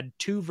they had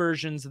two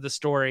versions of the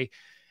story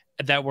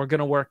that were going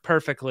to work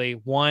perfectly.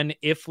 One,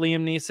 if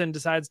Liam Neeson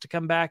decides to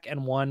come back,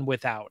 and one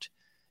without.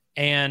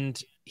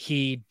 And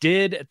he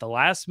did at the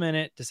last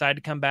minute decide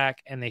to come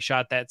back, and they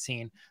shot that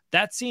scene.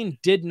 That scene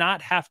did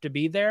not have to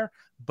be there,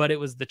 but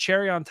it was the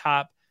cherry on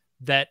top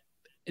that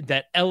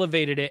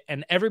elevated it.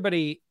 And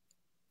everybody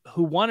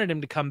who wanted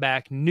him to come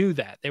back knew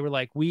that. They were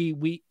like,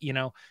 we,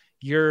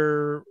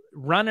 you're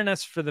running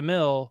us for the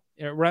mill,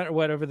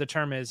 whatever the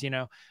term is,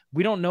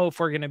 we don't know if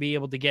we're going to be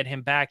able to get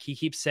him back. He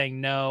keeps saying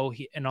no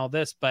and all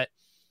this, but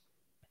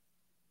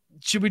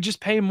should we just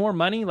pay more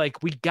money?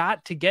 Like, we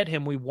got to get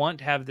him. We want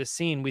to have this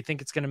scene. We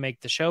think it's going to make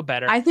the show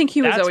better. I think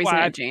he was always in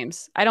it,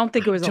 James. I don't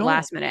think it was a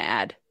last minute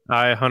ad.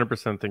 I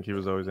 100% think he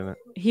was always in it.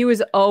 He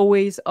was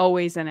always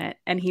in it.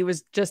 And he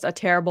was just a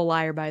terrible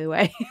liar, by the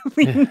way.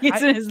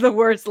 Neeson is the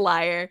worst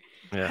liar.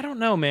 Yeah. I don't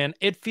know, man.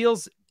 It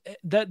feels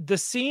that the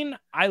scene,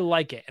 I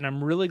like it. And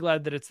I'm really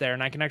glad that it's there.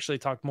 And I can actually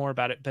talk more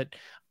about it. But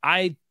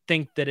I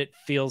think that it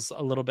feels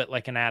a little bit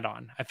like an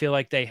add-on. I feel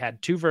like they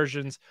had two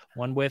versions,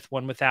 one with,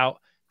 one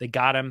without. They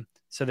got him,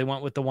 so they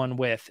went with the one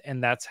with,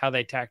 and that's how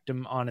they tacked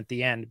him on at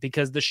the end,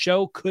 because the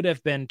show could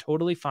have been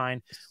totally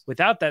fine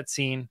without that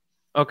scene.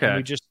 Okay. And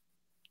we just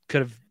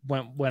could have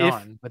went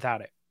on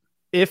without it.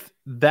 If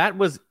that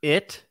was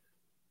it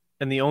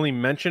and the only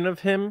mention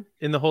of him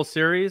in the whole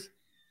series,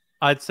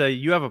 I'd say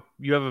you have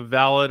a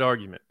valid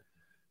argument.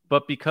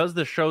 But because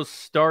the show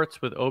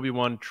starts with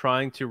Obi-Wan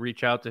trying to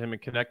reach out to him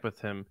and connect with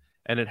him,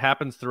 and it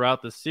happens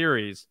throughout the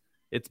series,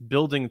 it's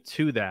building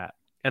to that.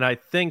 And I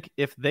think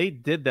if they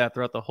did that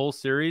throughout the whole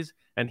series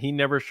and he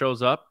never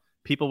shows up,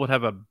 people would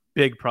have a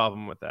big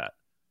problem with that.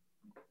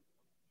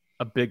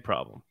 A big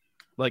problem.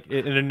 Like,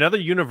 in another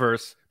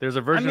universe, there's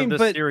a version of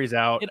this series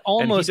out,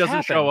 and he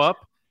doesn't show up,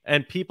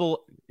 and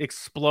people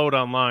explode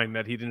online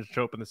that he didn't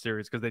show up in the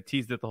series because they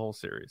teased it the whole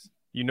series.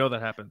 You know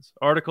that happens.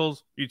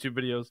 Articles, YouTube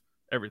videos,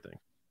 everything.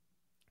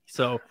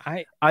 So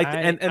I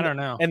don't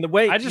know. And the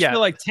way I just feel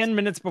like 10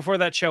 minutes before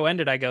that show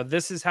ended, I go,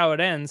 this is how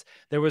it ends.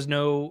 There was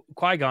no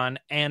Qui-Gon,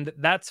 and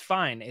that's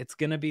fine. It's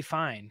going to be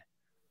fine.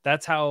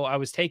 That's how I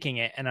was taking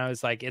it. And I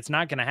was like, it's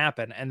not going to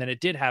happen. And then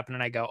it did happen.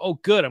 And I go, oh,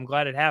 good. I'm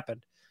glad it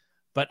happened.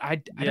 But I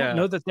don't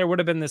know that there would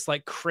have been this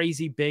like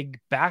crazy big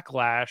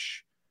backlash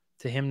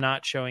to him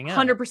not showing up.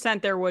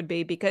 100% there would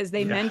be, because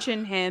they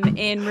mention him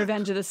in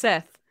Revenge of the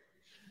Sith.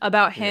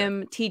 About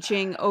him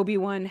teaching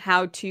Obi-Wan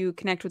how to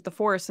connect with the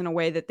Force in a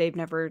way that they've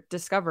never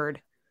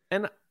discovered.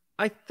 And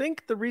I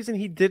think the reason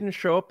he didn't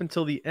show up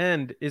until the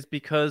end is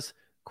because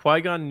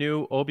Qui-Gon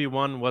knew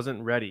Obi-Wan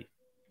wasn't ready.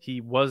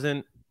 He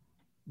wasn't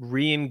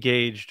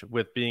re-engaged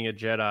with being a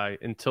Jedi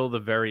until the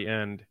very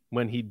end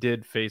when he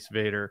did face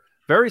Vader.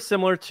 Very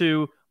similar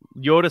to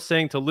Yoda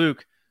saying to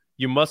Luke,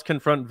 you must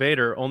confront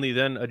Vader, only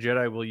then a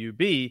Jedi will you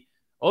be.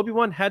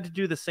 Obi-Wan had to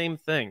do the same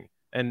thing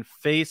and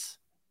face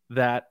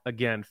that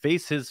again,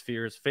 face his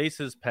fears, face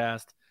his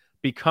past,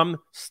 become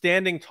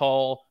standing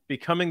tall,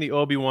 becoming the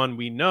Obi-Wan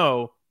we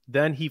know.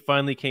 Then he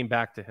finally came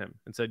back to him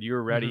and said,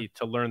 you're ready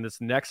to learn this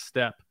next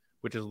step,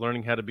 which is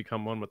learning how to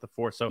become one with the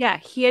Force. So yeah,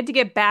 he had to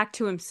get back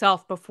to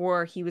himself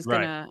before he was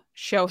going to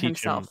show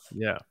himself.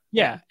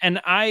 Yeah. And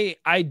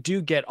I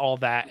do get all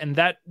that. And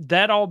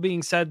that all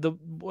being said,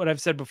 what I've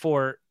said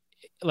before,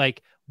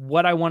 like,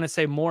 what I want to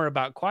say more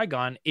about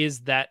Qui-Gon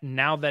is that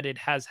now that it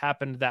has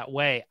happened that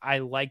way, I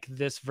like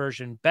this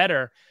version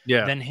better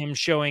than him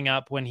showing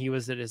up when he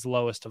was at his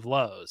lowest of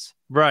lows.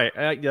 Right.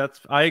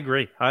 I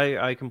agree.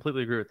 I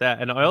completely agree with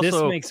that. And I also,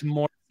 this makes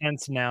more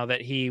sense now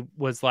that he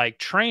was like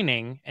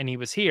training and he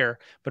was here,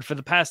 but for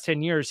the past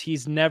 10 years,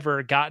 he's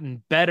never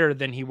gotten better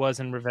than he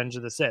was in Revenge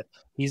of the Sith.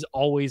 He's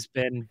always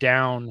been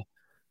down,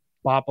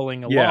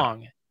 boppling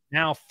along.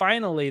 Now,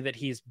 finally, that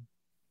he's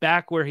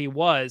back where he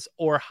was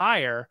or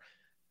higher,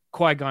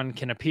 Qui-Gon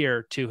can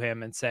appear to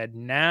him and said,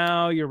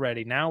 now you're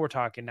ready. Now we're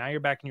talking. Now you're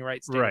back in your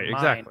right state of mind.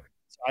 Exactly.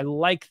 So I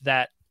like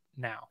that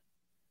now.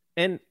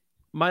 And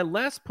my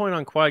last point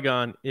on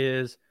Qui-Gon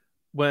is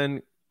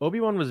when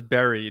Obi-Wan was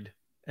buried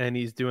and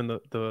he's doing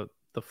the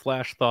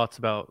flash thoughts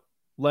about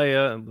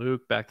Leia and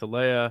Luke, back to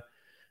Leia,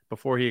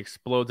 before he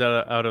explodes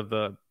out of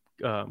the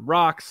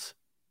rocks.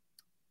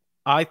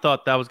 I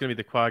thought that was going to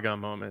be the Qui-Gon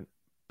moment,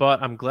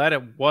 but I'm glad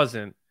it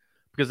wasn't,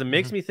 because it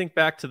makes me think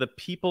back to the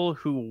people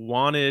who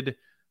wanted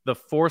the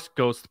Force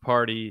Ghost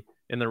Party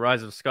in The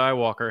Rise of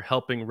Skywalker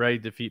helping Rey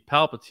defeat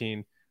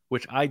Palpatine,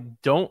 which I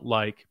don't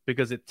like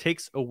because it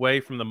takes away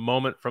from the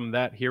moment from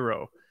that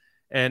hero.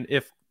 And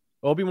if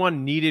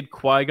Obi-Wan needed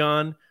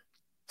Qui-Gon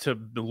to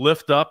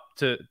lift up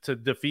to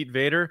defeat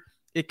Vader,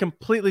 it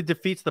completely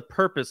defeats the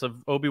purpose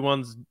of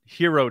Obi-Wan's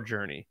hero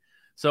journey.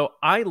 So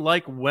I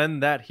like when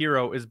that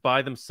hero is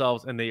by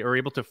themselves and they are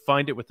able to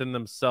find it within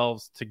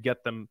themselves to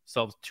get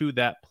themselves to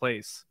that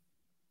place.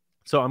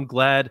 So I'm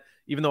glad,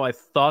 even though I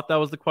thought that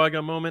was the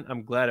Qui-Gon moment,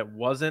 I'm glad it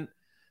wasn't.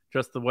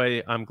 Just the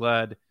way I'm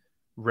glad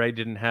Rey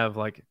didn't have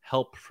like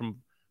help from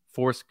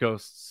Force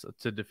ghosts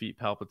to defeat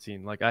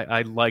Palpatine. Like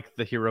I like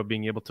the hero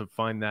being able to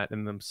find that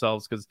in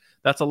themselves, because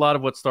that's a lot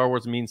of what Star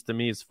Wars means to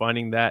me, is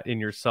finding that in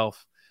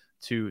yourself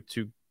to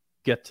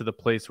get to the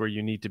place where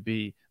you need to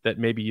be that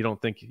maybe you don't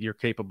think you're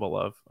capable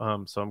of.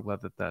 So I'm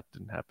glad that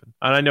didn't happen.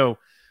 And I know,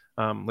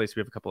 Lacey,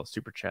 we have a couple of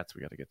super chats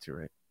we got to get to,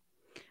 right?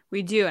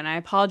 We do, and I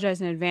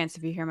apologize in advance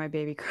if you hear my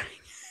baby crying.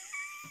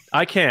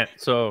 I can't,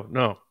 so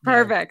no.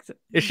 Perfect.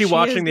 Is she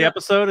watching the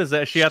episode? Is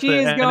that she at the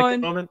Anakin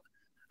moment?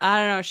 I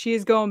don't know.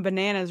 She's going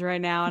bananas right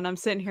now, and I'm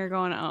sitting here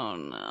going, oh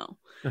no.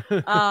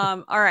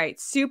 All right,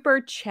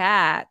 super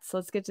chats.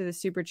 Let's get to the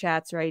super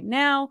chats right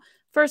now.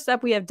 First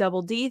up, we have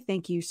Double D.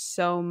 Thank you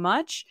so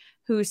much.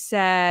 Who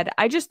said,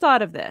 I just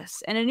thought of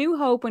this. In A New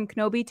Hope, when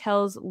Kenobi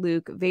tells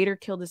Luke Vader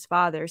killed his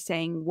father,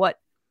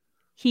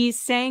 he's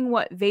saying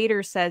what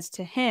Vader says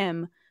to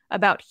him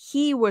about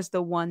he was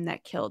the one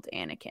that killed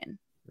Anakin.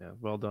 Yeah,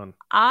 well done.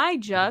 I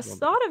just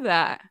thought of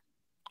that.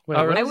 Wait,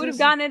 I would have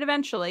gotten it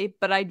eventually,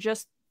 but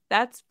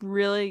that's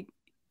really,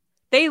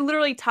 they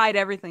literally tied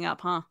everything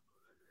up, huh?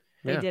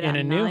 They did in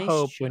A New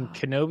Hope, job. when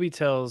Kenobi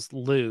tells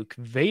Luke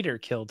Vader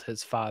killed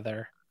his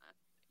father.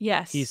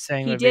 Yes, he's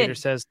saying what Vader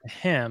says to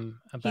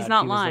him about he's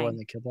not he was lying. the one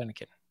that killed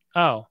Anakin.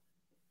 Oh.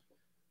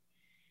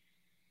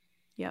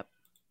 Yep.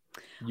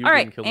 All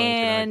right,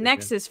 and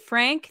next is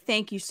Frank.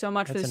 Thank you so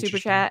much for the super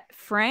chat.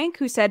 Frank,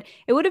 who said,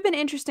 it would have been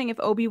interesting if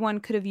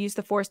Obi-Wan could have used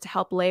the Force to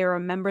help Leia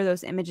remember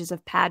those images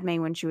of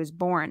Padme when she was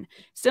born.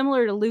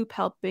 Similar to Luke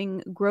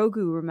helping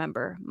Grogu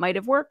remember. Might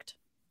have worked.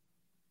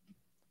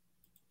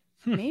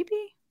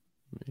 Maybe.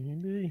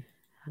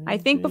 I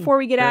think before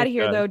we get out of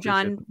here, though,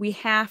 John, we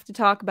have to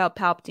talk about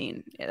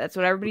Palpatine. Yeah, that's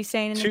what everybody's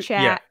saying in the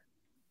chat. Yeah.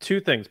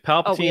 Two things.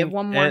 Palpatine. Oh, we have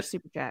one more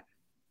super chat.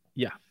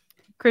 Yeah.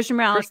 Christian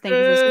Morales, thank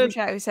you for the super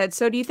chat, who said,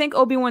 so do you think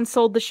Obi-Wan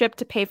sold the ship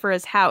to pay for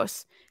his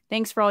house?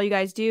 Thanks for all you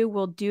guys do.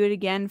 We'll do it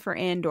again for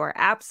Andor.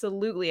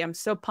 Absolutely. I'm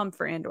so pumped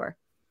for Andor.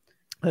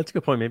 That's a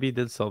good point. Maybe he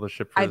did sell the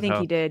ship for his house. I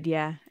think he did,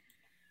 yeah.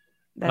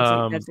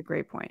 That's a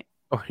great point.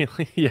 Oh,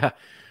 really? Yeah.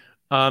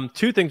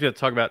 Two things we have to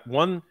talk about.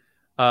 One,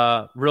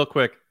 real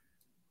quick,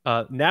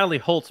 Natalie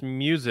Holt's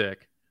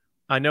music.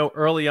 I know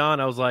early on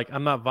I was like,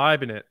 I'm not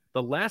vibing it.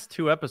 The last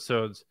two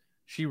episodes,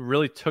 she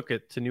really took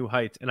it to new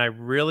heights, and I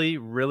really,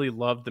 really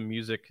loved the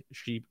music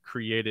she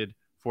created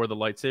for the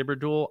lightsaber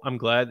duel. I'm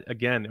glad,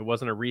 again, it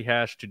wasn't a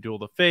rehash to Duel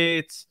of the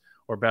Fates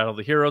or Battle of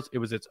the Heroes. It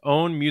was its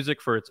own music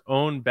for its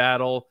own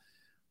battle.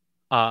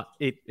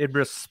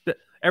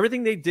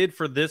 Everything they did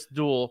for this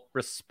duel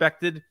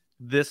respected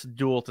this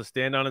duel to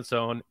stand on its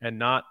own and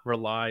not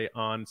rely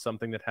on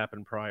something that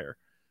happened prior.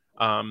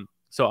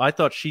 So I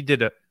thought she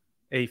did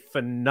a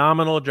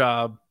phenomenal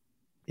job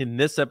in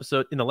this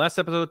episode, in the last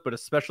episode, but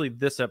especially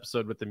this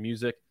episode with the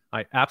music.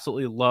 I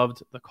absolutely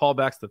loved the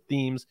callbacks, the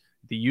themes,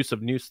 the use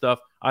of new stuff.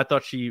 I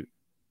thought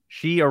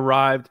she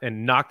arrived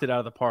and knocked it out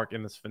of the park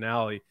in this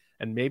finale.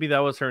 And maybe that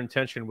was her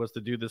intention, was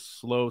to do this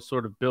slow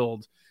sort of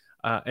build.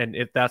 And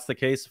if that's the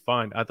case,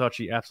 fine. I thought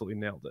she absolutely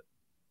nailed it.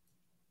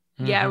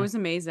 Yeah, it was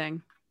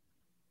amazing.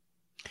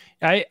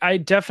 I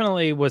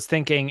definitely was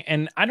thinking,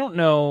 and I don't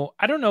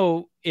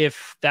know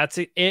if that's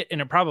it,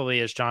 and it probably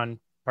is, John,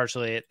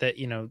 partially it, that,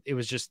 it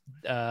was just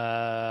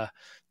the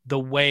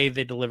way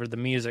they delivered the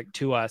music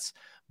to us.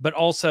 But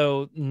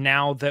also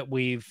now that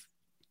we've,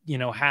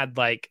 had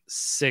like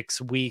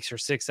 6 weeks or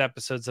 6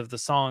 episodes of the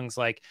songs,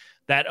 like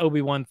that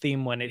Obi-Wan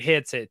theme, when it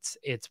hits,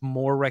 it's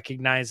more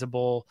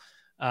recognizable.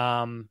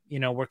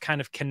 We're kind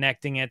of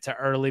connecting it to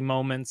early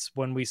moments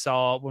when we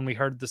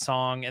heard the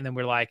song, and then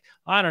we're like,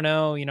 I don't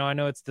know, I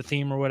know it's the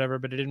theme or whatever,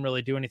 but it didn't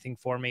really do anything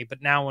for me.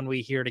 But now when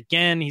we hear it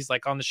again, he's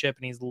like on the ship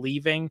and he's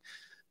leaving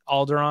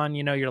Alderaan,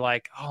 you're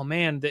like, oh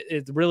man,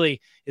 it really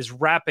is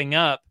wrapping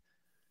up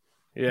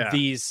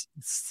these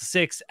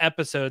 6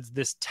 episodes,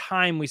 this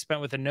time we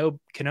spent with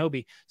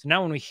Kenobi. So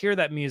now when we hear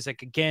that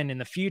music again in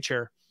the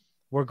future,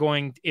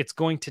 it's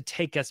going to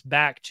take us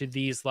back to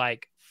these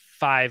like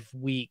 5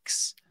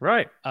 weeks,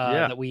 right?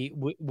 That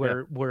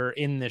we're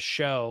in this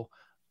show.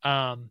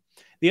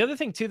 The other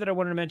thing too that I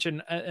wanted to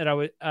mention, and I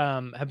would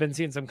have been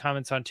seeing some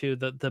comments on too,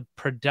 the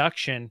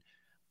production.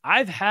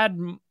 I've had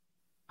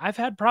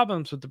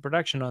problems with the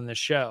production on this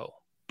show,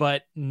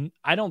 but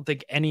I don't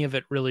think any of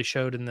it really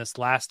showed in this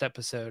last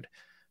episode.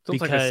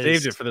 Feels like I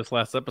saved it for this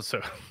last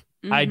episode.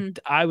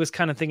 I was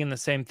kind of thinking the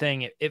same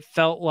thing. It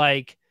felt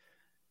like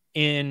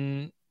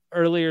in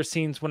earlier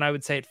scenes when I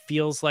would say it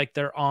feels like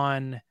they're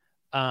on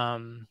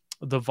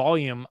the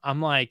volume,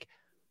 I'm like,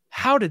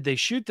 how did they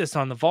shoot this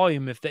on the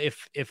volume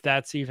if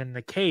that's even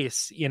the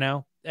case?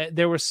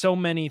 There were so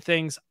many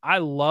things. I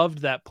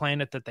loved that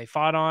planet that they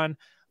fought on.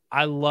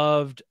 I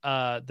loved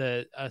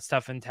the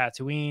stuff in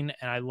Tatooine,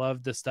 and I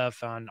loved the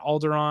stuff on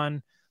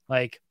Alderaan.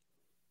 Like,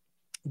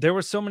 there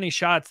were so many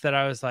shots that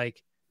I was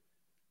like,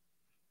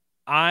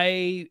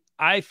 I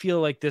feel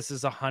like this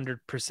is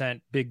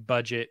 100% big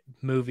budget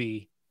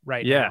movie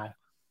right now.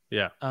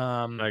 Yeah.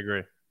 I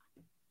agree.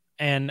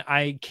 And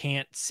I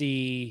can't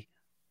see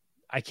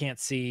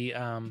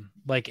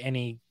like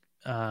any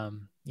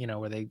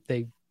where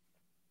they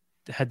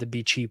had to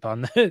be cheap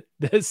on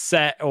the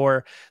set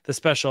or the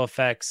special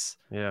effects.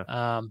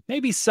 Yeah.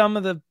 Maybe some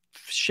of the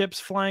ships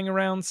flying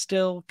around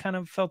still kind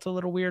of felt a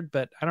little weird,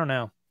 but I don't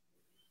know.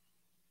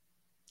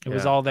 It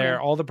was all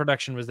there. All the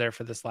production was there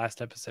for this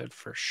last episode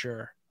for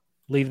sure.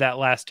 Leave that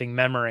lasting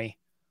memory.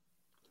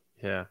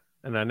 Yeah.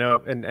 And I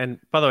know, and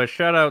by the way,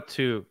 shout out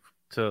to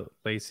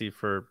Lacey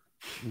for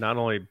not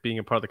only being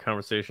a part of the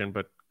conversation,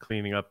 but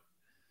cleaning up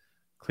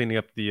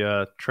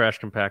the trash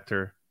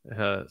compactor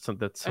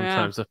that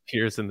sometimes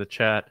appears in the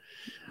chat.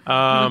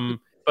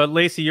 But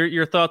Lacey,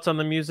 your thoughts on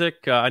the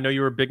music? I know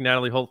you were a big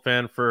Natalie Holt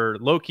fan for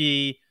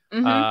Loki.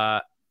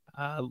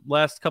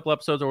 Last couple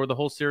episodes or the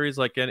whole series,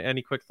 like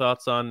any quick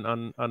thoughts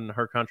on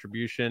her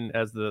contribution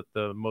as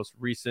the most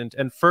recent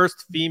and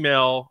first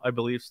female, I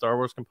believe, Star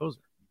Wars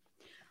composer?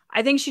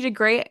 I think she did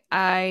great.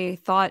 I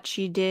thought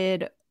she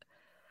did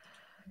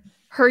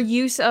her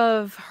use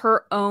of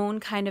her own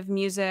kind of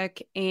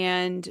music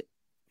and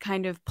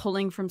kind of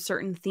pulling from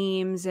certain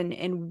themes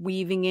and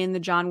weaving in the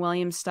John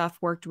Williams stuff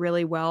worked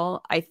really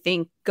well. I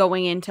think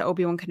going into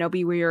Obi-Wan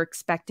Kenobi, we were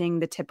expecting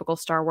the typical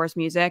Star Wars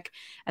music,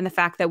 and the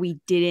fact that we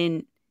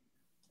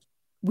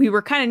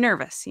were kind of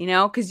nervous,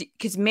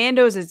 because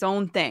Mando's its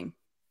own thing,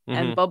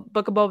 and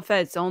Book of Boba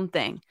Fett its own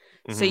thing.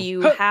 So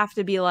you have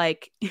to be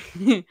like,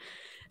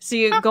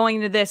 going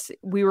into this,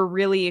 we were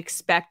really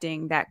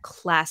expecting that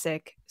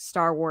classic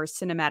Star Wars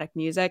cinematic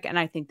music, and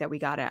I think that we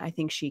got it. I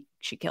think she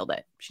killed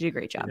it. She did a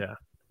great job.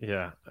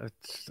 Yeah,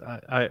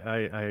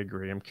 I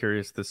agree. I'm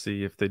curious to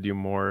see if they do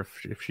more,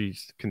 if she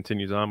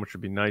continues on, which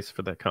would be nice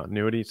for that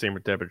continuity. Same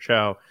with Deborah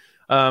Chow.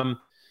 And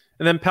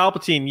then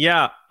Palpatine,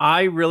 yeah,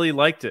 I really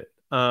liked it.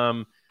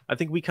 I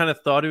think we kind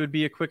of thought it would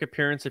be a quick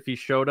appearance if he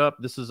showed up.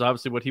 This is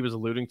obviously what he was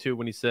alluding to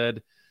when he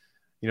said,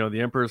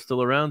 the Emperor is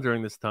still around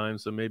during this time,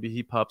 so maybe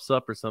he pops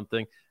up or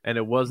something. And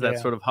it was that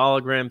sort of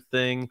hologram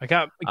thing.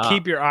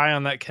 Keep your eye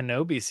on that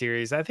Kenobi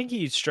series. I think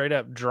he straight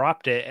up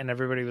dropped it, and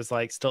everybody was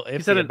like still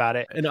iffy about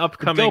it. An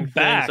upcoming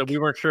thing, so we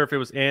weren't sure if it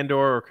was Andor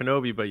or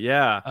Kenobi, but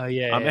yeah.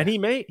 And he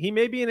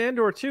may be in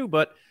Andor too,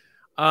 but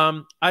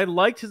I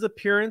liked his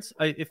appearance.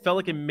 It felt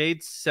like it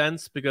made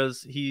sense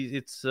because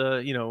it's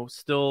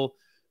still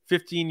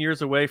 15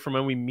 years away from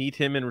when we meet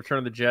him in Return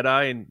of the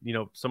Jedi, and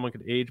someone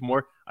could age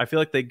more. I feel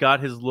like they got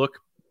his look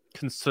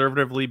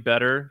conservatively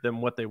better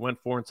than what they went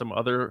for in some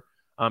other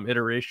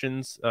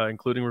iterations,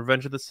 including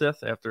Revenge of the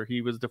Sith after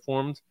he was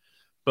deformed.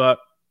 But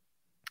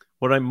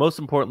what I most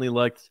importantly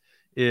liked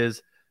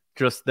is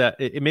just that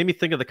it made me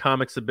think of the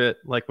comics a bit,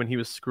 like when he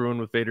was screwing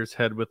with Vader's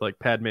head with like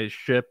Padme's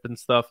ship and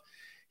stuff.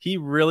 He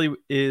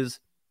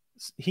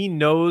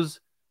knows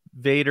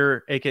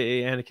Vader,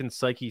 aka Anakin's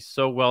psyche,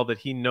 so well that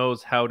he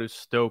knows how to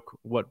stoke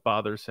what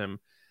bothers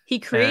him. He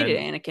created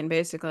Anakin,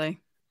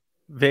 basically.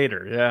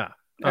 Vader, yeah.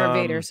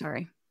 Vader,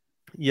 sorry.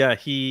 Yeah,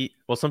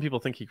 some people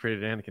think he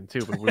created Anakin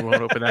too, but we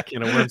won't open that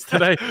can of worms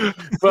today.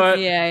 But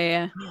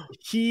yeah.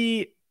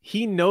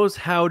 He knows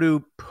how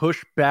to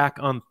push back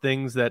on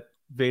things that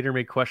Vader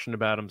may question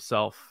about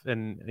himself.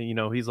 And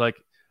he's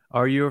like,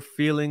 "Are your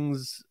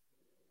feelings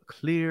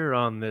clear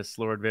on this,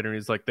 Lord Vader?" And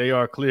he's like, "They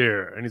are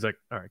clear." And he's like,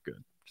 "All right,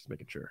 good. Just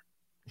making sure."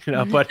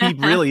 But he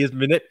really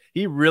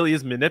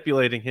is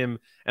manipulating him,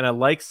 and I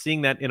like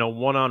seeing that in a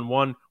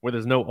one-on-one where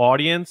there's no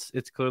audience.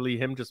 It's clearly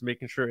him just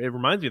making sure. It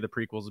reminds me of the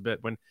prequels a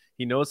bit when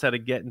he knows how to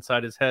get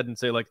inside his head and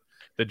say, like,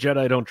 the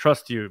Jedi don't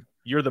trust you.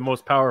 You're the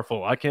most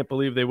powerful. I can't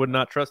believe they would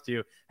not trust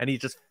you. And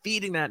he's just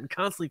feeding that and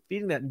constantly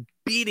feeding that and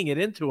beating it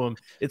into him.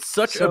 It's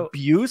such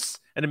abuse,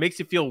 and it makes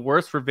you feel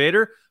worse for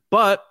Vader.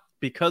 But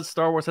because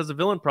Star Wars has a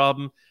villain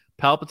problem,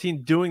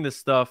 Palpatine doing this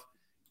stuff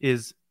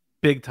is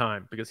big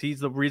time, because he's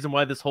the reason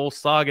why this whole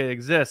saga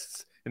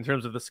exists in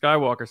terms of the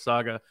Skywalker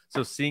saga.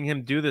 So seeing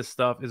him do this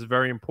stuff is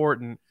very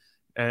important,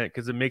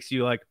 because it makes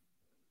you like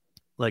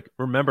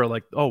remember,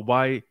 like, oh,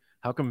 why?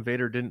 How come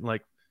Vader didn't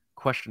keep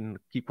questioning?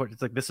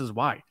 It's like, this is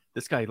why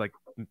this guy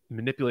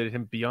manipulated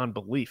him beyond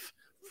belief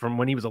from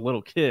when he was a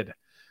little kid,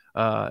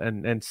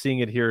 and seeing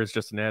it here is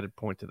just an added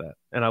point to that.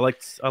 And I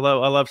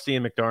love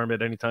seeing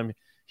McDermott anytime.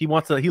 He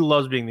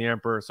loves being the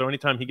Emperor. So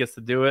anytime he gets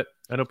to do it,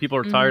 I know people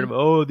are tired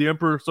of, the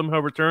Emperor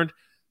somehow returned.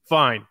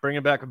 Fine. Bring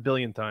him back a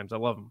billion times. I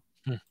love him.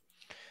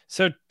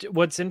 So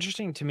what's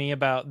interesting to me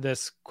about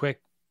this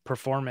quick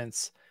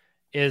performance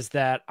is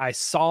that I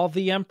saw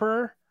the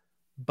Emperor,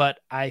 but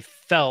I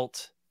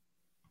felt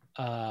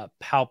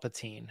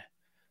Palpatine.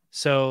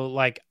 So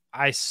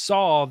I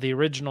saw the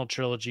original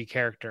trilogy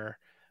character,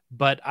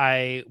 but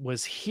I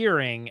was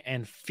hearing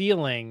and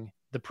feeling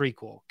the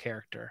prequel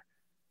character.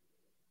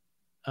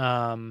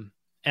 And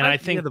I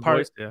think the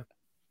voice, yeah.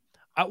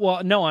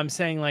 No, I'm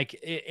saying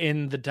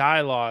in the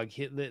dialogue,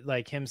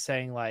 him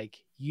saying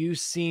 "You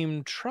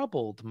seem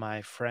troubled,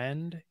 my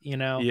friend."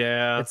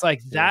 Yeah, it's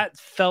that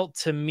felt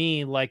to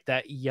me like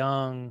that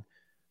young,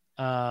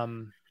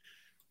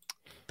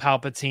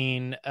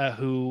 Palpatine,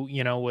 who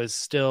was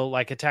still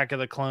like Attack of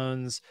the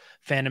Clones,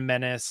 Phantom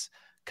Menace,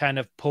 kind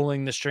of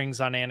pulling the strings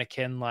on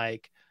Anakin,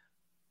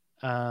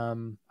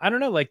 I don't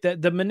know,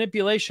 the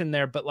manipulation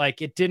there, but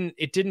it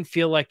didn't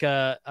feel like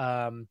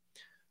an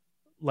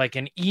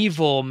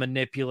evil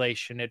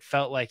manipulation. It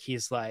felt like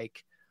he's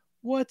like,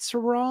 "What's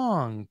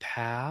wrong,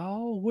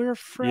 pal? We're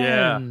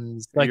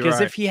friends."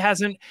 If he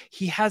hasn't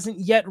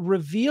yet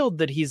revealed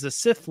that he's a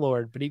Sith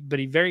Lord, but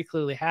he very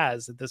clearly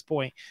has at this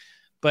point.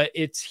 But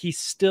he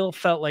still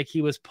felt like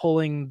he was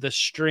pulling the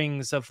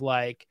strings of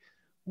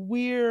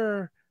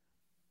we're,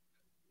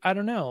 I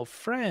don't know,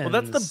 friends.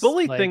 Well, that's the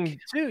bully thing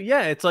too.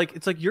 Yeah, it's like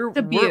we're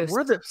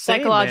the same,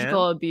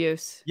 psychological man.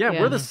 Abuse. Yeah,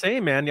 we're the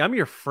same, man. I'm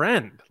your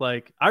friend.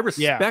 I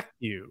respect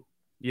you.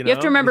 You have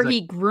to remember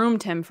he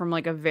groomed him from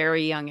a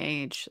very young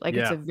age.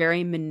 It's a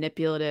very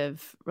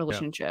manipulative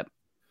relationship.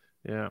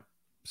 Yeah.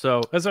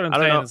 So that's what I'm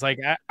saying. It's like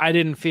I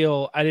didn't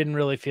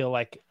really feel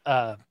like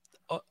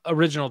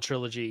original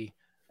trilogy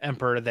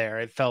Emperor there.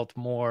 It felt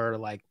more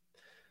like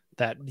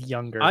that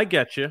younger. I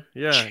get you.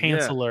 Yeah,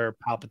 Chancellor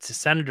Palpatine,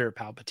 Senator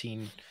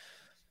Palpatine.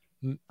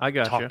 I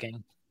got talking.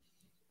 You.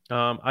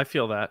 I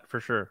feel that for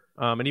sure.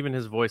 And even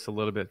his voice a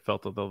little bit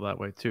felt a little that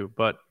way too.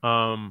 But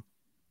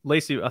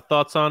Lacey,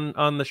 thoughts on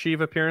the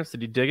Sheev appearance?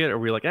 Did you dig it, or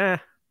were you like, eh?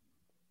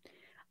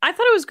 I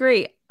thought it was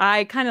great.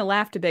 I kind of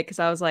laughed a bit because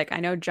I was like,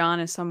 I know John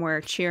is somewhere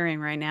cheering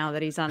right now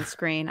that he's on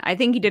screen. I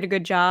think he did a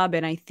good job,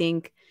 and I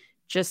think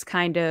just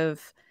kind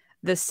of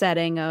the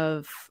setting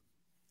of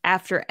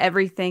after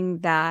everything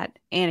that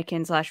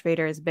Anakin /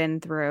 Vader has been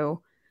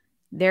through,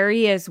 there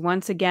he is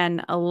once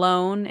again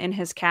alone in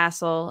his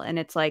castle, and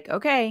it's like,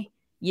 okay,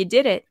 you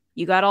did it.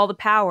 You got all the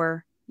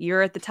power.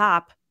 You're at the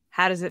top.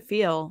 How does it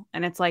feel?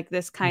 And it's like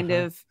this kind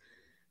of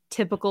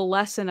typical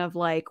lesson of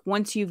like,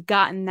 once you've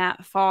gotten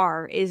that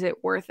far, is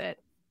it worth it?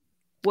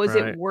 Was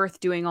it worth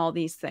doing all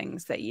these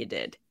things that you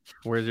did?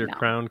 Where's your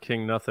crown,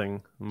 King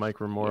Nothing? Mike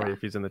Ramori, if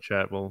he's in the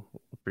chat, we'll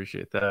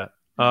appreciate that.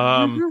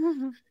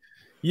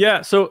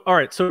 Yeah. So, all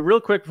right. So real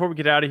quick before we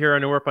get out of here, I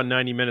know we're up on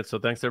 90 minutes. So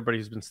thanks to everybody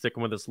who's been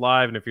sticking with us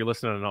live. And if you're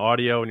listening on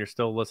audio and you're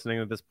still listening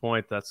at this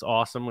point, that's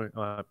awesome.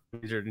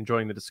 You're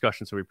enjoying the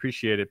discussion, so we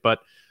appreciate it. But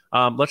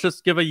let's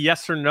just give a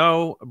yes or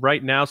no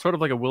right now, sort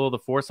of like a will of the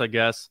force, I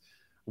guess.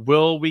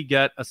 Will we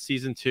get a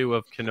season 2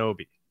 of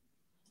Kenobi?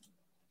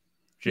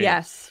 James?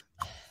 Yes.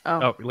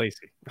 Oh,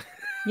 Lacey.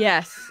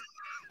 Yes.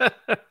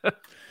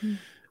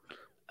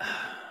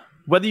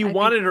 Whether you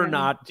want it or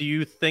not, do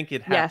you think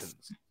it happens?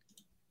 Yes.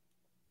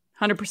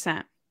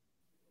 100%.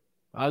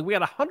 We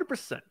got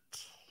 100%.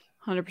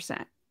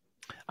 100%.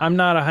 I'm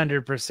not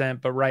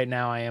 100%, but right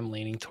now I am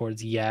leaning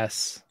towards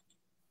yes.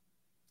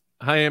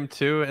 I am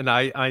too, and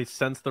I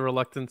sense the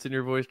reluctance in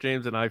your voice,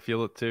 James, and I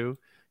feel it too,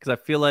 because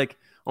I feel like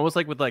almost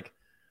like with like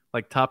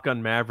Top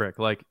Gun Maverick,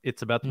 like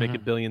it's about to make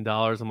 $1 billion.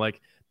 I'm like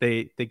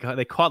they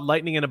caught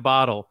lightning in a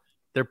bottle.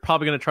 They're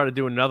probably going to try to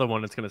do another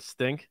one. It's going to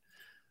stink.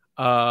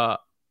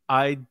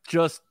 I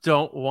just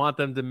don't want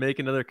them to make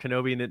another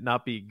Kenobi and it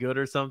not be good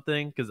or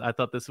something, because I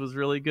thought this was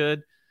really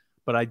good.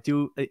 But I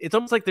do. It's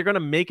almost like they're going to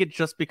make it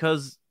just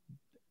because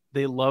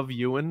they love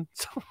Ewan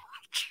so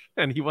much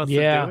and he wants to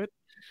do it.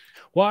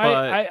 Well,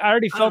 I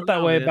already felt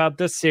that way about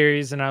this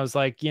series, and I was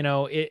like, you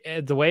know,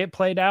 the way it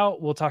played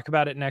out, we'll talk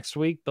about it next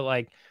week. But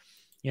like,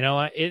 you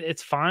know,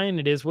 it's fine.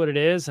 It is what it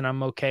is, and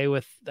I'm okay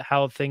with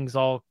how things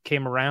all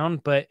came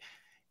around. But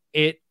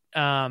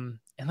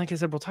and like I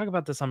said, we'll talk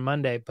about this on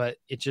Monday, but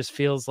it just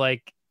feels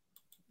like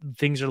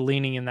things are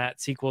leaning in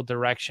that sequel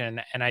direction,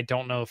 and I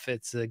don't know if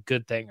it's a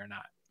good thing or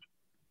not.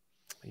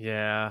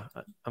 Yeah,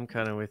 I'm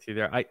kind of with you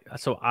there.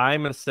 So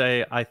I'm going to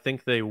say I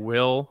think they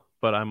will,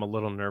 but I'm a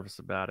little nervous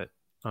about it.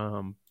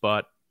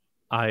 But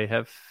I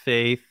have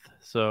faith,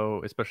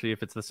 so especially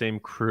if it's the same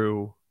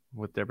crew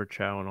with Deborah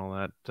Chow and all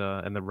that,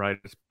 and the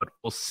writers, but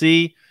we'll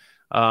see.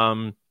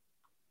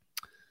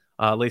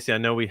 Lacey, I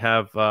know we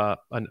have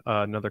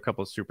another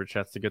couple of super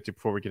chats to get to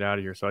before we get out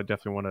of here, so I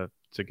definitely want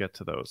to get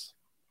to those.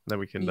 Then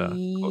we can.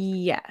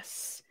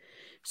 Yes.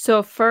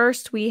 So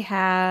first we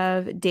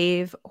have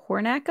Dave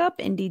Hornack up.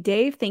 Indie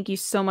Dave, thank you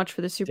so much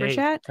for the super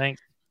chat.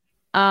 Thanks.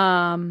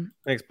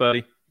 Thanks,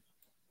 buddy.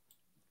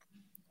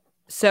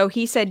 So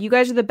he said, "You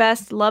guys are the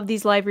best. Love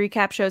these live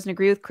recap shows and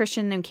agree with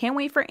Christian and can't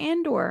wait for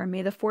Andor.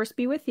 May the force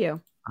be with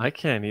you." I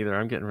can't either.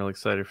 I'm getting really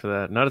excited for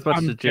that. Not as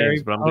much as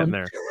James, but I'm getting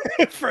there.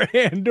 For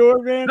Andor,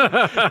 man.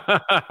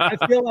 I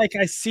feel like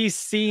I see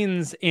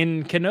scenes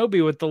in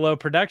Kenobi with the low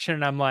production,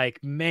 and I'm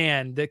like,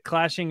 man, the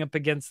clashing up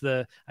against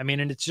and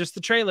it's just the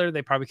trailer.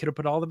 They probably could have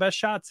put all the best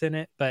shots in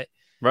it, but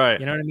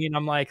right. You know what I mean?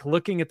 I'm like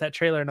looking at that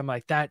trailer and I'm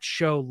like, that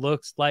show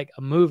looks like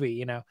a movie,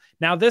 you know?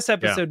 Now this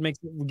episode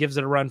gives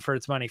it a run for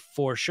its money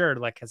for sure.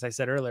 Like, as I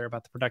said earlier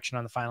about the production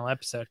on the final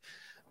episode,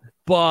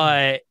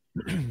 but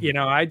you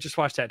know, I just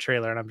watched that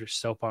trailer and I'm just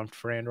so pumped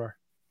for Andor.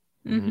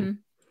 Mm-hmm.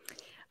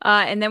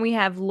 And then we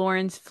have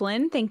Lawrence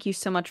Flynn. Thank you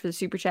so much for the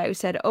super chat. Who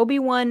said,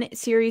 Obi-Wan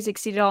series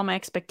exceeded all my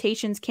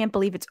expectations. Can't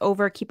believe it's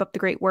over. Keep up the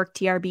great work,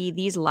 TRB.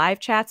 These live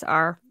chats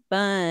are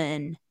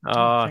fun.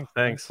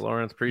 Thanks,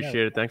 Lawrence.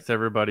 Appreciate it. Thanks to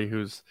everybody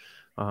who's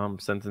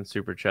sent in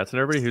super chats and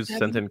everybody who's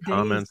sent in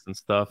comments and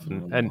stuff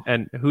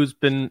and who's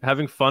been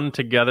having fun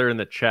together in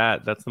the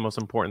chat. That's the most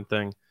important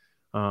thing.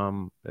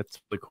 It's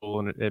really cool,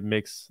 and it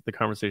makes the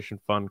conversation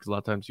fun, because a lot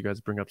of times you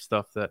guys bring up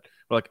stuff that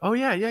we're like, oh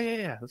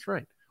yeah, that's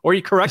right, or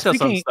you correct us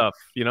on stuff,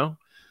 you know.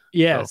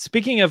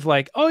 Speaking of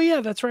like, oh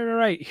yeah, that's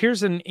right,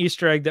 here's an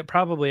Easter egg that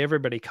probably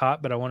everybody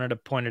caught, but I wanted to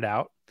point it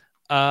out.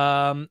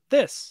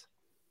 This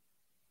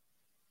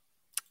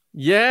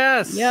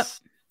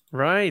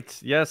Right.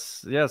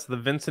 Yes. The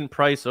Vincent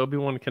Price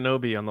Obi-Wan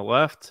Kenobi on the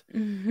left.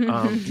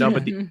 No,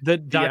 but the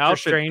Doctor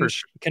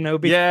Strange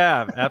Kenobi.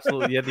 Yeah,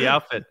 absolutely. Yeah, the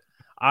outfit.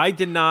 I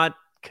did not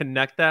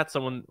connect that.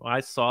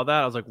 I saw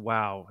that, I was like,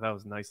 wow, that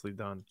was nicely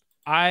done.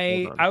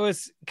 I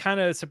was kind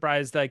of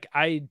surprised. Like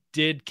I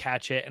did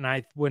catch it,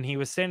 and when he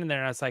was standing there,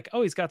 and I was like,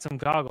 "Oh, he's got some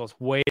goggles."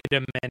 Wait a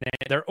minute,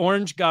 they're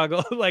orange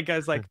goggles. Like I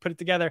was like, put it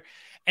together.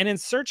 And in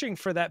searching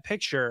for that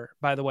picture,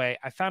 by the way,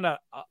 I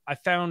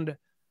found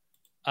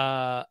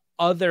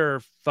other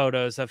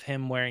photos of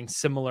him wearing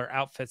similar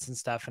outfits and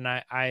stuff, and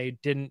I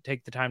didn't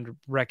take the time to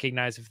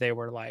recognize if they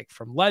were like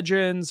from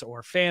Legends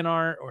or fan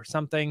art or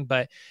something,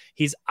 but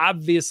he's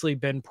obviously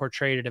been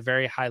portrayed at a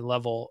very high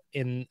level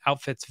in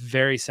outfits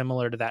very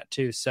similar to that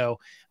too. So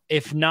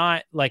if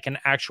not like an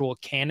actual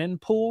canon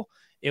pool,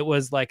 it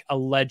was like a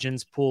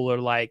Legends pool or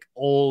like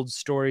old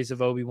stories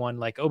of Obi-Wan.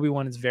 Like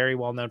Obi-Wan is very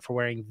well known for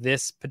wearing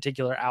this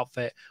particular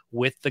outfit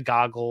with the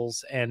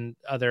goggles and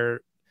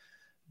other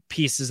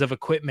pieces of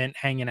equipment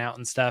hanging out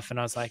and stuff. And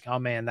I was like, oh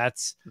man,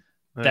 that's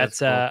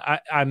cool.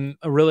 I'm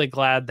really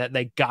glad that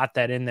they got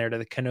that in there to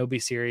the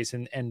Kenobi series,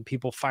 and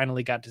people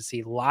finally got to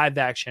see live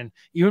action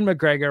Ewan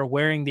McGregor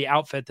wearing the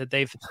outfit that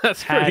they've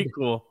pretty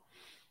cool.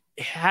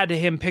 Had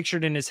him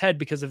pictured in his head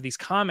because of these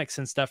comics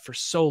and stuff for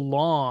so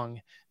long.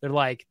 They're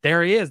like,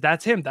 there he is.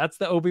 That's him. That's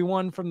the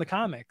Obi-Wan from the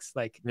comics.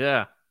 Like,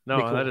 yeah,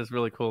 no, cool. That is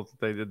really cool that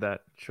they did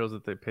that. It shows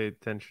that they paid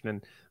attention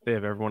and they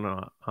have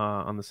everyone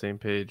on the same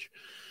page.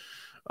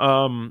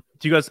 Do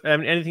you guys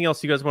have anything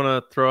else you guys want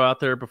to throw out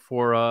there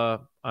before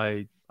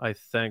I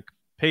thank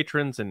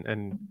patrons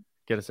and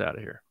get us out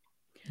of here?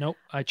 Nope,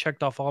 I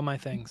checked off all my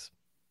things.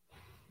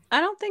 I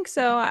don't think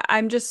so.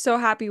 I'm just so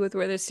happy with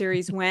where the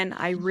series went.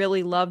 I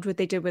really loved what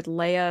they did with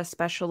Leia,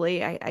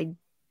 especially. I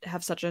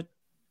have such a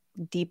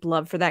deep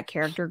love for that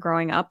character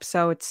growing up,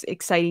 so it's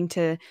exciting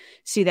to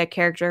see that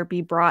character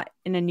be brought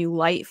in a new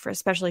light,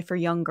 especially for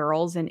young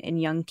girls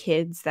and young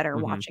kids that are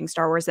watching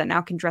Star Wars that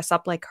now can dress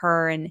up like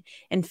her and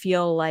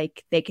feel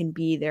like they can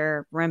be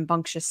their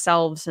rambunctious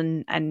selves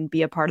and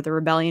be a part of the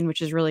rebellion,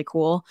 which is really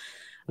cool.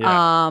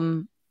 Yeah.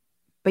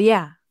 But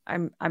yeah,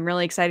 I'm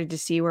really excited to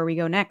see where we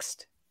go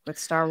next with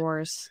Star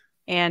Wars.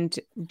 And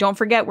don't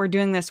forget, we're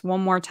doing this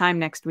one more time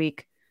next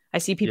week. I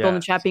see people in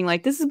the chat being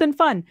like, this has been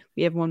fun.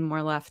 We have one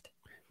more left.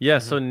 Yeah,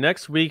 so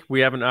next week we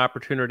have an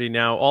opportunity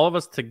now, all of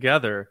us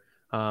together,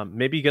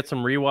 maybe get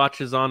some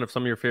rewatches on of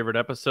some of your favorite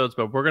episodes,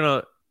 but we're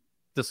going to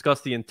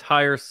discuss the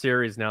entire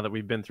series now that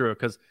we've been through it.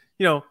 Because,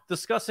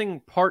 discussing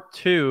part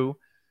 2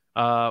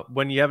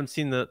 when you haven't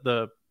seen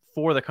the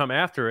 4 that come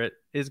after it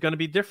is going to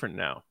be different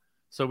now.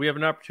 So we have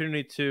an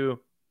opportunity to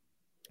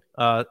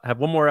have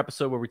one more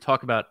episode where we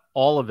talk about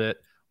all of it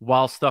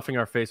while stuffing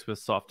our face with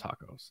soft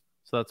tacos.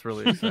 So that's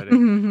really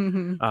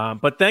exciting.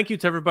 But thank you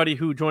to everybody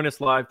who joined us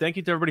live. Thank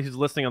you to everybody who's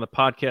listening on the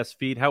podcast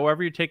feed.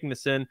 However you're taking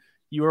this in,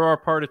 you are a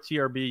part of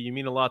TRB. You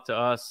mean a lot to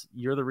us.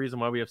 You're the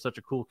reason why we have such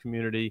a cool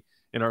community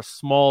in our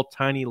small,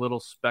 tiny little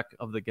speck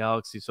of the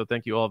galaxy. So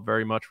thank you all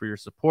very much for your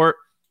support.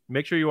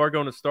 Make sure you are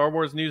going to Star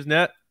Wars News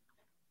Net.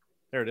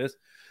 There it is.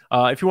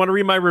 If you want to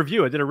read my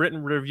review, I did a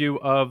written review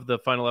of the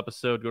final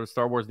episode. Go to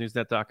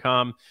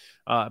StarWarsNewsNet.com.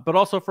 But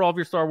also for all of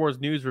your Star Wars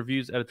news,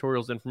 reviews,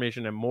 editorials,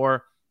 information, and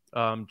more.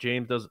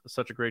 James does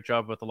such a great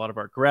job with a lot of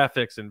our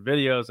graphics and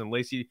videos, and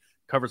Lacey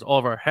covers all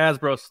of our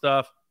Hasbro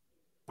stuff.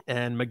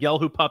 And Miguel,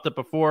 who popped up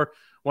before,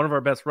 one of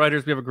our best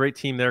writers. We have a great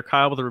team there.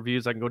 Kyle with the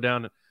reviews. I can go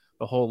down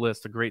the whole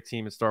list. A great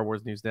team at Star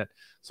Wars News Net.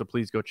 So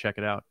please go check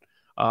it out.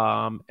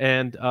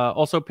 And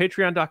also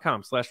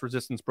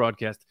patreon.com/resistance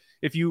broadcast.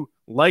 If you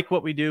like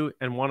what we do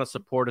and want to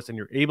support us and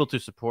you're able to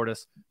support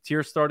us,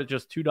 tiers start at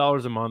just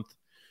 $2 a month.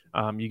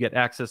 You get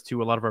access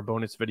to a lot of our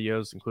bonus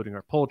videos, including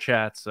our poll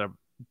chats,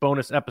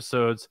 bonus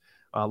episodes,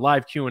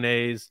 live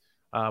Q&As.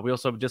 We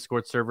also have a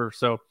Discord server.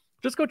 So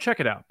just go check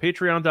it out.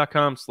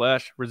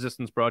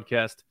 Patreon.com/resistance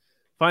broadcast.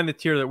 Find the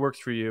tier that works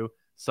for you.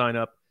 Sign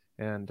up,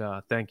 and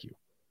thank you.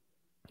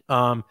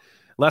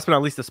 Last but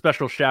not least, a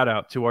special shout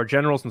out to our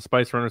generals and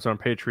spice runners on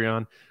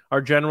Patreon.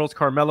 Our generals: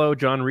 Carmelo,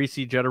 John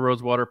Reese, Jetta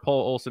Rosewater,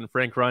 Paul Olson,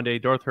 Frank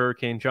Grande, Darth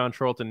Hurricane, John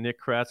Charlton,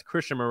 Nick Kratz,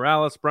 Christian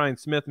Morales, Brian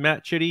Smith,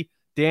 Matt Chitty,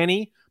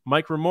 Danny,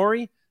 Mike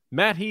Ramori,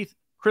 Matt Heath,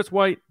 Chris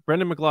White,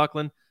 Brendan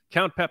McLaughlin,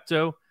 Count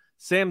Pepto,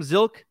 Sam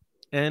Zilk,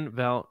 and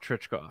Val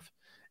Trichkoff.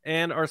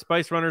 And our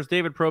spice runners: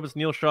 David Probus,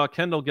 Neil Shaw,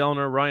 Kendall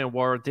Gellner, Ryan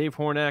Warr, Dave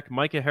Hornack,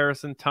 Micah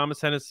Harrison,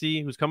 Thomas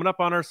Hennessy, who's coming up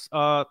on our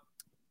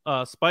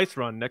spice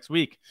run next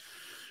week,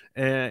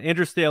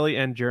 Andrew Staley,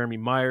 and Jeremy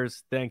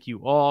Myers. Thank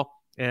you all.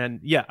 And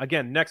yeah,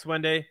 again, next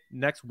Wednesday,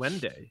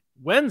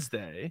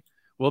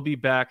 we'll be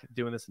back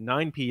doing this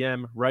 9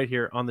 p.m. right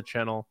here on the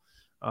channel.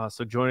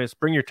 So join us,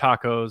 bring your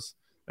tacos,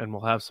 and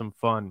we'll have some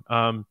fun.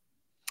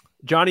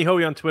 Johnny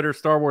Hoey on Twitter,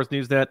 Star Wars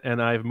Newsnet,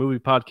 and I have a movie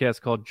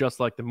podcast called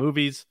Just Like the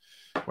Movies,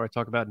 where I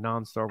talk about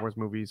non-Star Wars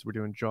movies. We're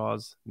doing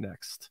Jaws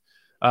next.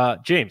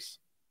 James.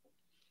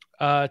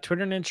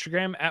 Twitter and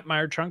Instagram at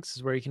Meyer Trunks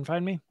is where you can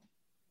find me.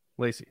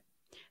 Lacey.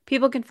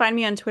 People can find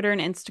me on Twitter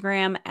and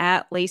Instagram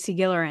at Lacey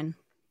Gillerin.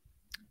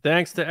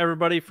 Thanks to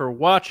everybody for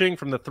watching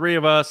from the three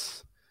of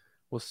us.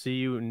 We'll see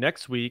you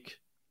next week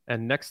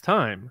and next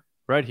time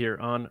right here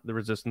on the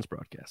Resistance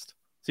Broadcast.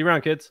 See you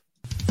around, kids.